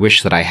 I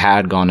wish that I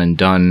had gone and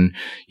done,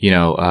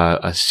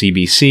 a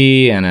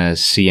CBC and a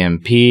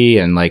CMP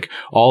and like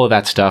all of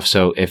that stuff.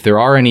 So if there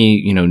are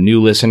any,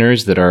 new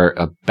listeners that are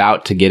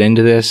about to get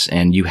into this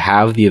and you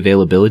have the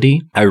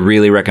availability, I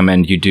really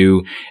recommend you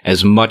do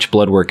as much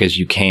blood work as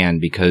you can,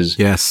 because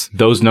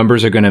those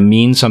numbers are going to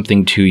mean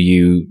something to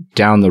you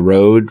down the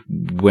road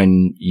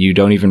when you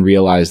don't even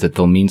realize that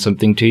they'll mean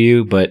something to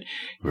you. But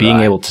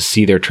being able to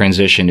see their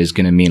transition is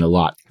going to mean a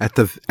lot. At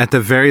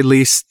the very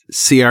least,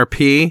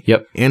 CRP,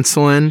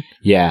 insulin.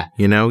 Yeah.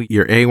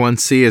 Your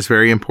A1C is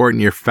very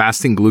important. Your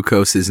fasting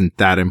glucose isn't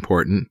that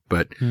important,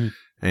 but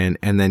and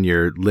then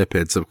your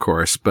lipids, of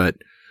course. But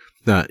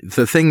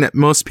the thing that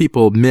most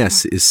people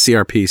miss is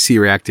CRP,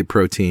 C-reactive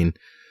protein,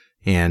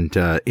 and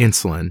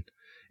insulin.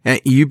 And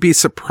you'd be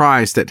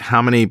surprised at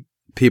how many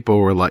people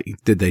were like,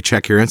 "Did they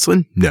check your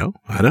insulin?" No,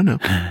 I don't know.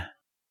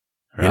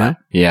 Right?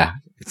 Yeah.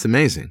 It's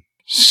amazing.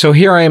 So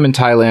here I am in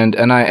Thailand,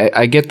 and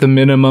I get the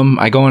minimum.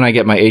 I go and I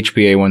get my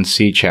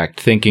HbA1c checked,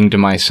 thinking to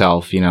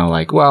myself,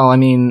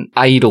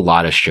 I eat a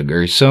lot of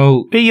sugar,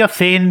 so... But you're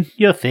thin,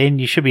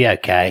 you should be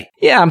okay.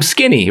 Yeah, I'm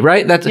skinny,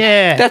 right?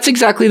 That's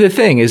exactly the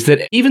thing, is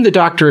that even the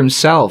doctor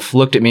himself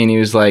looked at me and he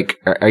was like,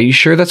 are you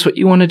sure that's what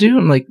you want to do?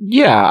 I'm like,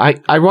 yeah,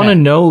 I want to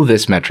know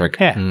this metric.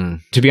 Yeah.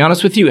 To be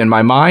honest with you, in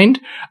my mind,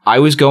 I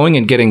was going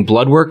and getting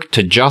blood work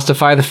to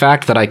justify the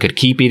fact that I could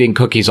keep eating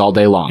cookies all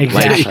day long.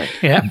 Exactly.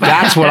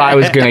 That's what I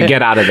was going to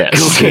get out of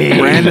this.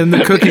 Brandon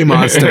the Cookie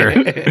Monster.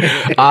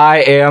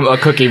 I am a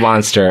cookie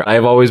monster.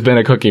 I've always been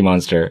a cookie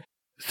monster.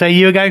 So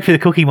you were going for the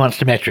Cookie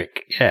Monster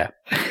metric. Yeah.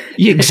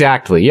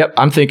 Exactly. Yep.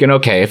 I'm thinking,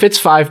 okay, if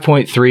it's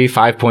 5.3,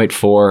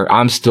 5.4,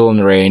 I'm still in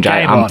the range.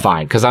 I'm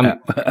fine. Because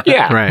I'm,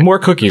 more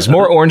cookies,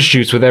 more orange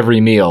juice with every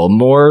meal,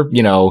 more,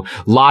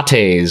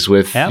 lattes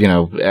with,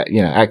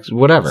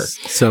 whatever.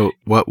 So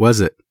what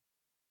was it?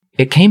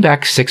 It came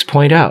back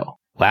 6.0.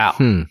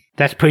 Wow.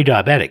 That's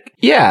pre-diabetic.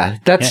 Yeah,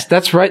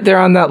 that's right there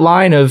on that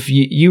line of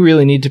you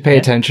really need to pay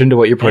attention to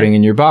what you're putting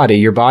in your body.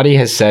 Your body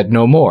has said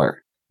no more.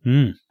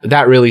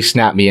 That really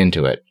snapped me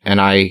into it. And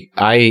I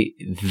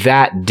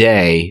that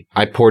day,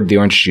 I poured the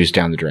orange juice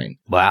down the drain.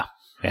 Wow.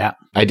 Yeah.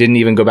 I didn't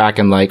even go back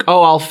and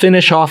I'll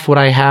finish off what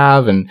I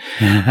have. And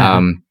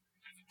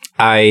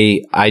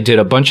I did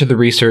a bunch of the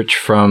research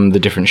from the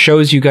different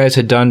shows you guys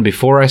had done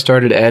before I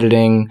started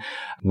editing,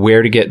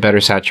 where to get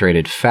better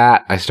saturated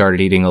fat. I started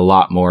eating a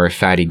lot more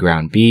fatty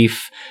ground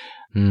beef.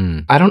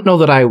 I don't know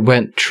that I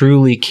went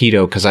truly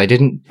keto because I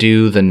didn't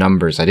do the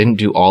numbers. I didn't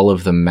do all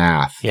of the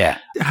math. Yeah.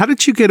 How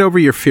did you get over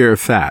your fear of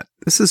fat?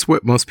 This is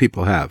what most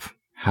people have.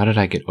 How did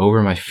I get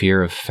over my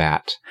fear of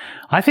fat?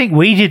 I think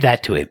we did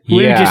that to him.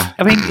 We were just,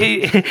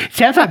 it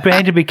sounds like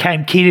Brandon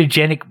became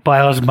ketogenic by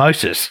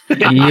osmosis.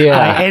 Yeah.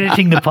 By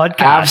editing the podcast.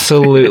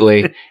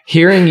 Absolutely.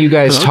 Hearing you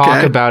guys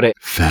talk about it.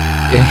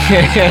 Fat.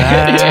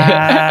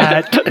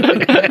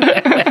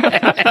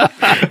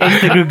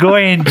 It's the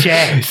Gregorian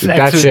jazz.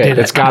 That's it.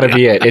 It's got to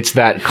be it. It's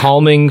that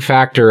calming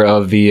factor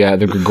of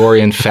the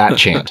Gregorian fat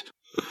chant.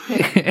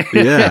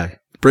 Yeah.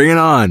 Bring it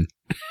on.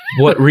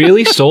 What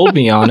really sold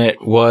me on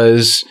it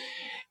was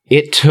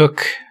it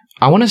took,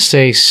 I want to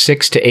say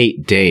 6 to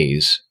 8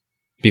 days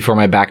before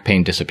my back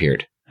pain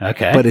disappeared.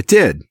 Okay. But it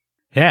did.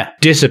 Yeah.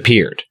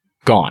 Disappeared.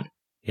 Gone.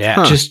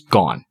 Yeah. Just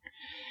gone.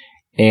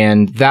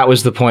 And that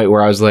was the point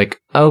where I was like,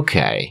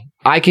 okay,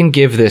 I can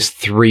give this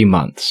 3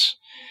 months.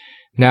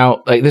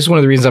 Now, this is one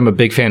of the reasons I'm a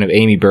big fan of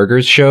Amy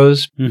Berger's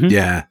shows. Mm-hmm.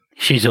 Yeah.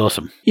 She's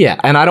awesome. Yeah,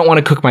 and I don't want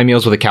to cook my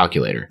meals with a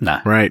calculator. No.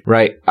 Right.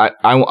 Right.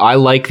 I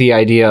like the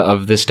idea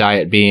of this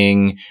diet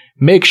being,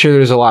 make sure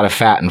there's a lot of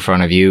fat in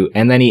front of you,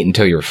 and then eat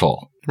until you're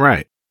full.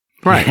 Right.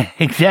 Right.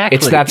 Exactly.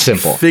 It's that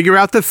simple. Figure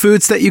out the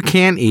foods that you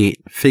can eat.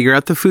 Figure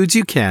out the foods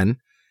you can.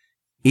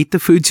 Eat the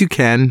foods you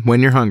can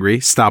when you're hungry.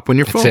 Stop when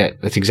you're full. That's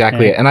it. That's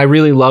exactly it. And I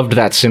really loved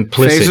that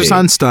simplicity. Phasers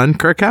on stun,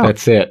 Kirk out.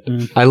 That's it.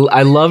 I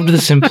loved the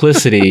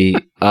simplicity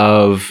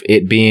of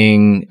it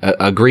being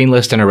a green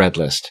list and a red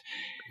list.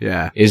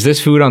 Yeah. Is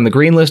this food on the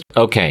green list?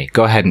 Okay,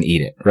 go ahead and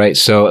eat it, right?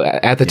 So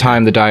at the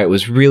time, the diet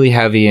was really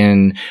heavy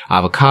in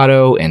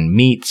avocado and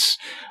meats,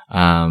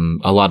 a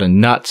lot of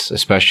nuts,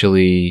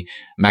 especially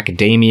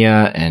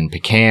macadamia and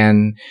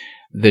pecan.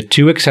 The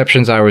two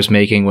exceptions I was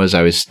making was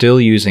I was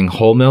still using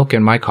whole milk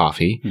in my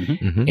coffee,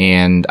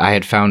 and I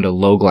had found a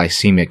low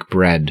glycemic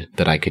bread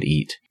that I could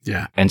eat.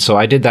 Yeah. And so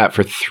I did that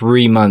for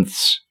 3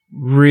 months,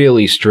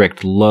 really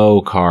strict,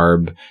 low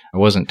carb. I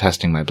wasn't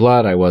testing my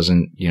blood. I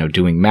wasn't,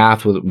 doing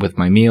math with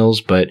my meals,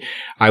 but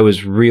I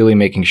was really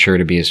making sure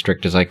to be as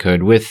strict as I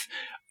could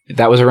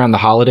that was around the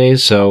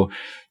holidays. So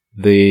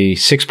the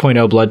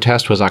 6.0 blood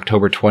test was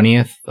October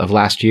 20th of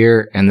last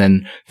year. And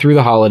then through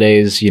the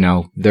holidays,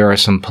 there are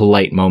some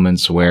polite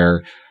moments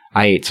where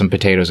I ate some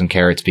potatoes and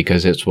carrots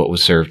because it's what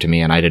was served to me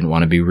and I didn't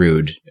want to be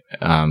rude.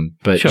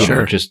 But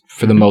just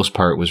for the most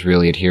part was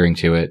really adhering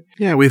to it.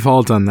 Yeah, we've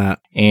all done that.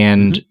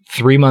 And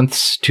 3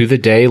 months to the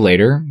day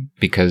later,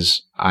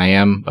 because I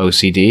am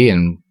OCD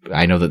and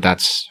I know that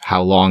that's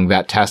how long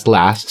that test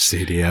lasts.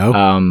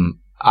 CDO.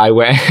 I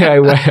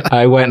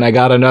went and I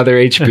got another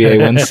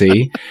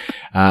HbA1c.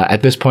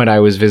 At this point, I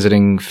was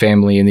visiting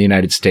family in the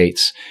United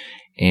States,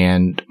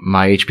 and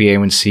my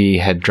HbA1c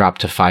had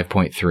dropped to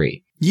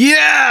 5.3.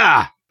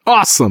 Yeah!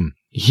 Awesome.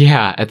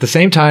 Yeah. At the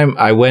same time,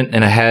 I went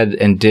ahead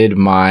and did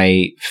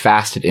my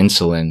fasted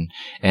insulin,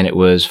 and it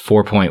was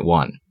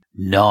 4.1.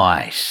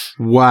 Nice.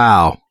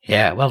 Wow.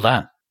 Yeah, well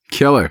done.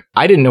 Killer.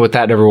 I didn't know what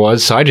that ever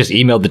was, so I just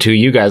emailed the two of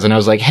you guys, and I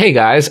was like, hey,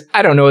 guys,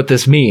 I don't know what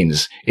this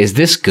means. Is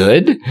this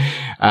good?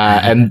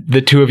 And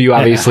the two of you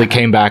obviously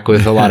came back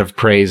with a lot of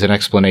praise and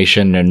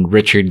explanation, and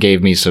Richard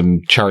gave me some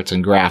charts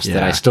and graphs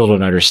that I still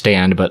don't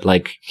understand, but,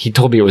 he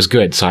told me it was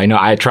good, so I know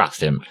I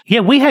trust him.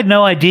 Yeah, we had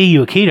no idea you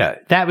were keto.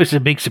 That was a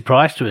big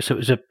surprise to us.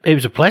 It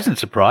was a pleasant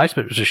surprise,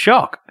 but it was a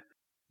shock.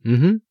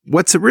 Mm-hmm.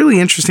 What's really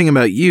interesting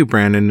about you,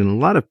 Brandon, and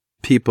a lot of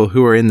people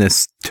who are in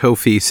this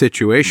TOFI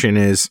situation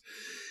is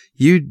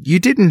you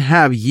didn't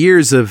have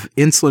years of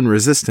insulin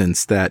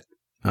resistance that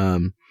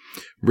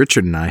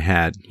Richard and I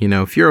had.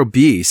 If you're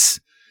obese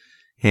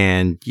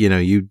and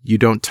you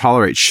don't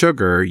tolerate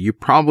sugar, you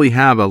probably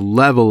have a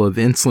level of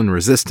insulin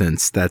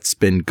resistance that's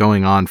been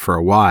going on for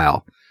a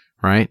while,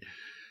 right?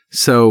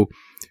 So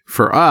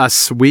for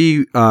us,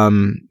 we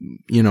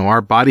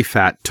our body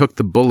fat took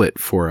the bullet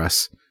for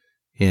us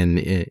in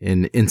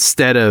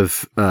instead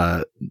of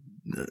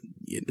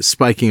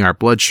spiking our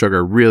blood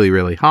sugar really,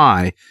 really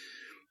high.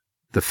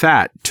 The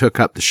fat took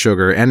up the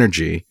sugar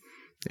energy,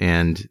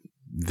 and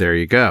there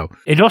you go.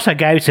 It also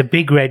gave us a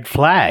big red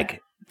flag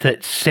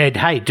that said,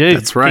 hey, dude,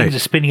 That's right. Things are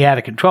spinning out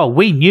of control.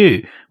 We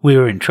knew we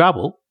were in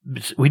trouble.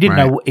 We didn't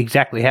know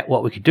exactly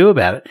what we could do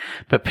about it.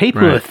 But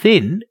people who are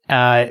thin,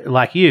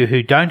 like you,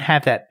 who don't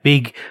have that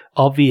big,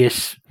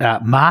 obvious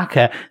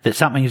marker that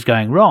something is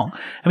going wrong.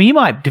 I mean, you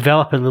might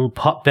develop a little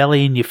pot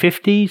belly in your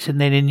 50s,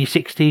 and then in your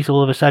 60s,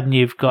 all of a sudden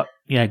you've got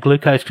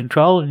glucose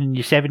control, and in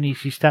your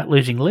 70s you start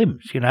losing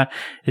limbs,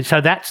 And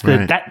so that's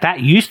that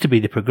used to be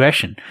the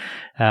progression.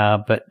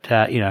 But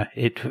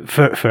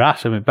for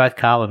us, I mean, both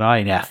Carl and I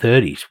in our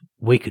 30s,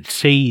 we could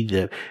see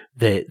the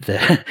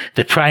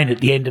train at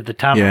the end of the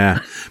tunnel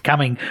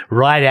coming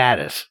right at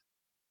us.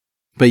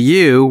 But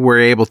you were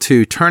able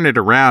to turn it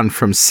around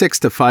from 6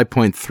 to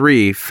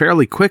 5.3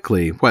 fairly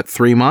quickly. What,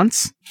 3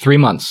 months? 3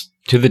 months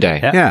to the day.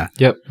 Yeah.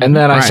 Yep. And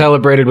then I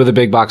celebrated with a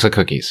big box of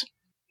cookies.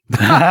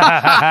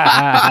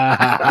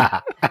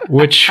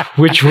 which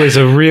was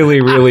a really,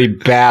 really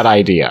bad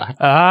idea.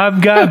 I'm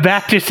going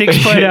back to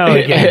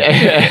 6.0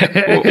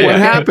 again. What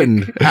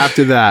happened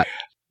after that?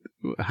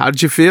 How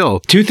did you feel?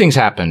 Two things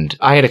happened.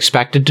 I had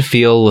expected to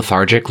feel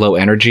lethargic, low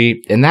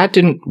energy, and that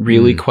didn't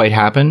really quite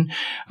happen.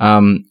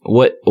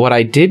 What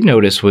I did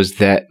notice was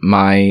that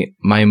my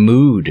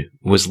mood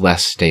was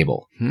less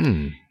stable.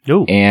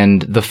 Ooh.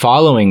 And the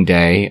following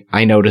day,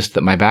 I noticed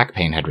that my back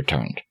pain had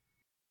returned.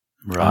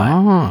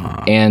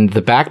 Right. And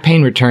the back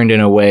pain returned in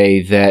a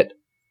way that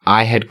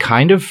I had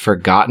kind of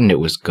forgotten it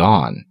was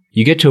gone.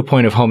 You get to a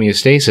point of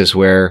homeostasis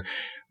where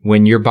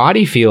when your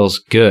body feels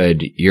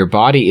good, your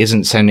body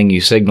isn't sending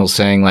you signals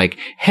saying like,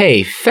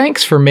 hey,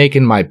 thanks for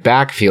making my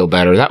back feel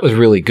better. That was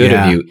really good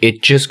of you.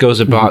 It just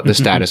goes about the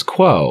status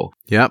quo.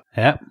 Yep.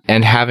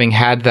 And having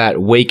had that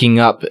waking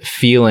up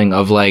feeling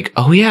of like,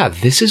 oh yeah,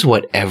 this is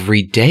what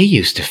every day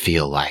used to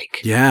feel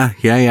like. Yeah.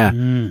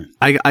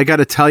 I got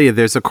to tell you,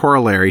 there's a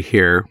corollary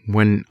here.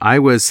 When I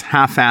was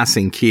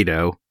half-assing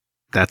keto,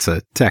 that's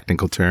a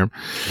technical term.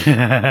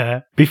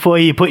 Before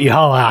you put your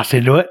whole ass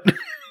into it.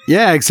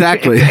 Yeah,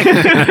 exactly.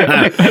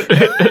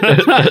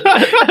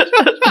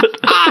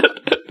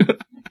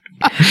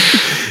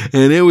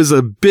 And it was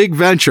a big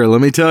venture, let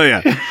me tell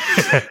you.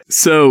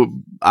 So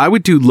I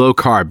would do low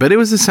carb, but it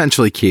was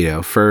essentially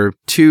keto for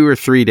 2 or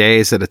 3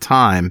 days at a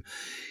time.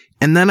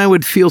 And then I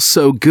would feel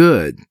so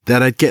good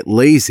that I'd get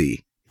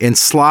lazy and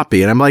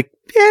sloppy. And I'm like,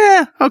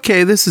 yeah,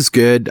 okay, this is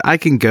good. I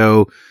can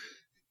go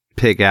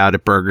pig out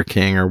at Burger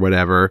King or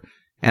whatever.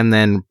 And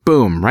then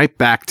boom, right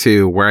back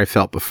to where I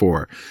felt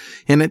before.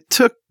 And it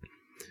took,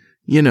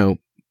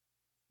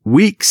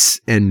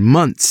 weeks and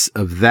months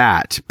of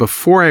that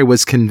before I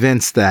was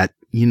convinced that,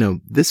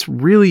 this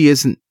really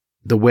isn't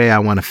the way I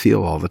want to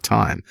feel all the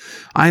time.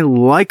 I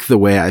like the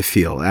way I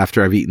feel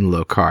after I've eaten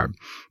low carb,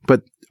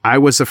 but I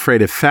was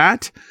afraid of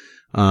fat.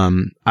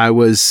 I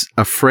was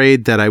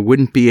afraid that I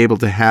wouldn't be able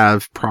to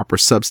have proper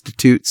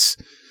substitutes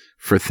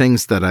for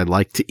things that I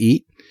like to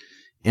eat.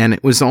 And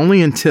it was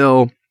only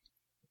until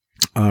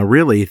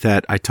really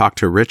that I talked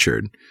to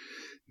Richard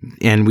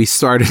and we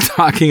started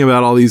talking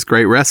about all these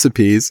great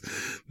recipes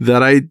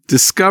that I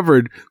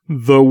discovered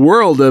the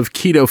world of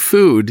keto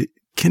food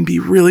can be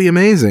really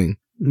amazing.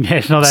 Yeah,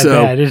 it's not that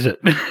bad, is it?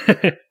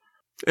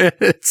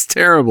 It's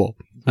terrible.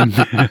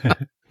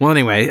 Well,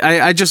 anyway,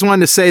 I just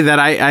wanted to say that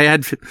I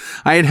had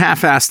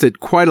half-assed it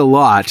quite a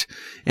lot,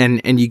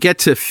 and you get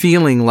to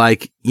feeling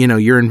like,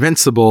 you're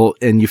invincible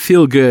and you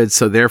feel good,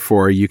 so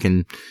therefore you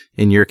can,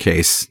 in your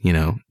case,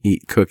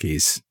 eat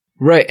cookies.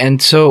 Right,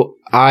 and so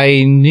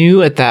I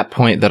knew at that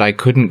point that I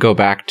couldn't go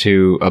back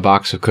to a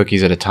box of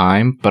cookies at a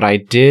time, but I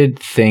did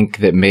think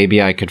that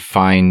maybe I could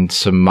find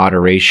some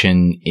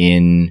moderation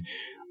in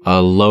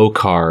a low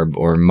carb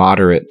or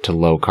moderate to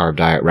low carb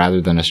diet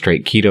rather than a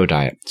straight keto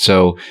diet.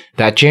 So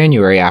that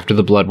January, after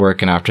the blood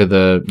work and after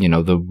the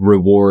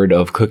reward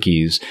of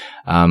cookies,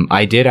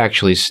 I did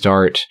actually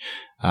start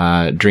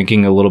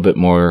drinking a little bit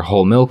more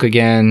whole milk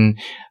again.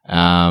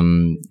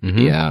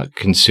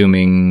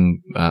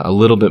 Consuming a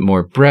little bit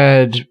more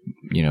bread,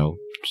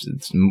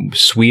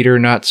 sweeter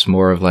nuts,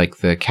 more of like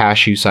the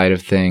cashew side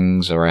of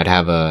things, or I'd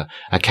have a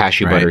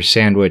cashew butter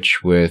sandwich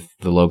with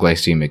the low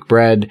glycemic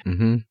bread.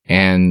 Mm-hmm.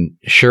 And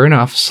sure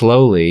enough,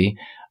 slowly,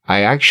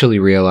 I actually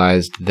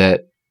realized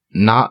that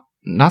not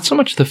so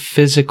much the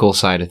physical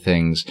side of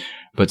things,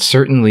 but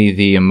certainly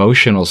the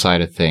emotional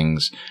side of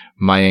things,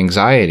 my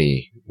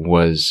anxiety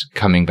was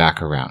coming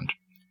back around.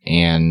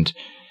 And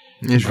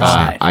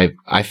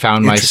I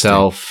found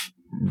myself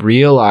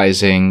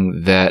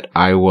realizing that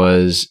I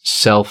was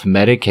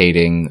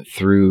self-medicating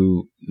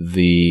through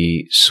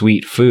the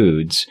sweet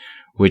foods,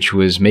 which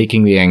was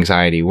making the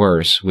anxiety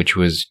worse, which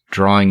was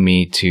drawing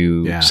me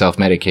to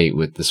self-medicate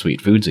with the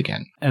sweet foods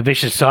again. A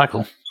vicious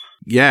cycle.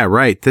 Yeah,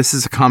 right. This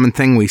is a common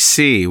thing we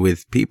see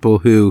with people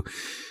who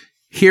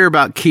hear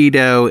about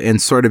keto and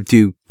sort of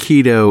do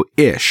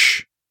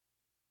keto-ish,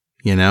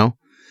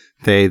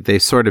 They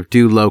sort of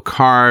do low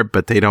carb,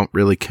 but they don't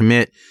really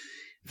commit.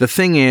 The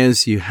thing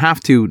is, you have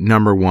to,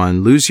 number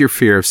one, lose your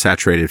fear of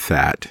saturated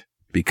fat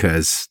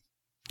because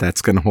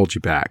that's going to hold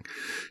you back.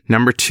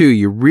 Number two,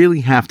 you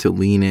really have to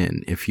lean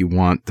in if you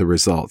want the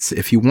results.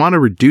 If you want to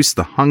reduce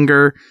the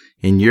hunger,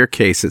 in your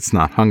case, it's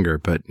not hunger,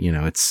 but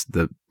it's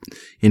the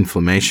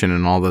inflammation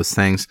and all those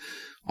things.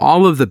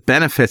 All of the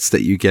benefits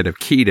that you get of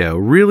keto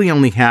really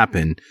only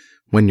happen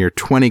when you're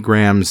 20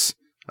 grams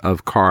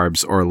of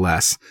carbs or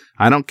less.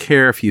 I don't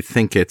care if you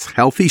think it's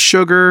healthy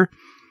sugar,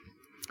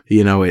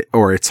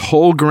 or it's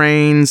whole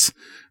grains,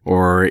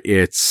 or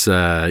it's,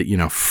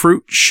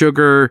 fruit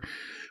sugar.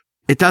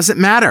 It doesn't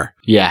matter.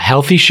 Yeah,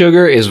 healthy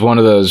sugar is one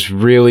of those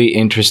really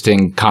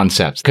interesting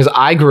concepts. Because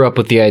I grew up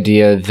with the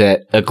idea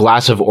that a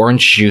glass of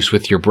orange juice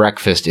with your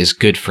breakfast is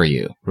good for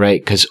you,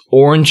 right? Because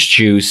orange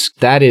juice,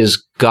 that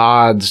is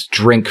God's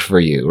drink for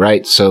you,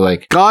 right? So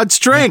like... God's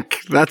drink!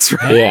 That's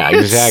right. Yeah,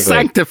 exactly.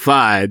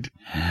 Sanctified.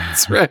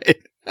 That's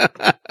right.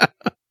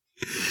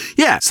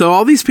 Yeah, so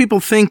all these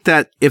people think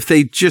that if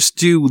they just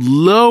do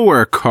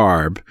lower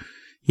carb,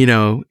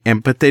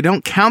 but they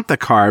don't count the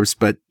carbs,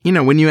 but,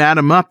 when you add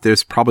them up,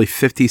 there's probably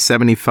 50,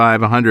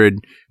 75, 100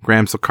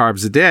 grams of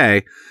carbs a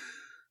day,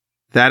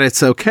 that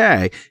it's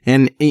okay.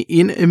 And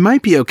it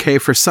might be okay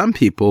for some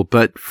people,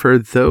 but for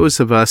those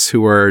of us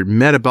who are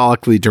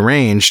metabolically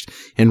deranged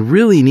and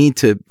really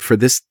need for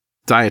this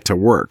diet to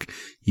work,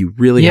 you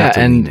really have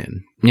to lean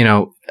in.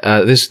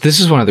 This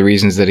is one of the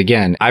reasons that,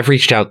 again, I've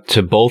reached out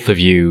to both of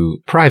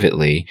you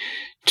privately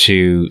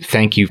to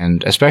thank you,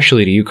 and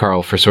especially to you,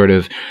 Carl, for sort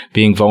of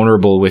being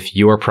vulnerable with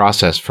your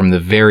process from the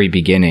very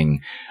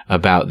beginning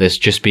about this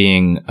just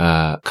being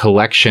a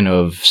collection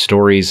of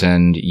stories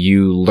and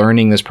you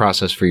learning this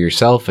process for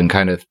yourself and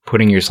kind of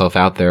putting yourself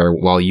out there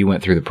while you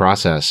went through the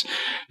process.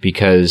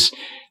 Because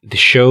the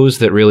shows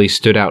that really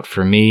stood out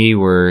for me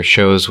were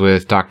shows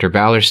with Dr.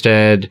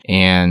 Ballerstedt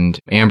and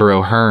Amber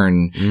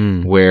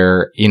O'Hearn,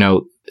 where,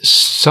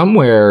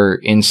 somewhere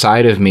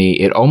inside of me,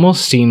 it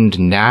almost seemed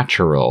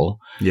natural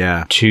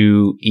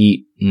to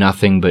eat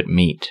nothing but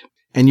meat.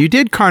 And you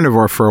did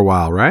carnivore for a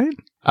while, right?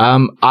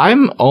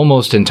 I'm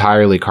almost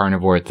entirely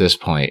carnivore at this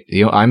point.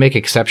 I make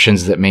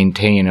exceptions that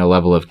maintain a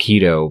level of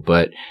keto,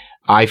 but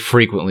I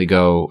frequently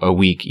go a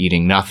week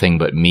eating nothing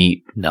but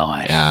meat.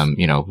 Nice.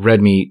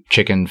 Red meat,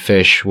 chicken,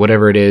 fish,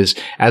 whatever it is.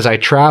 As I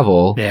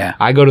travel,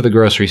 I go to the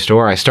grocery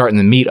store, I start in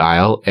the meat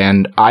aisle,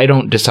 and I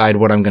don't decide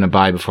what I'm going to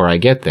buy before I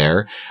get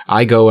there.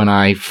 I go and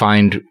I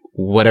find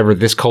whatever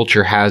this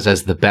culture has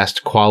as the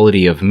best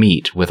quality of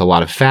meat with a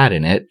lot of fat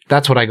in it.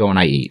 That's what I go and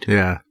I eat.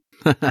 Yeah.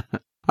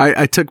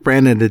 I took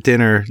Brandon to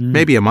dinner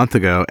maybe a month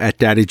ago at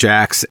Daddy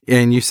Jack's,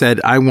 and you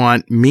said, I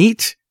want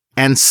meat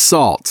and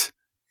salt.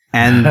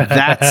 And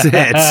that's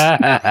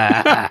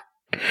it.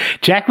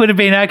 Jack would have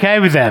been okay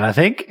with that, I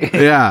think.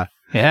 Yeah.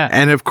 Yeah.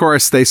 And of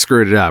course, they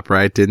screwed it up,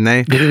 right? Didn't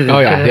they? Oh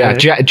yeah.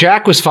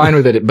 Jack was fine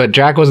with it, but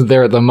Jack wasn't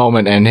there at the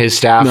moment, and his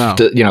staff,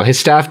 his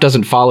staff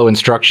doesn't follow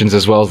instructions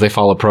as well as they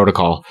follow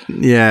protocol.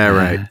 Yeah,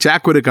 right.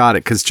 Jack would have got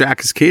it because Jack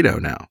is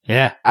keto now.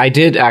 Yeah. I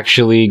did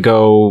actually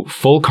go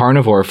full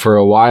carnivore for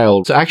a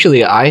while. So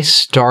actually, I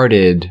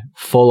started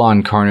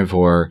full-on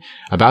carnivore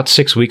about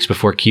 6 weeks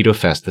before Keto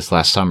Fest this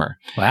last summer.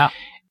 Wow.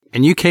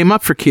 And you came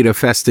up for Keto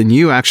Fest, and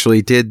you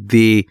actually did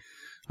the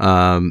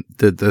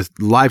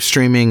live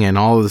streaming and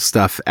all of the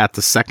stuff at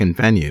the second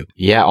venue.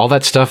 Yeah, all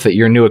that stuff that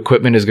your new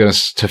equipment is going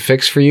to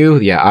fix for you.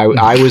 Yeah,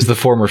 I was the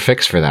former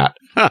fix for that.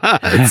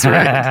 That's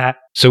right.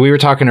 So we were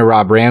talking to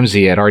Rob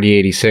Ramsey at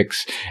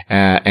RD86,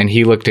 and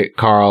he looked at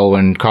Carl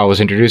when Carl was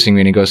introducing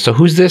me, and he goes, "So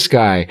who's this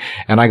guy?"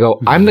 And I go,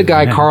 "I'm the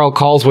guy Carl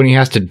calls when he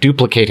has to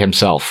duplicate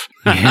himself."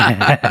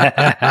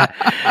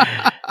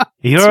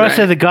 You're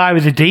also the guy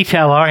with a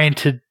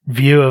detail-oriented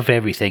view of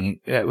everything,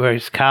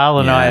 whereas Carl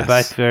and I are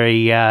both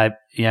very,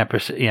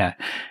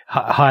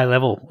 high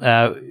level.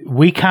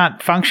 We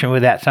can't function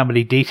without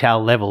somebody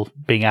detail level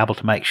being able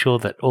to make sure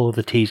that all of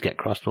the T's get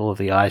crossed, all of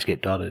the I's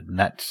get dotted, and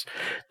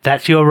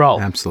that's your role.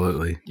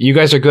 Absolutely. You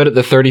guys are good at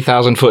the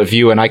 30,000-foot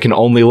view, and I can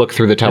only look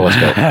through the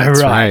telescope.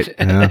 That's right.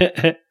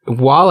 Yeah.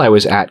 While I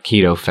was at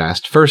Keto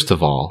Fest, first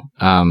of all,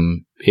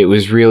 it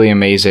was really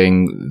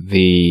amazing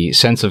the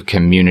sense of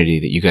community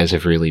that you guys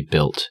have really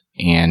built,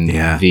 and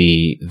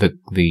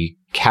the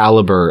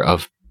caliber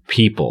of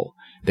people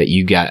that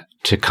you get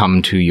to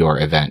come to your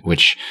event,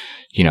 which,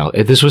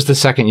 this was the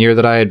second year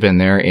that I had been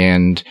there,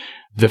 and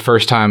the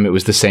first time it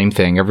was the same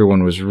thing.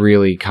 Everyone was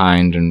really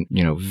kind and,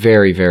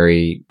 very,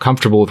 very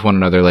comfortable with one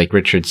another. Like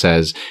Richard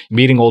says,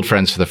 meeting old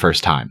friends for the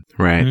first time.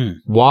 Right.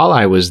 While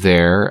I was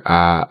there,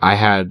 I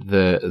had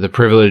the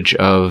privilege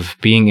of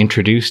being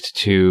introduced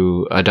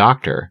to a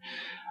doctor,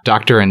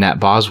 Dr. Annette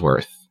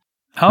Bosworth.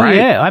 Oh, right.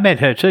 Yeah. I met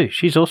her too.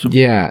 She's awesome.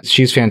 Yeah.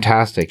 She's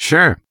fantastic.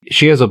 Sure.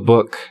 She has a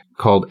book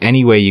called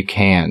Any Way You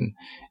Can.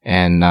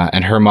 And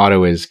her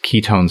motto is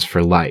ketones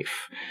for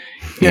life.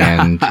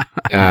 And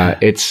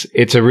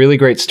it's a really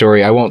great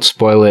story. I won't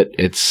spoil it.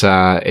 It's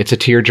a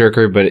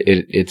tearjerker, but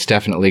it's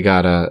definitely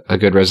got a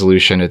good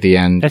resolution at the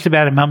end. That's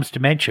about a mum's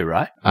dementia,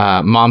 right?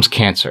 Mom's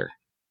cancer.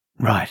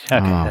 Right.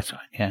 Okay, that's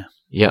right. Yeah.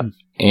 Yep.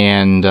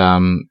 And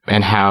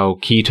how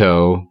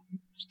keto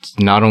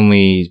not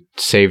only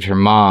saved her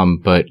mom,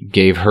 but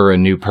gave her a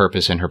new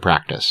purpose in her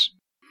practice.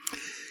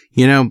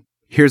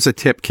 Here's a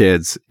tip,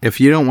 kids. If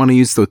you don't want to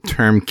use the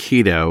term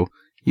keto,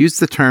 use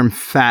the term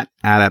fat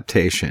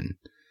adaptation.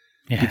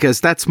 Yeah. Because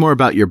that's more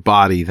about your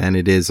body than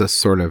it is a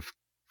sort of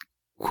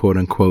quote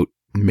unquote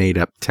made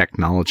up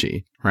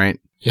technology, right?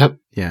 Yep.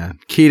 Yeah.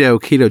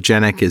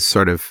 Ketogenic is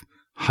sort of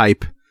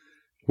hype,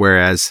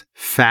 whereas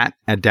fat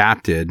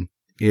adapted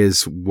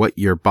is what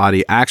your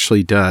body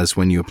actually does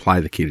when you apply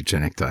the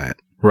ketogenic diet.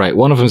 Right.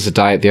 One of them is a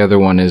diet. The other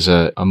one is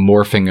a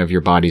morphing of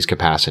your body's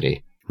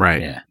capacity.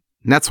 Right. Yeah.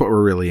 And that's what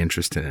we're really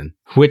interested in.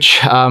 Which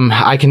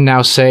I can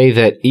now say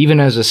that even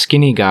as a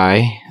skinny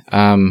guy,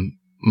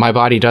 my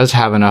body does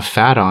have enough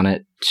fat on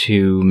it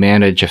to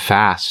manage a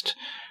fast.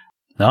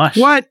 Nice.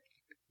 What?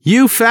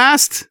 You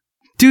fast?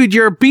 Dude,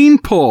 you're a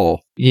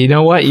beanpole. You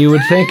know what you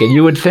would think? And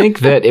you would think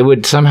that it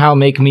would somehow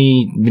make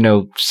me,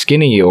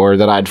 skinny or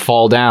that I'd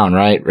fall down,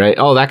 right? Right.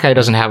 Oh, that guy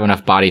doesn't have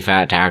enough body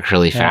fat to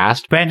actually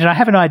fast. Brandon, I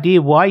have an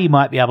idea why you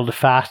might be able to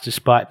fast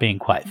despite being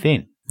quite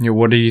thin. Yeah,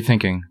 what are you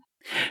thinking?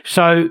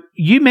 So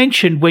you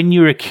mentioned when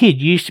you were a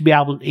kid, you used to be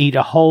able to eat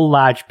a whole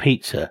large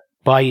pizza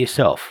by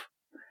yourself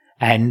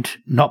and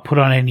not put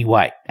on any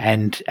weight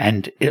and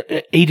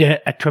eat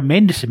a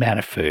tremendous amount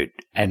of food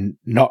and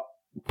not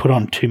put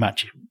on too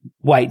much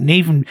weight. And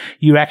even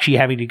you're actually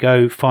having to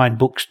go find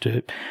books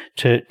to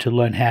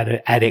learn how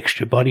to add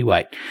extra body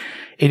weight.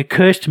 It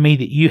occurs to me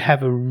that you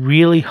have a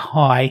really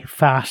high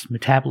fast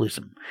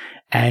metabolism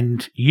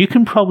and you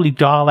can probably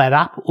dial that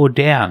up or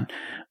down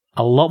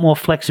a lot more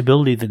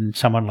flexibility than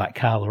someone like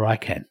Carl or I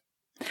can.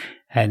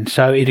 And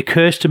so it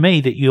occurs to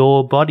me that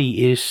your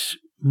body is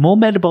more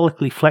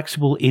metabolically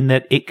flexible in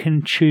that it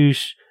can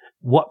choose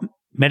what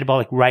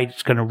metabolic rate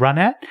it's going to run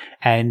at.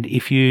 And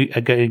if you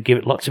are going to give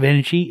it lots of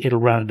energy,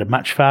 it'll run at a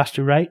much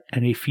faster rate.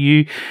 And if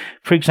you,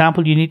 for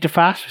example, you need to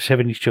fast for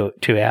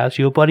 72 hours,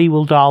 your body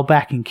will dial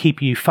back and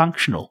keep you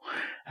functional,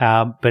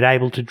 but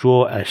able to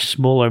draw a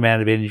smaller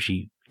amount of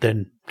energy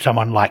than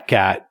someone like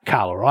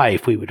Carl or I,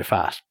 if we were to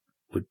fast,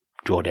 would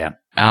draw down.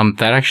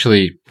 That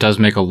actually does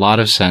make a lot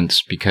of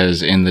sense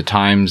because in the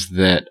times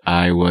that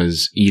I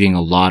was eating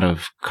a lot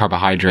of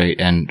carbohydrate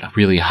and a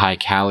really high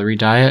calorie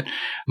diet,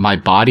 my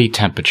body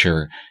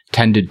temperature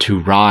tended to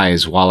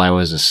rise while I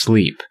was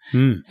asleep.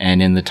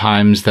 And in the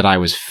times that I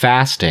was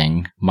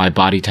fasting, my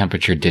body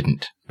temperature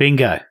didn't.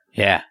 Bingo.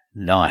 Yeah.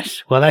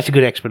 Nice. Well, that's a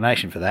good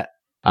explanation for that.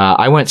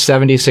 I went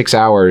 76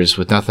 hours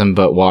with nothing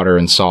but water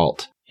and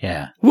salt.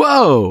 Yeah.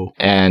 Whoa.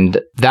 And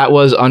that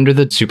was under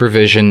the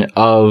supervision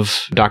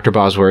of Dr.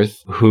 Bosworth,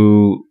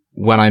 who,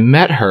 when I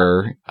met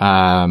her,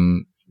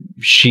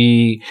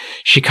 she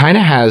kind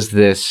of has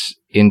this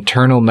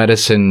internal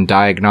medicine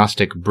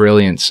diagnostic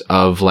brilliance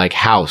of like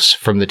House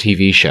from the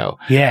TV show.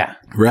 Yeah.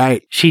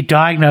 Right. She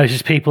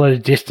diagnoses people at a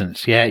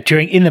distance. Yeah.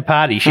 In the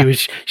party, she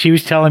was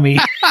telling me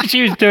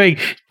she was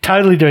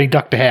totally doing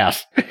Dr.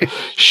 House.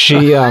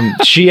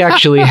 She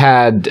actually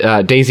had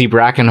Daisy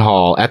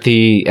Brackenhall at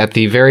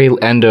the very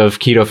end of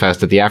Keto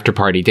Fest at the after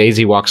party.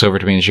 Daisy walks over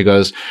to me and she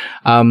goes,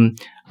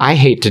 I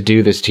hate to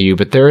do this to you,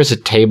 but there is a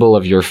table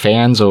of your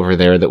fans over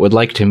there that would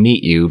like to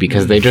meet you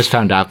because they just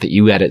found out that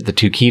you edit the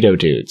 2 Keto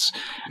Dudes.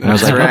 And I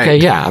was like, okay,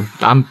 yeah,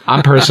 I'm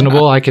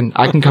personable. I can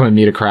come and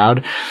meet a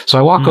crowd. So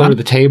I walk over to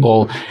the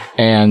table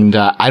and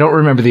I don't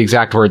remember the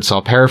exact words, so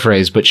I'll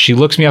paraphrase, but she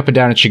looks me up and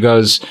down and she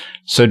goes,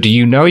 so do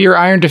you know you're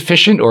iron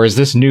deficient or is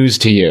this news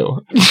to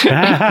you?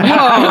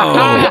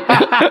 Whoa!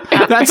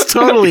 That's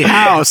totally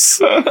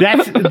House.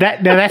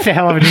 That's a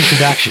hell of an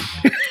introduction.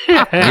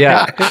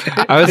 Yeah.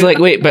 I was like,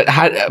 wait, but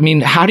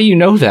how do you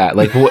know that?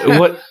 Like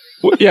what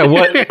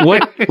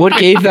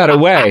gave that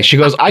away? She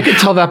goes, I could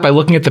tell that by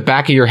looking at the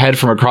back of your head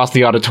from across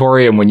the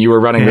auditorium when you were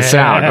running the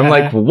sound. I'm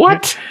like,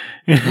 what?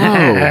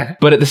 Whoa.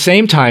 But at the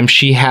same time,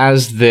 she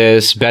has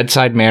this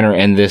bedside manner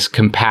and this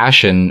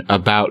compassion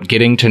about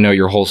getting to know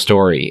your whole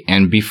story.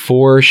 And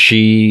before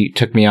she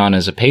took me on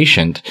as a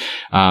patient,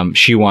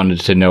 she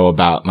wanted to know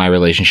about my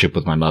relationship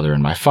with my mother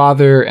and my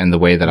father and the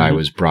way that I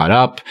was brought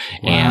up.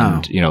 Wow.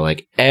 And,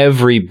 like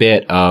every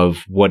bit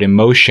of what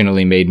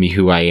emotionally made me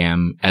who I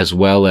am, as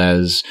well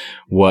as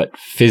what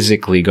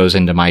physically goes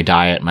into my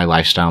diet, my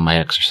lifestyle, my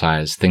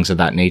exercise, things of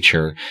that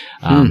nature.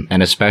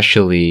 And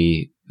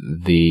especially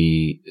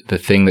the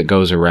thing that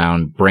goes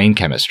around brain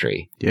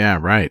chemistry. Yeah,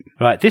 right.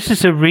 Right. This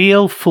is a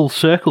real full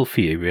circle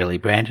for you, really,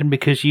 Brandon,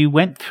 because you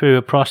went through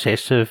a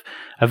process of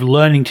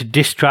learning to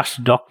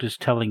distrust doctors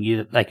telling you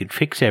that they could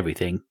fix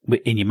everything,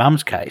 in your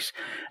mum's case,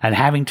 and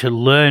having to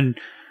learn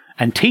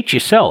and teach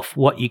yourself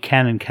what you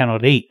can and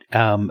cannot eat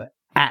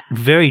at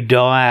very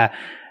dire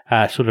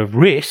sort of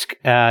risk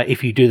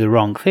if you do the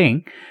wrong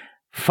thing.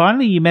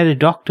 Finally, you met a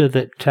doctor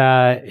that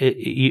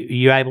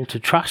you're able to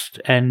trust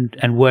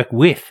and work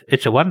with.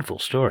 It's a wonderful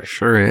story.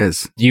 Sure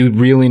is. You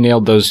really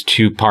nailed those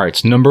 2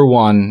 parts. Number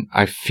one,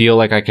 I feel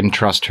like I can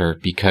trust her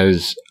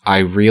because I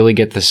really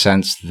get the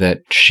sense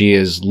that she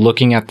is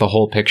looking at the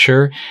whole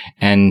picture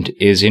and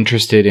is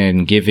interested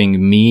in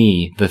giving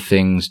me the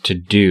things to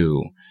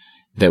do.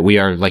 That we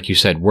are, like you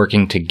said,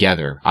 working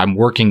together. I'm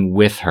working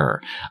with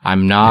her.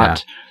 I'm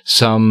not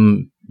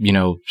some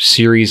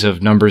series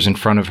of numbers in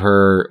front of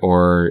her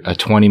or a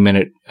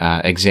 20-minute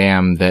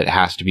exam that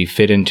has to be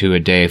fit into a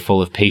day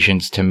full of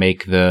patients to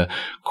make the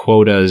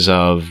quotas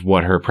of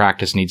what her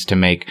practice needs to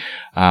make.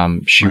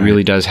 She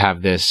really does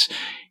have this.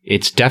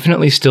 It's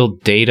definitely still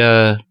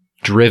data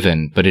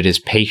driven, but it is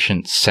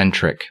patient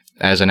centric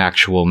as an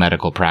actual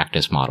medical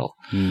practice model.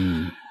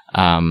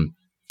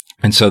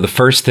 And so the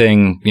first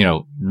thing,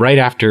 right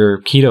after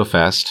Keto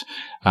Fest,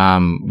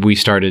 we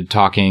started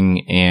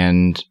talking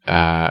and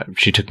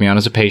she took me on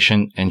as a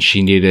patient and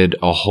she needed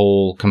a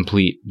whole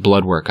complete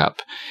blood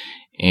workup.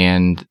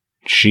 And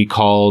she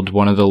called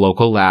one of the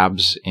local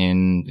labs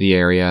in the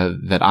area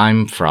that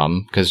I'm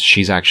from, because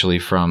she's actually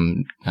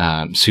from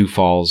Sioux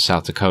Falls,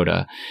 South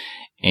Dakota.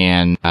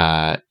 And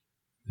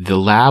the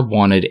lab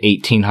wanted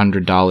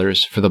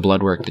 $1,800 for the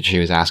blood work that she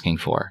was asking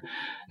for.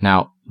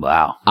 Now,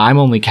 wow, I'm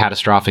only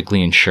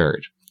catastrophically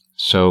insured.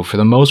 So for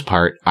the most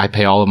part, I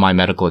pay all of my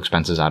medical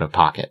expenses out of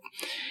pocket.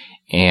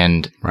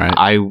 And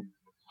I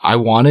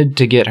wanted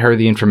to get her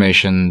the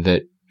information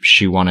that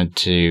she wanted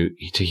to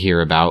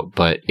hear about,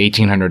 but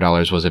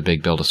 $1,800 was a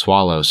big bill to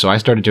swallow. So I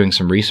started doing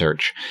some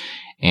research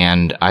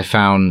and I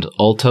found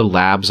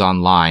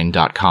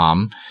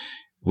ultalabsonline.com,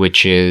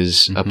 which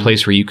is a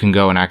place where you can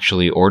go and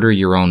actually order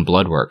your own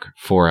blood work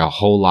for a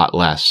whole lot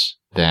less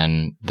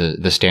than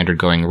the standard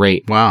going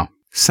rate. Wow.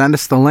 Send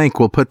us the link.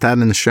 We'll put that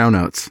in the show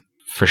notes.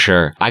 For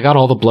sure. I got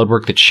all the blood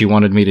work that she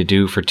wanted me to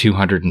do for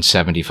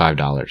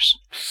 $275.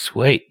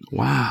 Sweet.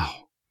 Wow.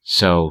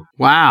 So,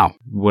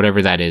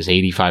 whatever that is,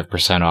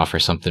 85% off or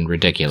something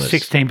ridiculous.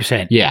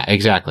 16%. Yeah,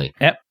 exactly.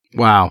 Yep.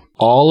 Wow.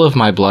 All of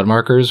my blood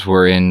markers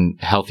were in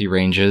healthy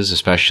ranges,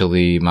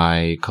 especially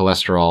my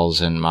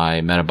cholesterols and my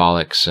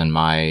metabolics and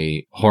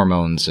my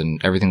hormones and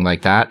everything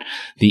like that.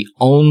 The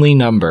only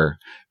number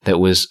that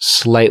was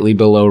slightly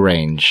below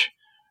range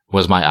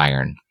was my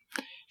iron.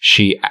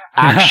 She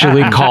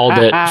actually called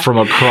it from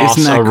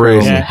across a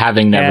room,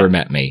 having never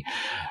met me.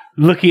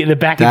 Looking at the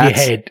back of your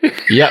head.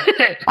 Yep.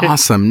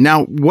 Awesome.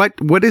 Now,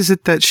 what is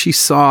it that she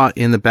saw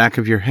in the back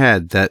of your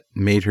head that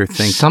made her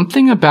think?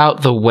 Something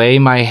about the way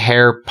my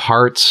hair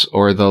parts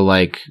or the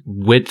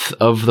width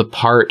of the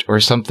part or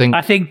something.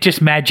 I think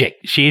just magic.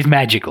 She is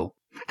magical.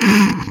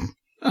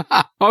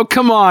 Oh,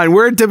 come on.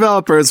 We're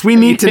developers. We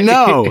need to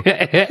know.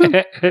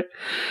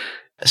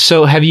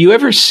 So have you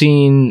ever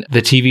seen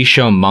the TV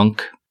show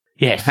Monk?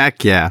 Yes.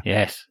 Heck yeah.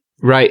 Yes.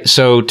 Right.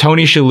 So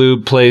Tony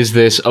Shalhoub plays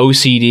this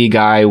OCD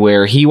guy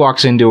where he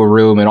walks into a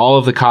room and all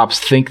of the cops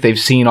think they've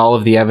seen all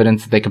of the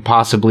evidence that they could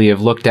possibly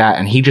have looked at.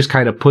 And he just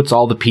kind of puts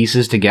all the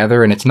pieces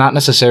together. And it's not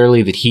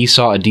necessarily that he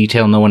saw a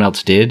detail no one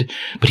else did,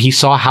 but he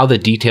saw how the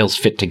details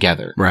fit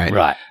together.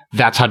 Right.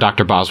 That's how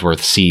Dr.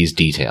 Bosworth sees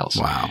details.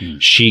 Wow.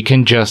 She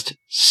can just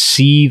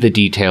see the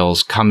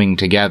details coming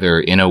together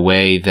in a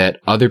way that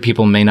other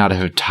people may not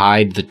have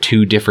tied the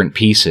two different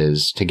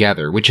pieces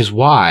together, which is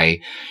why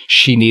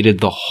she needed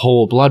the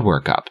whole blood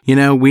workup. You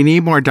know, we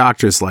need more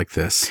doctors like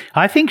this.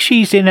 I think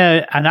she's in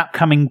an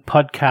upcoming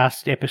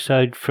podcast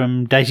episode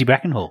from Daisy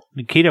Brackenhall,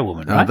 the Keto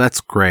Woman, right? Oh,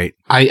 that's great.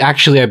 I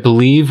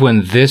believe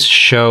when this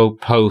show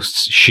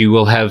posts, she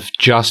will have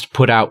just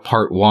put out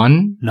part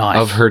 1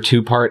 of her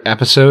 2-part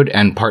episode,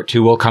 and part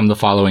 2 will come the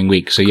following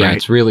week. So yeah, Great.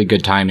 It's really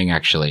good timing,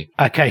 actually.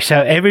 Okay,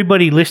 so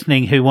everybody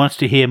listening who wants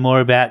to hear more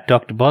about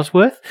Dr.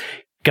 Bosworth,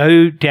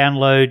 go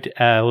download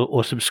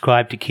or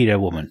subscribe to Keto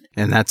Woman.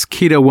 And that's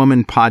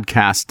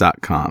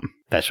KetoWomanPodcast.com.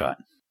 That's right.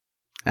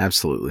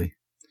 Absolutely.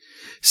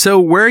 So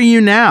where are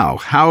you now?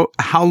 How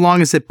long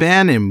has it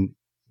been, and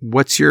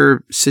what's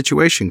your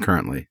situation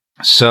currently?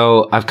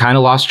 So I've kind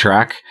of lost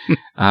track.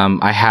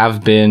 I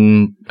have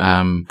been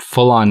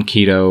full on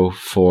keto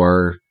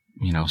for,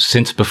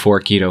 since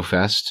before Keto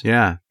Fest.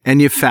 Yeah. And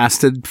you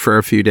fasted for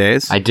a few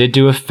days? I did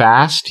do a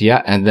fast,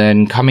 yeah. And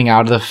then coming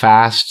out of the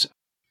fast,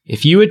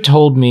 if you had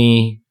told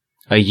me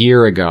a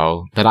year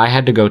ago that I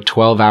had to go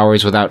 12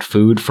 hours without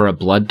food for a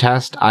blood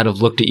test, I'd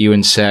have looked at you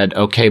and said,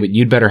 okay, but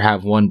you'd better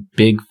have one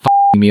big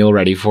meal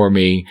ready for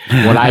me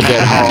when I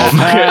get home.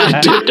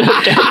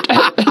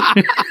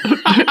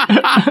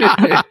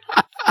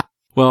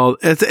 Well,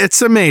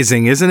 it's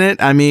amazing, isn't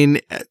it? I mean,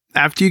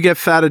 after you get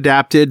fat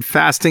adapted,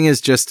 fasting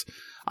is just,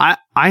 I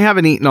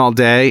haven't eaten all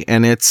day,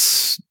 and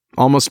it's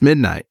almost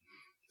midnight,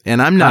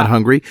 and I'm not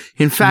hungry.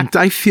 In fact,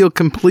 I feel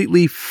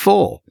completely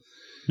full.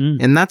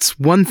 And that's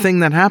one thing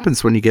that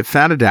happens when you get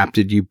fat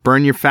adapted. You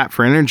burn your fat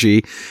for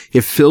energy.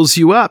 It fills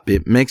you up.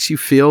 It makes you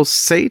feel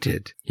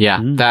sated. Yeah,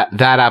 that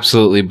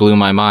absolutely blew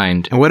my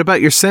mind. And what about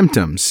your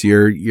symptoms,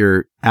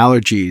 your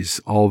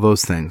allergies, all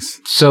those things?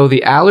 So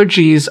the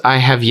allergies I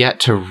have yet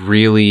to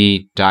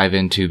really dive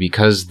into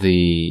because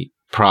the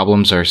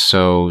problems are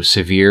so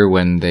severe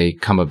when they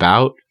come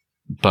about.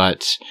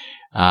 But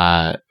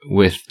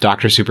with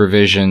doctor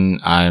supervision,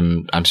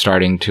 I'm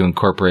starting to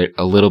incorporate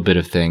a little bit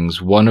of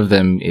things. One of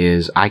them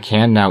is I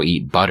can now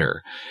eat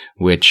butter,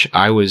 which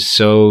I was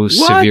so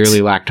severely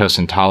lactose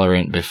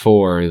intolerant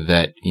before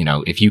that,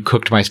 if you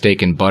cooked my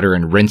steak in butter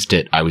and rinsed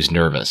it, I was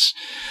nervous.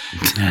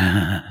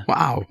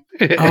 Wow.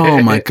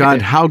 Oh my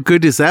God. How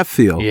good does that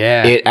feel?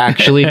 Yeah. It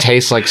actually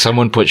tastes like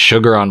someone put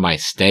sugar on my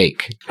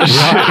steak.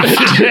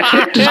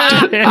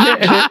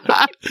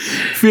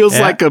 Feels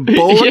like a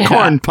bowl of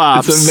corn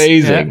pops. It's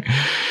amazing.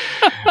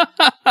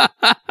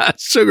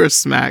 Sugar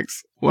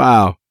smacks.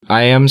 Wow.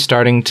 I am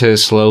starting to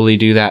slowly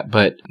do that,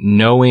 but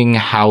knowing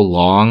how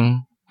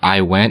long I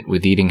went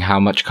with eating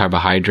how much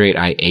carbohydrate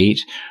I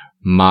ate,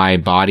 my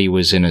body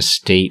was in a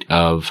state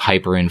of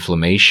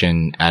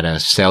hyperinflammation at a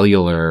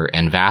cellular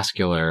and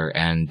vascular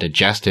and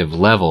digestive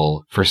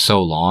level for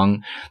so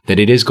long that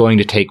it is going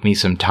to take me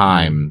some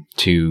time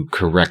to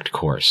correct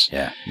course.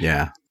 Yeah.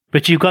 Yeah.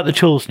 But you've got the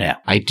tools now.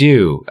 I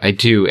do.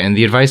 And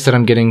the advice that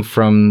I'm getting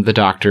from the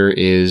doctor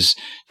is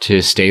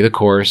to stay the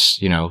course,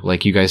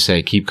 like you guys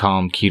say, keep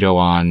calm, keto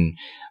on,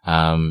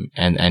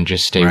 and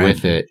just stay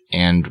with it.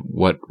 And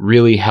what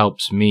really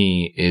helps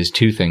me is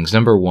 2 things.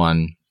 Number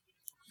 1,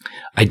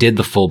 I did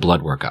the full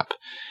blood workup.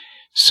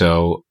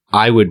 So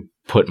I would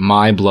put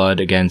my blood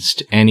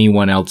against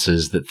anyone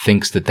else's that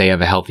thinks that they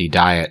have a healthy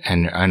diet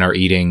and are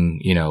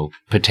eating,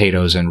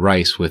 potatoes and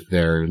rice with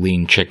their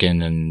lean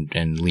chicken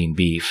and lean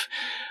beef.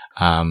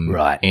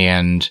 Right.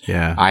 And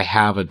I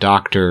have a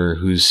doctor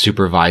who's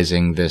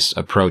supervising this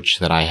approach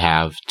that I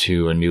have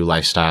to a new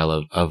lifestyle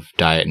of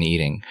diet and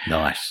eating.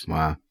 Nice.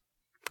 Wow.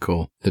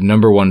 Cool. The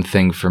number 1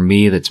 thing for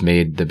me that's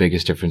made the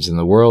biggest difference in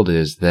the world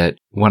is that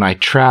when I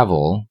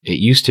travel, it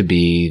used to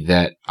be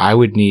that I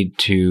would need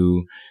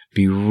to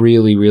be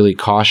really, really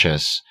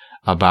cautious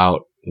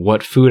about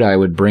what food I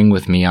would bring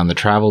with me on the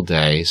travel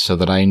day so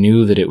that I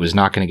knew that it was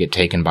not going to get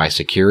taken by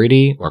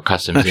security or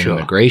customs and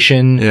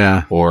immigration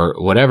or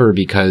whatever,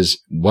 because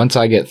once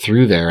I get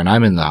through there and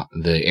I'm in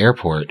the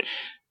airport,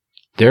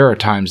 there are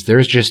times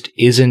there's just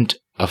isn't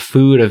a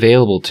food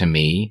available to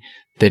me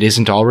that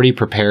isn't already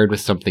prepared with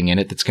something in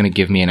it that's going to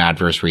give me an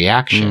adverse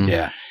reaction.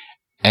 Yeah.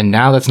 And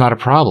now that's not a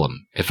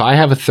problem. If I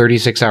have a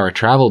 36-hour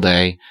travel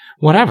day,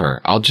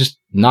 whatever, I'll just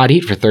not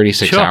eat for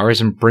 36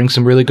 hours and bring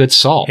some really good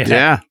salt.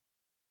 Yeah.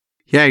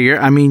 Yeah,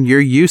 you're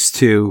used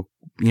to,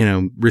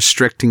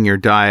 restricting your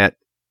diet,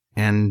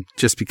 and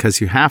just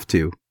because you have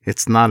to,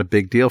 it's not a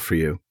big deal for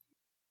you.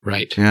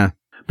 Right. Yeah.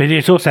 But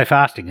it's also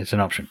fasting. It's an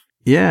option.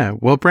 Yeah.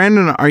 Well,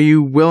 Brandon, are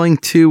you willing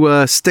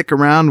to stick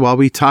around while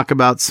we talk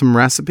about some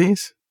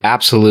recipes?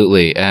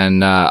 Absolutely.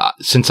 And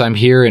since I'm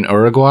here in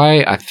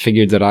Uruguay, I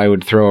figured that I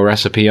would throw a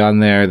recipe on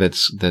there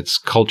that's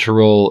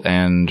cultural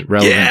and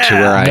relevant to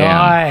where I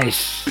am.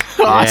 Nice.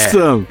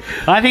 Awesome.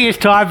 I think it's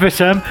time for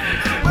some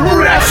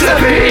recipes.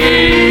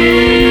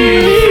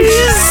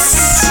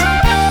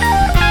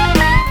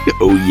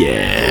 Oh,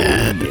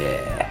 yeah.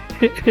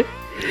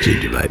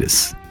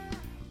 Gingivitis.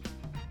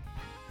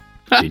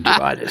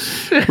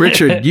 Gingivitis.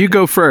 Richard, you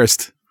go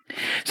first.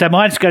 So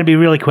mine's going to be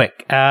really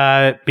quick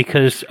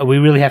because we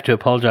really have to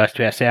apologise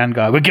to our sound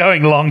guy. We're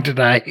going long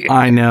today.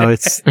 I know.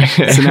 It's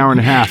an hour and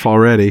a half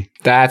already.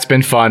 That's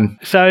been fun.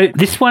 So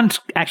this one's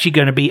actually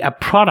going to be a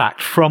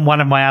product from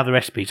one of my other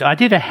recipes. I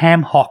did a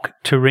ham hock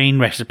terrine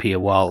recipe a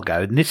while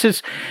ago, and this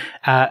is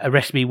a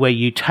recipe where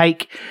you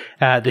take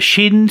the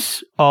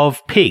shins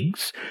of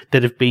pigs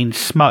that have been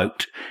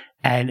smoked,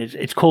 and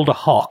it's called a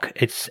hock.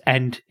 It's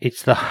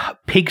the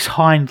pig's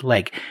hind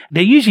leg.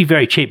 They're usually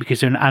very cheap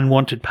because they're an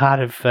unwanted part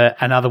of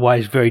an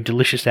otherwise very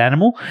delicious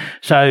animal.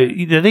 So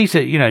these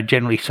are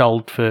generally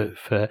sold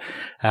for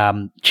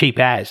cheap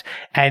as,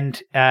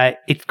 and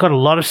it's got a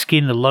lot of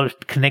skin, a lot of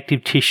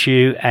connective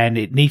tissue, and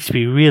it needs to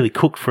be really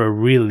cooked for a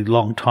really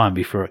long time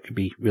before it can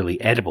be really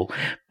edible.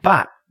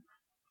 But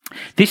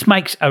this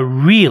makes a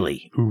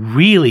really,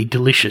 really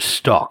delicious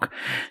stock.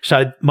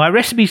 So my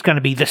recipe is going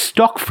to be the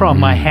stock from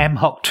my ham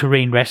hock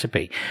terrine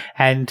recipe.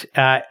 And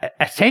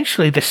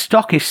essentially the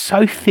stock is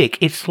so thick,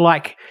 it's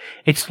like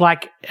it's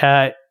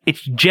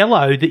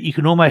Jell-O that you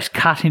can almost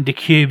cut into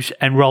cubes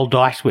and roll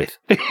dice with.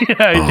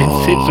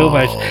 It's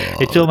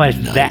almost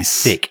nice. That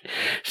thick.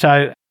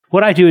 So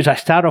what I do is I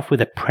start off with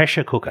a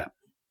pressure cooker.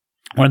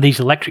 One of these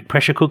electric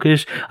pressure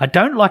cookers. I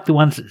don't like the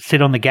ones that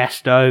sit on the gas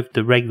stove,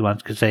 the regular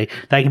ones, because they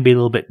can be a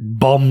little bit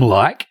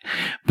bomb-like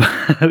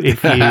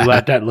if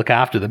you don't look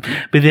after them.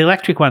 But the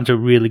electric ones are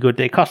really good.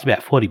 They cost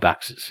about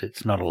 $40.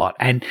 It's not a lot.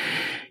 And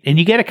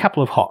you get a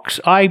couple of hocks.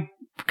 I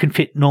can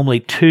fit normally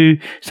 2,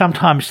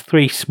 sometimes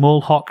 3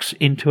 small hocks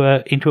into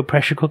a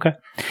pressure cooker.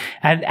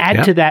 And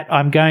add to that,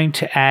 I'm going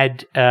to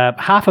add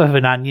half of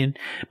an onion.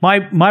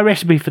 My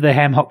recipe for the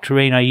ham hock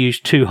terrine, I use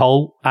 2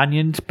 whole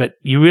onions, but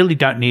you really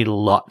don't need a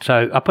lot.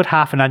 So I put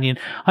half an onion.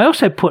 I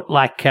also put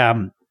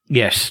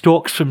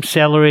stalks from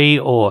celery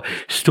or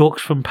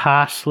stalks from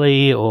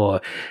parsley or,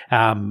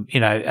 onion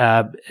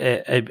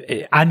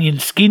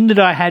skin that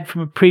I had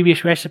from a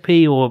previous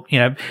recipe or,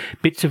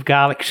 bits of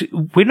garlic.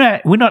 We're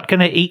not going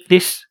to eat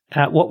this.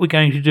 What we're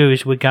going to do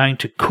is we're going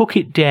to cook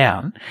it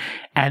down,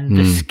 and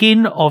the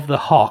skin of the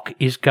hock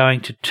is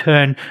going to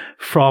turn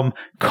from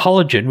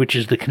collagen, which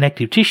is the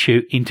connective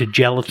tissue, into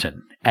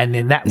gelatin, and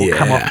then that will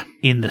come off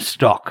in the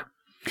stock.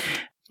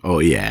 Oh,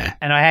 yeah.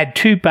 And I had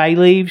 2 bay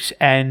leaves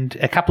and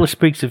a couple of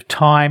sprigs of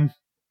thyme,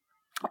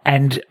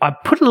 and I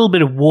put a little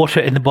bit of water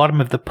in the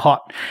bottom of the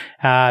pot.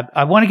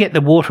 I want to get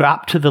the water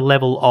up to the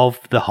level of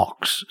the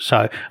hocks.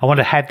 So I want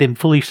to have them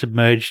fully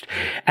submerged,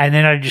 and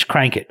then I just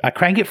crank it. I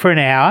crank it for an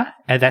hour,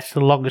 and that's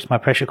the longest my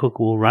pressure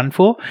cooker will run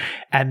for.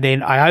 And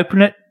then I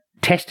open it,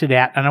 test it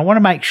out, and I want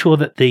to make sure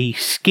that the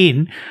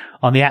skin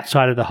on the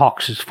outside of the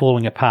hocks is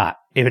falling apart.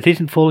 If it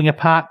isn't falling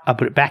apart, I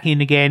put it back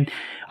in again.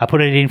 I put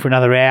it in for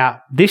another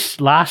hour. This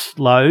last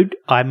load,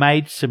 I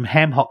made some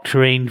ham hock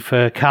terrine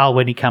for Carl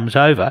when he comes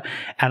over,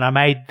 and I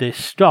made the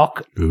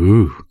stock.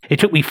 Ooh. It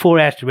took me 4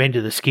 hours to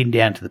render the skin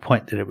down to the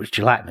point that it was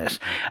gelatinous.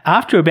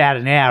 After about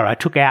an hour, I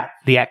took out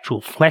the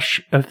actual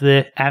flesh of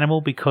the animal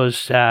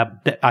because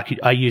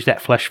I used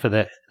that flesh for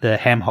the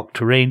ham hock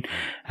terrine.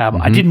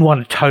 I didn't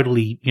want to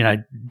totally,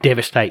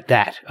 devastate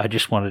that. I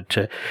just wanted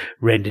to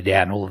render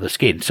down all of the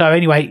skin. So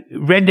anyway,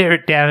 render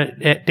it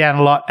down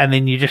a lot, and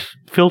then you just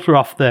filter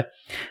off the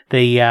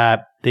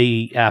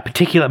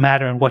particulate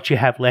matter, and what you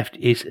have left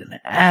is an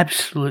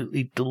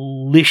absolutely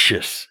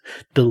delicious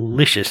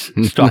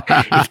stock.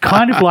 It's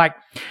kind of like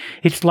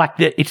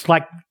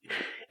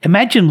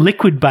imagine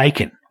liquid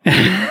bacon.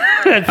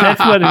 That's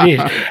what it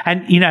is.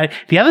 And,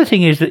 the other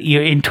thing is that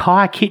your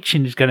entire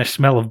kitchen is going to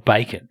smell of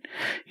bacon,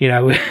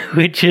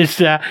 which is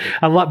a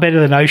lot better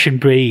than ocean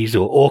breeze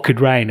or orchid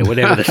rain or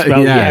whatever the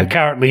smell you have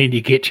currently in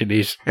your kitchen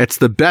is. It's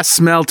the best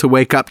smell to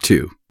wake up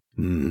to.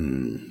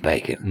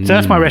 Bacon. So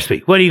that's my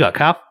recipe. What do you got,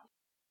 Carl?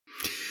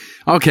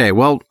 Okay,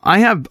 well,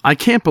 I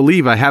can't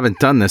believe I haven't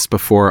done this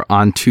before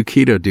on 2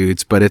 Keto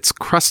Dudes, but it's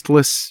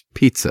crustless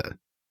pizza.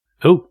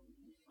 Oh,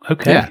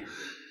 okay. Yeah.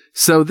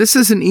 So this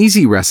is an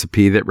easy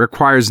recipe that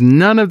requires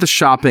none of the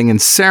shopping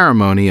and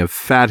ceremony of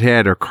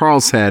Fathead or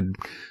Carl's Head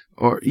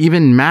or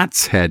even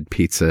Matt's Head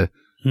pizza.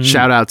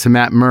 Shout out to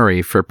Matt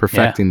Murray for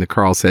perfecting the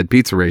Carl's Head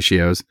pizza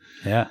ratios.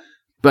 Yeah.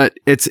 But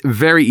it's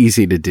very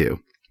easy to do.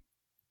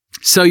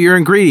 So your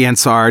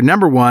ingredients are,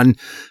 number 1,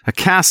 a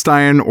cast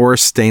iron or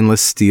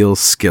stainless steel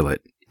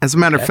skillet. As a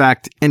matter of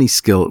fact, any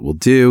skillet will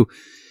do.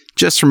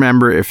 Just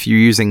remember, if you're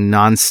using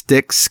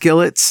non-stick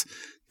skillets,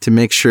 to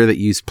make sure that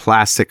you use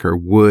plastic or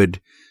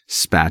wood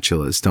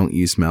spatulas. Don't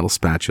use metal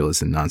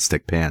spatulas in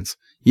non-stick pans.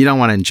 You don't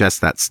want to ingest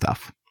that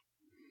stuff.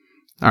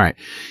 All right.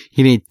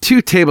 You need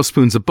 2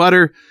 tablespoons of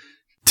butter,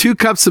 2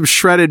 cups of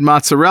shredded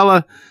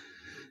mozzarella,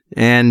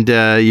 and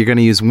you're going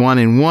to use 1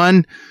 and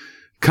 1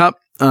 cup.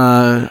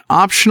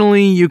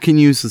 Optionally, you can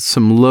use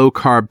some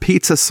low-carb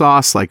pizza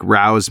sauce like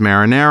Rao's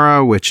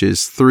Marinara, which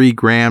is 3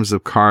 grams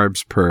of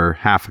carbs per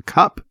half a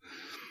cup,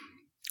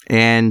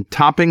 and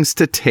toppings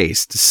to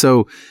taste.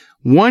 So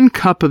 1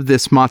 cup of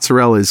this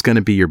mozzarella is going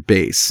to be your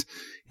base,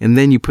 and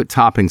then you put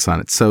toppings on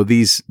it. So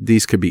these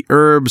could be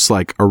herbs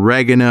like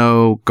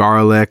oregano,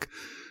 garlic,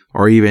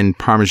 or even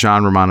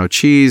Parmesan Romano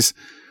cheese.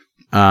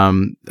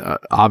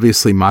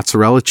 Obviously,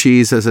 mozzarella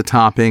cheese as a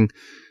topping.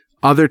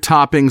 Other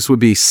toppings would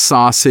be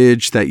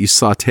sausage that you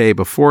saute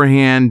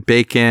beforehand,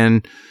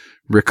 bacon,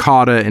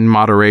 ricotta in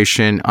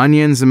moderation,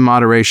 onions in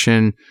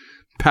moderation,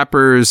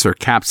 peppers or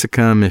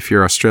capsicum if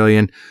you're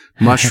Australian,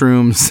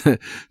 mushrooms,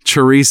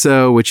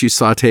 chorizo, which you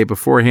saute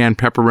beforehand,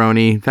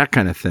 pepperoni, that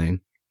kind of thing.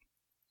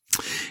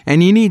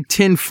 And you need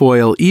tin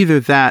foil, either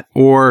that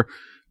or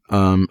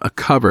a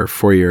cover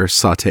for your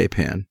saute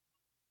pan.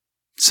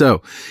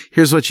 So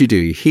here's what you do.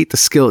 You heat the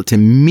skillet to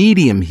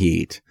medium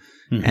heat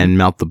and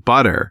melt the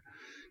butter.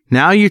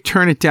 Now you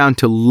turn it down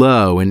to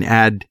low and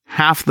add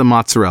half the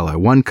mozzarella,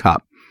 1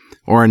 cup,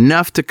 or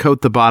enough to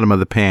coat the bottom of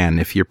the pan.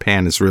 If your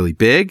pan is really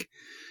big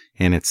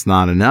and it's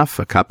not enough,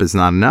 a cup is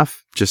not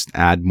enough, just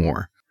add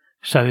more.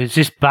 So is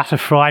this butter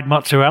fried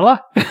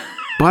mozzarella?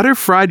 Butter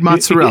fried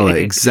mozzarella,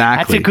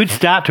 exactly. That's a good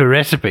start to a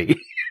recipe.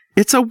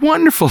 It's a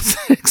wonderful,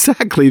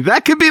 exactly.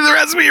 That could be the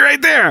recipe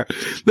right there.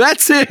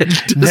 That's it.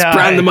 Just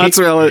brown the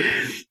mozzarella,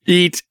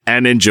 eat,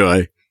 and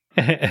enjoy.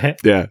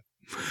 Yeah.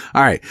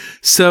 All right.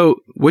 So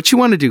what you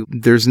want to do,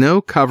 there's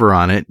no cover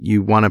on it.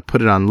 You want to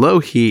put it on low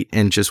heat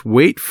and just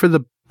wait for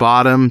the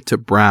bottom to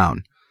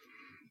brown.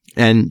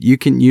 And you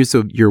can use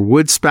your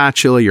wood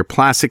spatula, your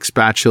plastic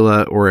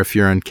spatula, or if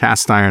you're on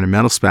cast iron, a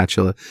metal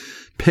spatula,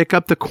 pick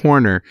up the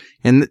corner.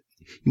 And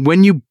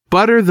when you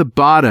butter the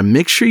bottom,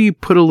 make sure you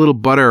put a little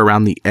butter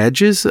around the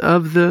edges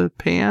of the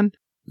pan,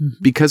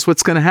 because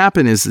what's going to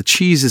happen is the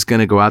cheese is going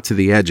to go out to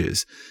the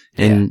edges.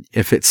 And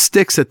if it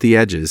sticks at the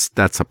edges,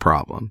 that's a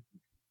problem.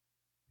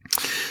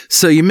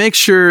 So you make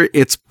sure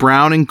it's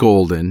brown and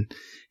golden.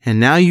 And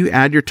now you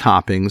add your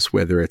toppings,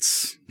 whether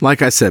it's,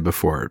 like I said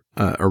before,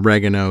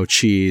 oregano,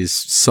 cheese,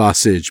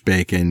 sausage,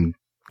 bacon,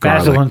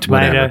 basil garlic, and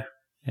tomato.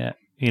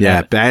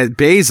 Whatever.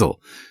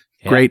 Basil.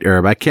 Yeah. Great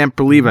herb. I can't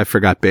believe I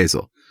forgot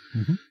basil.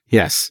 Mm-hmm.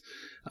 Yes.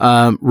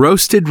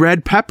 Roasted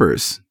red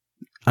peppers.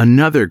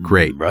 Another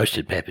great.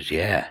 Roasted peppers,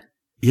 yeah.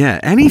 Yeah.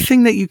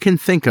 Anything that you can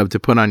think of to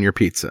put on your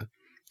pizza.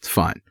 It's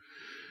fine.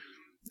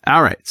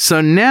 All right.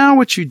 So now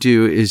what you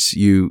do is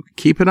you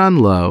keep it on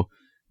low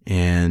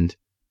and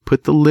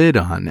put the lid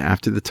on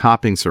after the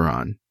toppings are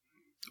on,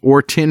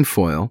 or tin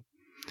foil,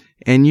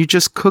 and you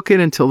just cook it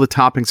until the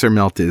toppings are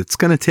melted. It's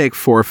going to take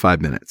 4 or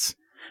 5 minutes.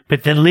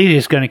 But the lid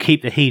is going to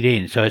keep the heat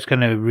in, so it's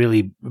going to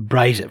really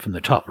braise it from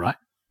the top, right?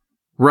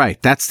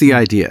 Right. That's the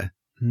idea.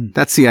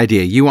 That's the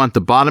idea. You want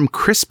the bottom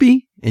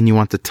crispy and you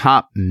want the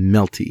top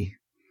melty.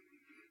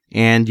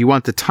 And you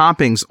want the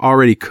toppings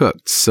already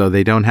cooked so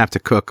they don't have to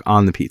cook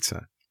on the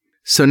pizza.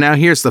 So now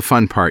here's the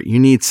fun part. You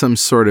need some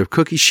sort of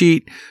cookie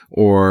sheet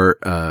or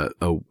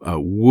a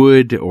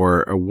wood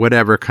or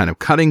whatever kind of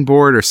cutting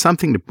board or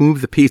something to move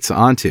the pizza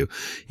onto.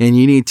 And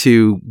you need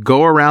to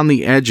go around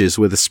the edges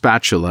with a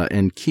spatula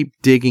and keep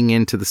digging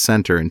into the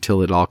center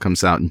until it all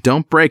comes out. And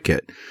don't break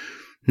it.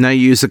 Now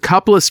you use a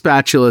couple of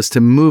spatulas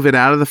to move it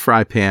out of the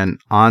fry pan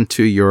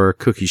onto your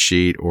cookie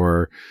sheet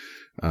or,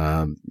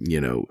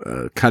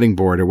 cutting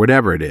board or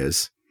whatever it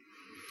is.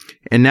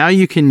 And now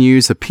you can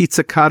use a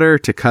pizza cutter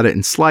to cut it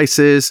in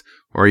slices,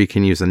 or you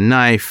can use a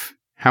knife,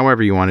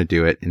 however you want to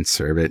do it, and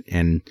serve it.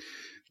 And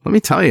let me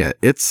tell you,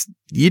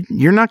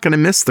 you're not going to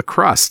miss the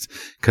crust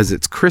because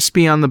it's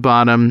crispy on the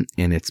bottom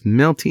and it's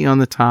melty on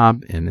the top,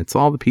 and it's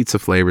all the pizza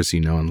flavors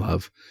you know and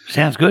love.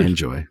 Sounds good.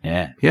 Enjoy.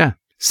 Yeah. Yeah.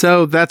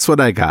 So that's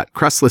what I got.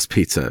 Crustless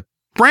pizza.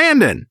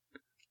 Brandon,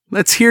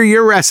 let's hear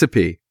your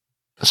recipe.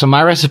 So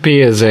my recipe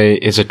is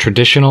a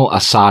traditional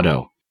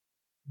asado,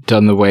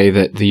 done the way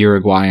that the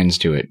Uruguayans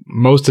do it.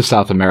 Most of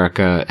South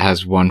America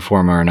has one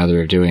form or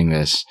another of doing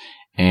this.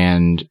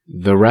 And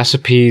the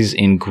recipe's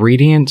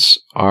ingredients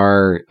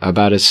are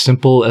about as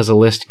simple as a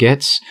list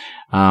gets,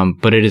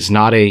 but it is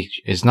not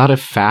a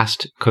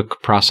fast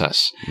cook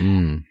process.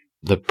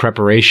 The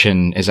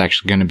preparation is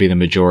actually going to be the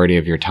majority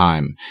of your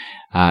time.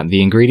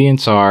 The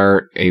ingredients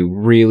are a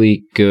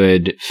really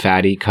good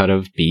fatty cut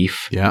of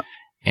beef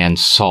and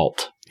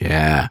salt.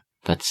 Yeah.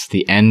 That's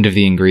the end of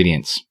the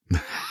ingredients. It's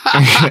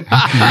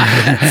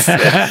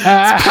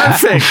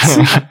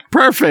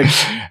perfect.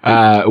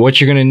 What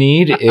you're going to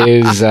need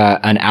is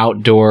an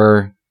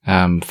outdoor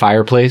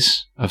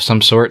fireplace of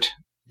some sort.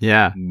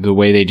 Yeah. The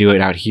way they do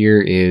it out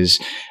here is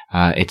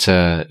it's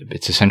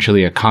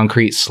essentially a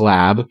concrete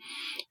slab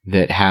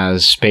that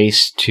has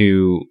space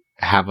to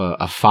have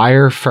a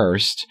fire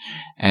first,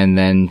 and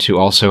then to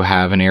also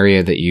have an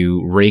area that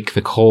you rake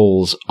the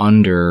coals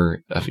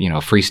under a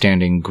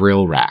freestanding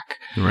grill rack.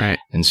 Right.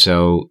 And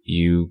so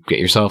you get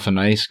yourself a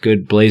nice,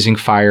 good blazing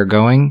fire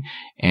going,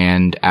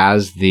 and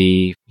as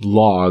the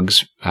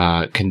logs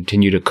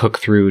continue to cook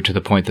through to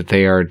the point that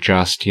they are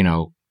just,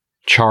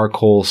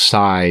 charcoal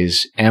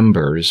size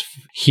embers,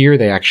 here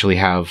they actually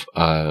have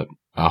a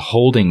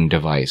holding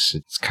device.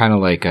 It's kind of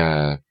like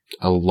a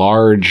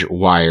large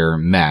wire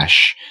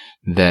mesh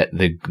that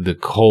the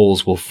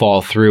coals will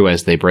fall through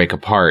as they break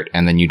apart,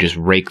 and then you just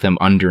rake them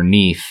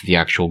underneath the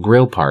actual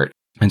grill part.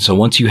 And so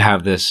once you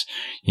have this,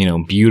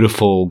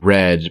 beautiful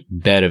red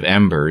bed of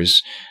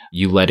embers,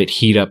 you let it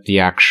heat up the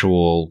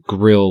actual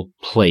grill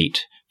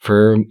plate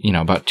for,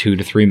 about 2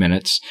 to 3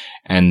 minutes.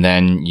 And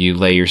then you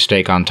lay your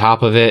steak on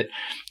top of it.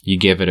 You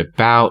give it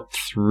about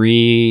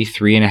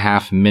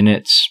 3.5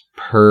 minutes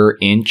per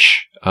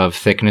inch of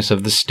thickness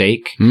of the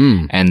steak,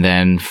 and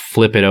then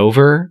flip it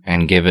over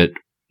and give it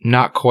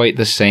not quite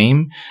the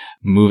same.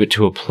 Move it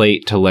to a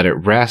plate to let it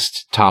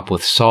rest, top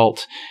with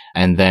salt,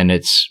 and then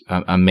it's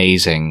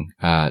amazing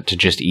to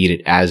just eat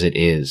it as it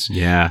is.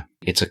 Yeah.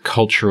 It's a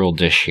cultural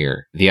dish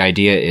here. The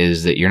idea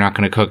is that you're not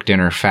going to cook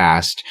dinner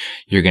fast.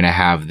 You're going to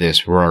have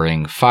this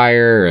roaring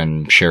fire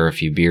and share a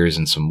few beers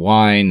and some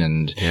wine,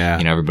 and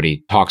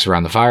everybody talks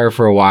around the fire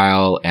for a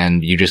while,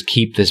 and you just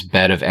keep this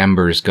bed of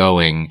embers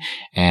going,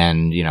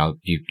 and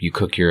you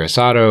cook your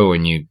asado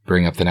and you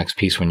bring up the next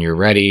piece when you're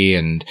ready,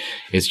 and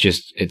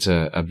it's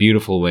a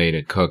beautiful way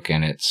to cook,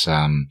 and it's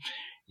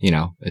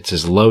it's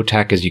as low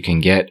tech as you can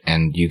get,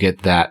 and you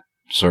get that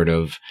sort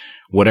of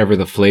whatever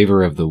the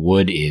flavor of the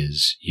wood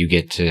is, you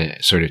get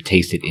to sort of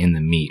taste it in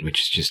the meat,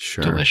 which is just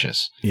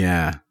delicious.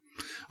 Yeah.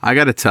 I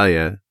got to tell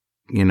you,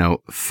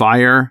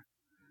 fire,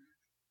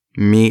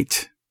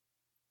 meat,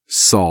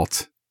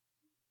 salt,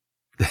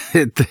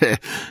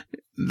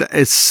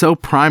 it's so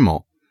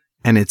primal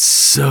and it's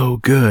so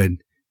good.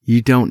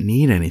 You don't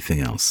need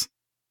anything else.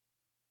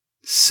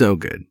 So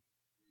good.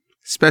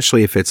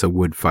 Especially if it's a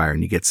wood fire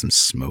and you get some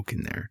smoke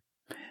in there.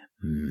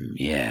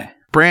 Yeah.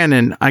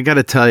 Brandon, I got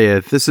to tell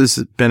you, this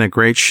has been a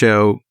great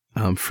show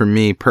for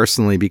me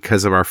personally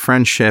because of our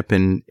friendship.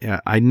 And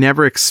I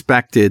never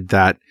expected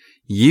that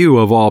you,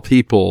 of all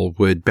people,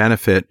 would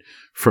benefit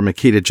from a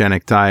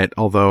ketogenic diet,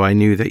 although I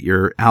knew that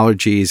your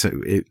allergies,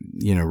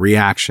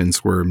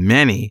 reactions were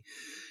many.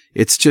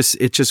 It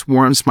just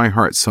warms my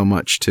heart so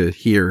much to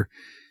hear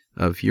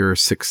of your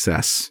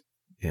success.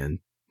 And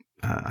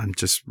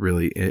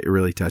it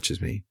really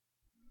touches me.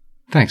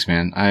 Thanks,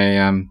 man.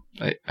 I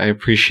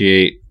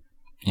appreciate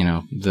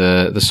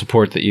the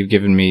support that you've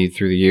given me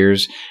through the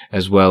years,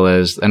 as well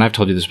as, and I've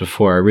told you this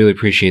before, I really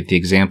appreciate the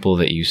example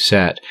that you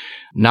set,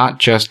 not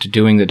just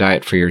doing the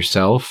diet for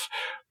yourself,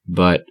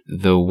 but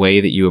the way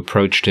that you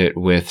approached it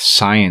with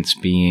science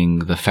being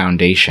the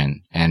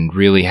foundation and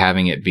really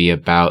having it be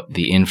about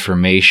the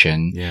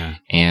information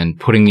and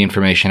putting the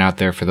information out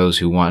there for those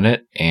who want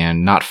it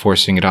and not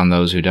forcing it on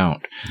those who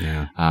don't.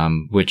 Yeah.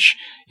 Which,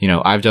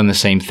 I've done the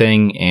same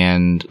thing.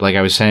 And like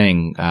I was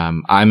saying,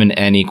 I'm an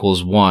N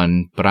equals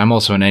 1, but I'm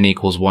also an N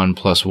equals 1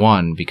 plus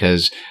 1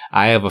 because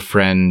I have a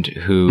friend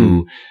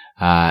who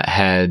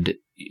had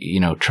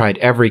tried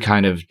every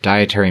kind of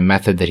dietary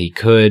method that he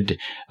could,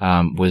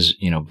 was,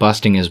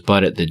 busting his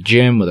butt at the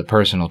gym with a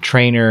personal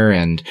trainer.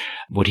 And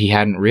what he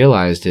hadn't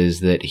realized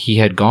is that he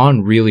had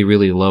gone really,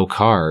 really low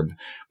carb,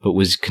 but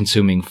was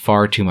consuming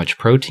far too much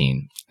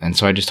protein. And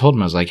so I just told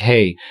him, I was like,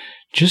 hey,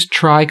 just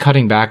try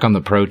cutting back on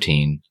the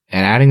protein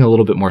and adding a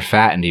little bit more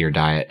fat into your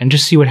diet and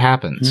just see what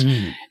happens.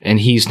 And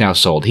he's now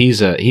sold. He's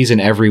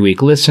an every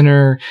week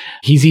listener.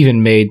 He's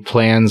even made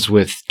plans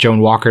with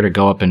Joan Walker to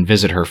go up and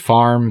visit her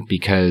farm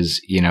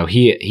because,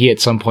 he at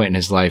some point in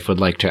his life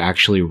would like to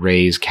actually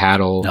raise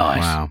cattle.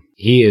 Nice. Wow.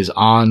 He is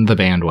on the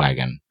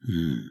bandwagon.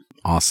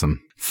 Awesome.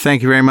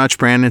 Thank you very much,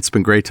 Brandon. It's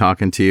been great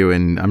talking to you,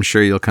 and I'm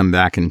sure you'll come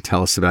back and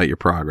tell us about your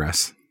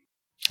progress.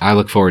 I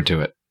look forward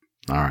to it.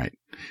 All right.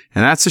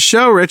 And that's the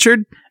show,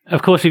 Richard.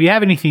 Of course, if you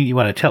have anything you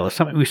want to tell us,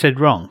 something we said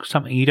wrong,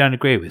 something you don't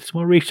agree with, some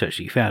more research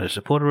that you found to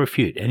support or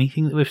refute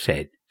anything that we've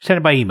said, send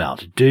it by email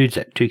to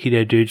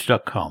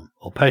dudes@2ketodudes.com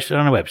or post it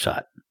on our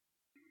website.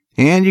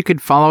 And you can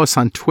follow us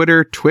on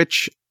Twitter,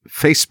 Twitch,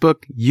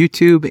 Facebook,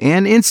 YouTube,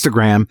 and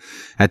Instagram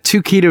at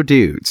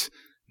 2ketodudes.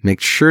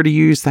 Make sure to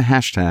use the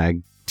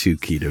hashtag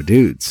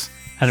 2ketodudes.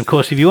 And of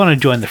course, if you want to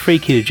join the free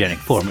ketogenic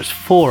forum, it's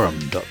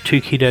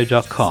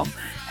forum.2keto.com.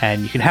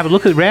 And you can have a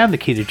look around the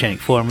ketogenic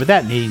forum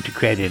without needing to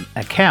create an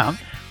account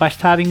by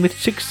starting with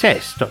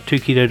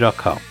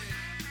success.2keto.com.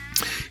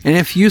 And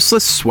if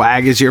useless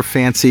swag is your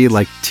fancy,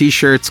 like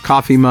t-shirts,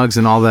 coffee mugs,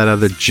 and all that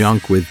other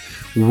junk with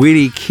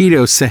witty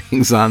keto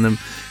sayings on them,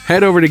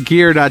 head over to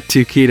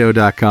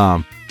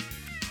gear.2keto.com.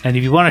 And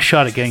if you want a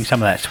shot at getting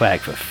some of that swag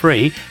for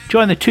free,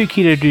 join the 2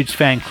 Keto Dudes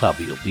fan club.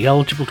 You'll be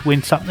eligible to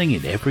win something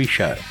in every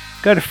show.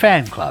 Go to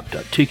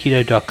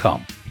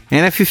fanclub.2keto.com.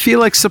 And if you feel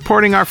like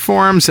supporting our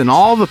forums and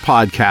all the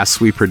podcasts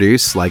we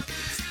produce, like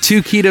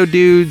 2 Keto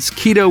Dudes,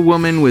 Keto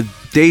Woman with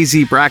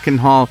Daisy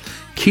Brackenhall,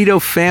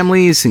 Keto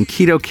Families and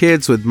Keto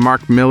Kids with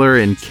Mark Miller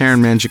and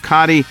Karen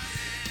Mangicotti,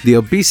 the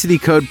Obesity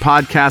Code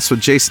podcast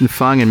with Jason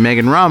Fung and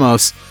Megan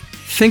Ramos,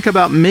 think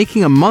about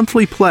making a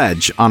monthly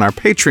pledge on our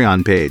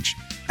Patreon page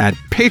at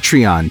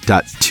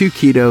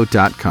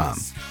patreon.2keto.com.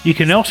 You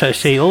can also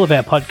see all of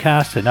our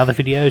podcasts and other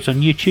videos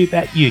on YouTube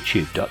at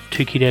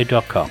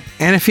youtube.2keto.com.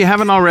 And if you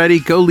haven't already,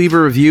 go leave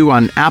a review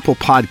on Apple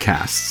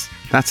Podcasts.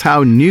 That's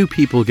how new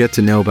people get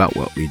to know about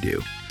what we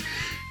do.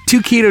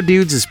 2 Keto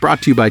Dudes is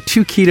brought to you by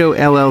 2 Keto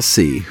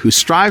LLC, who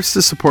strives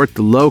to support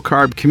the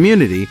low-carb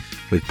community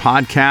with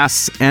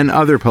podcasts and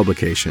other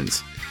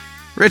publications.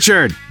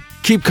 Richard,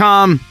 keep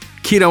calm,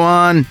 keto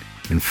on,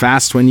 and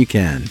fast when you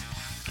can.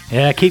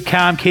 Yeah, keep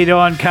calm, keto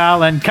on,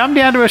 Carl, and come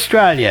down to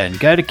Australia and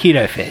go to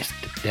Keto Fest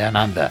down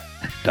under.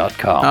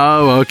 keto.com.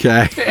 Oh,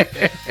 okay.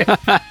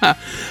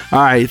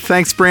 All right.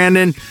 Thanks,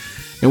 Brandon.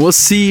 And we'll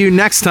see you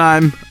next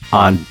time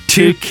on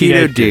Two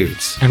Keto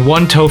Dudes. And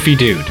one Tofi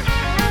Dude.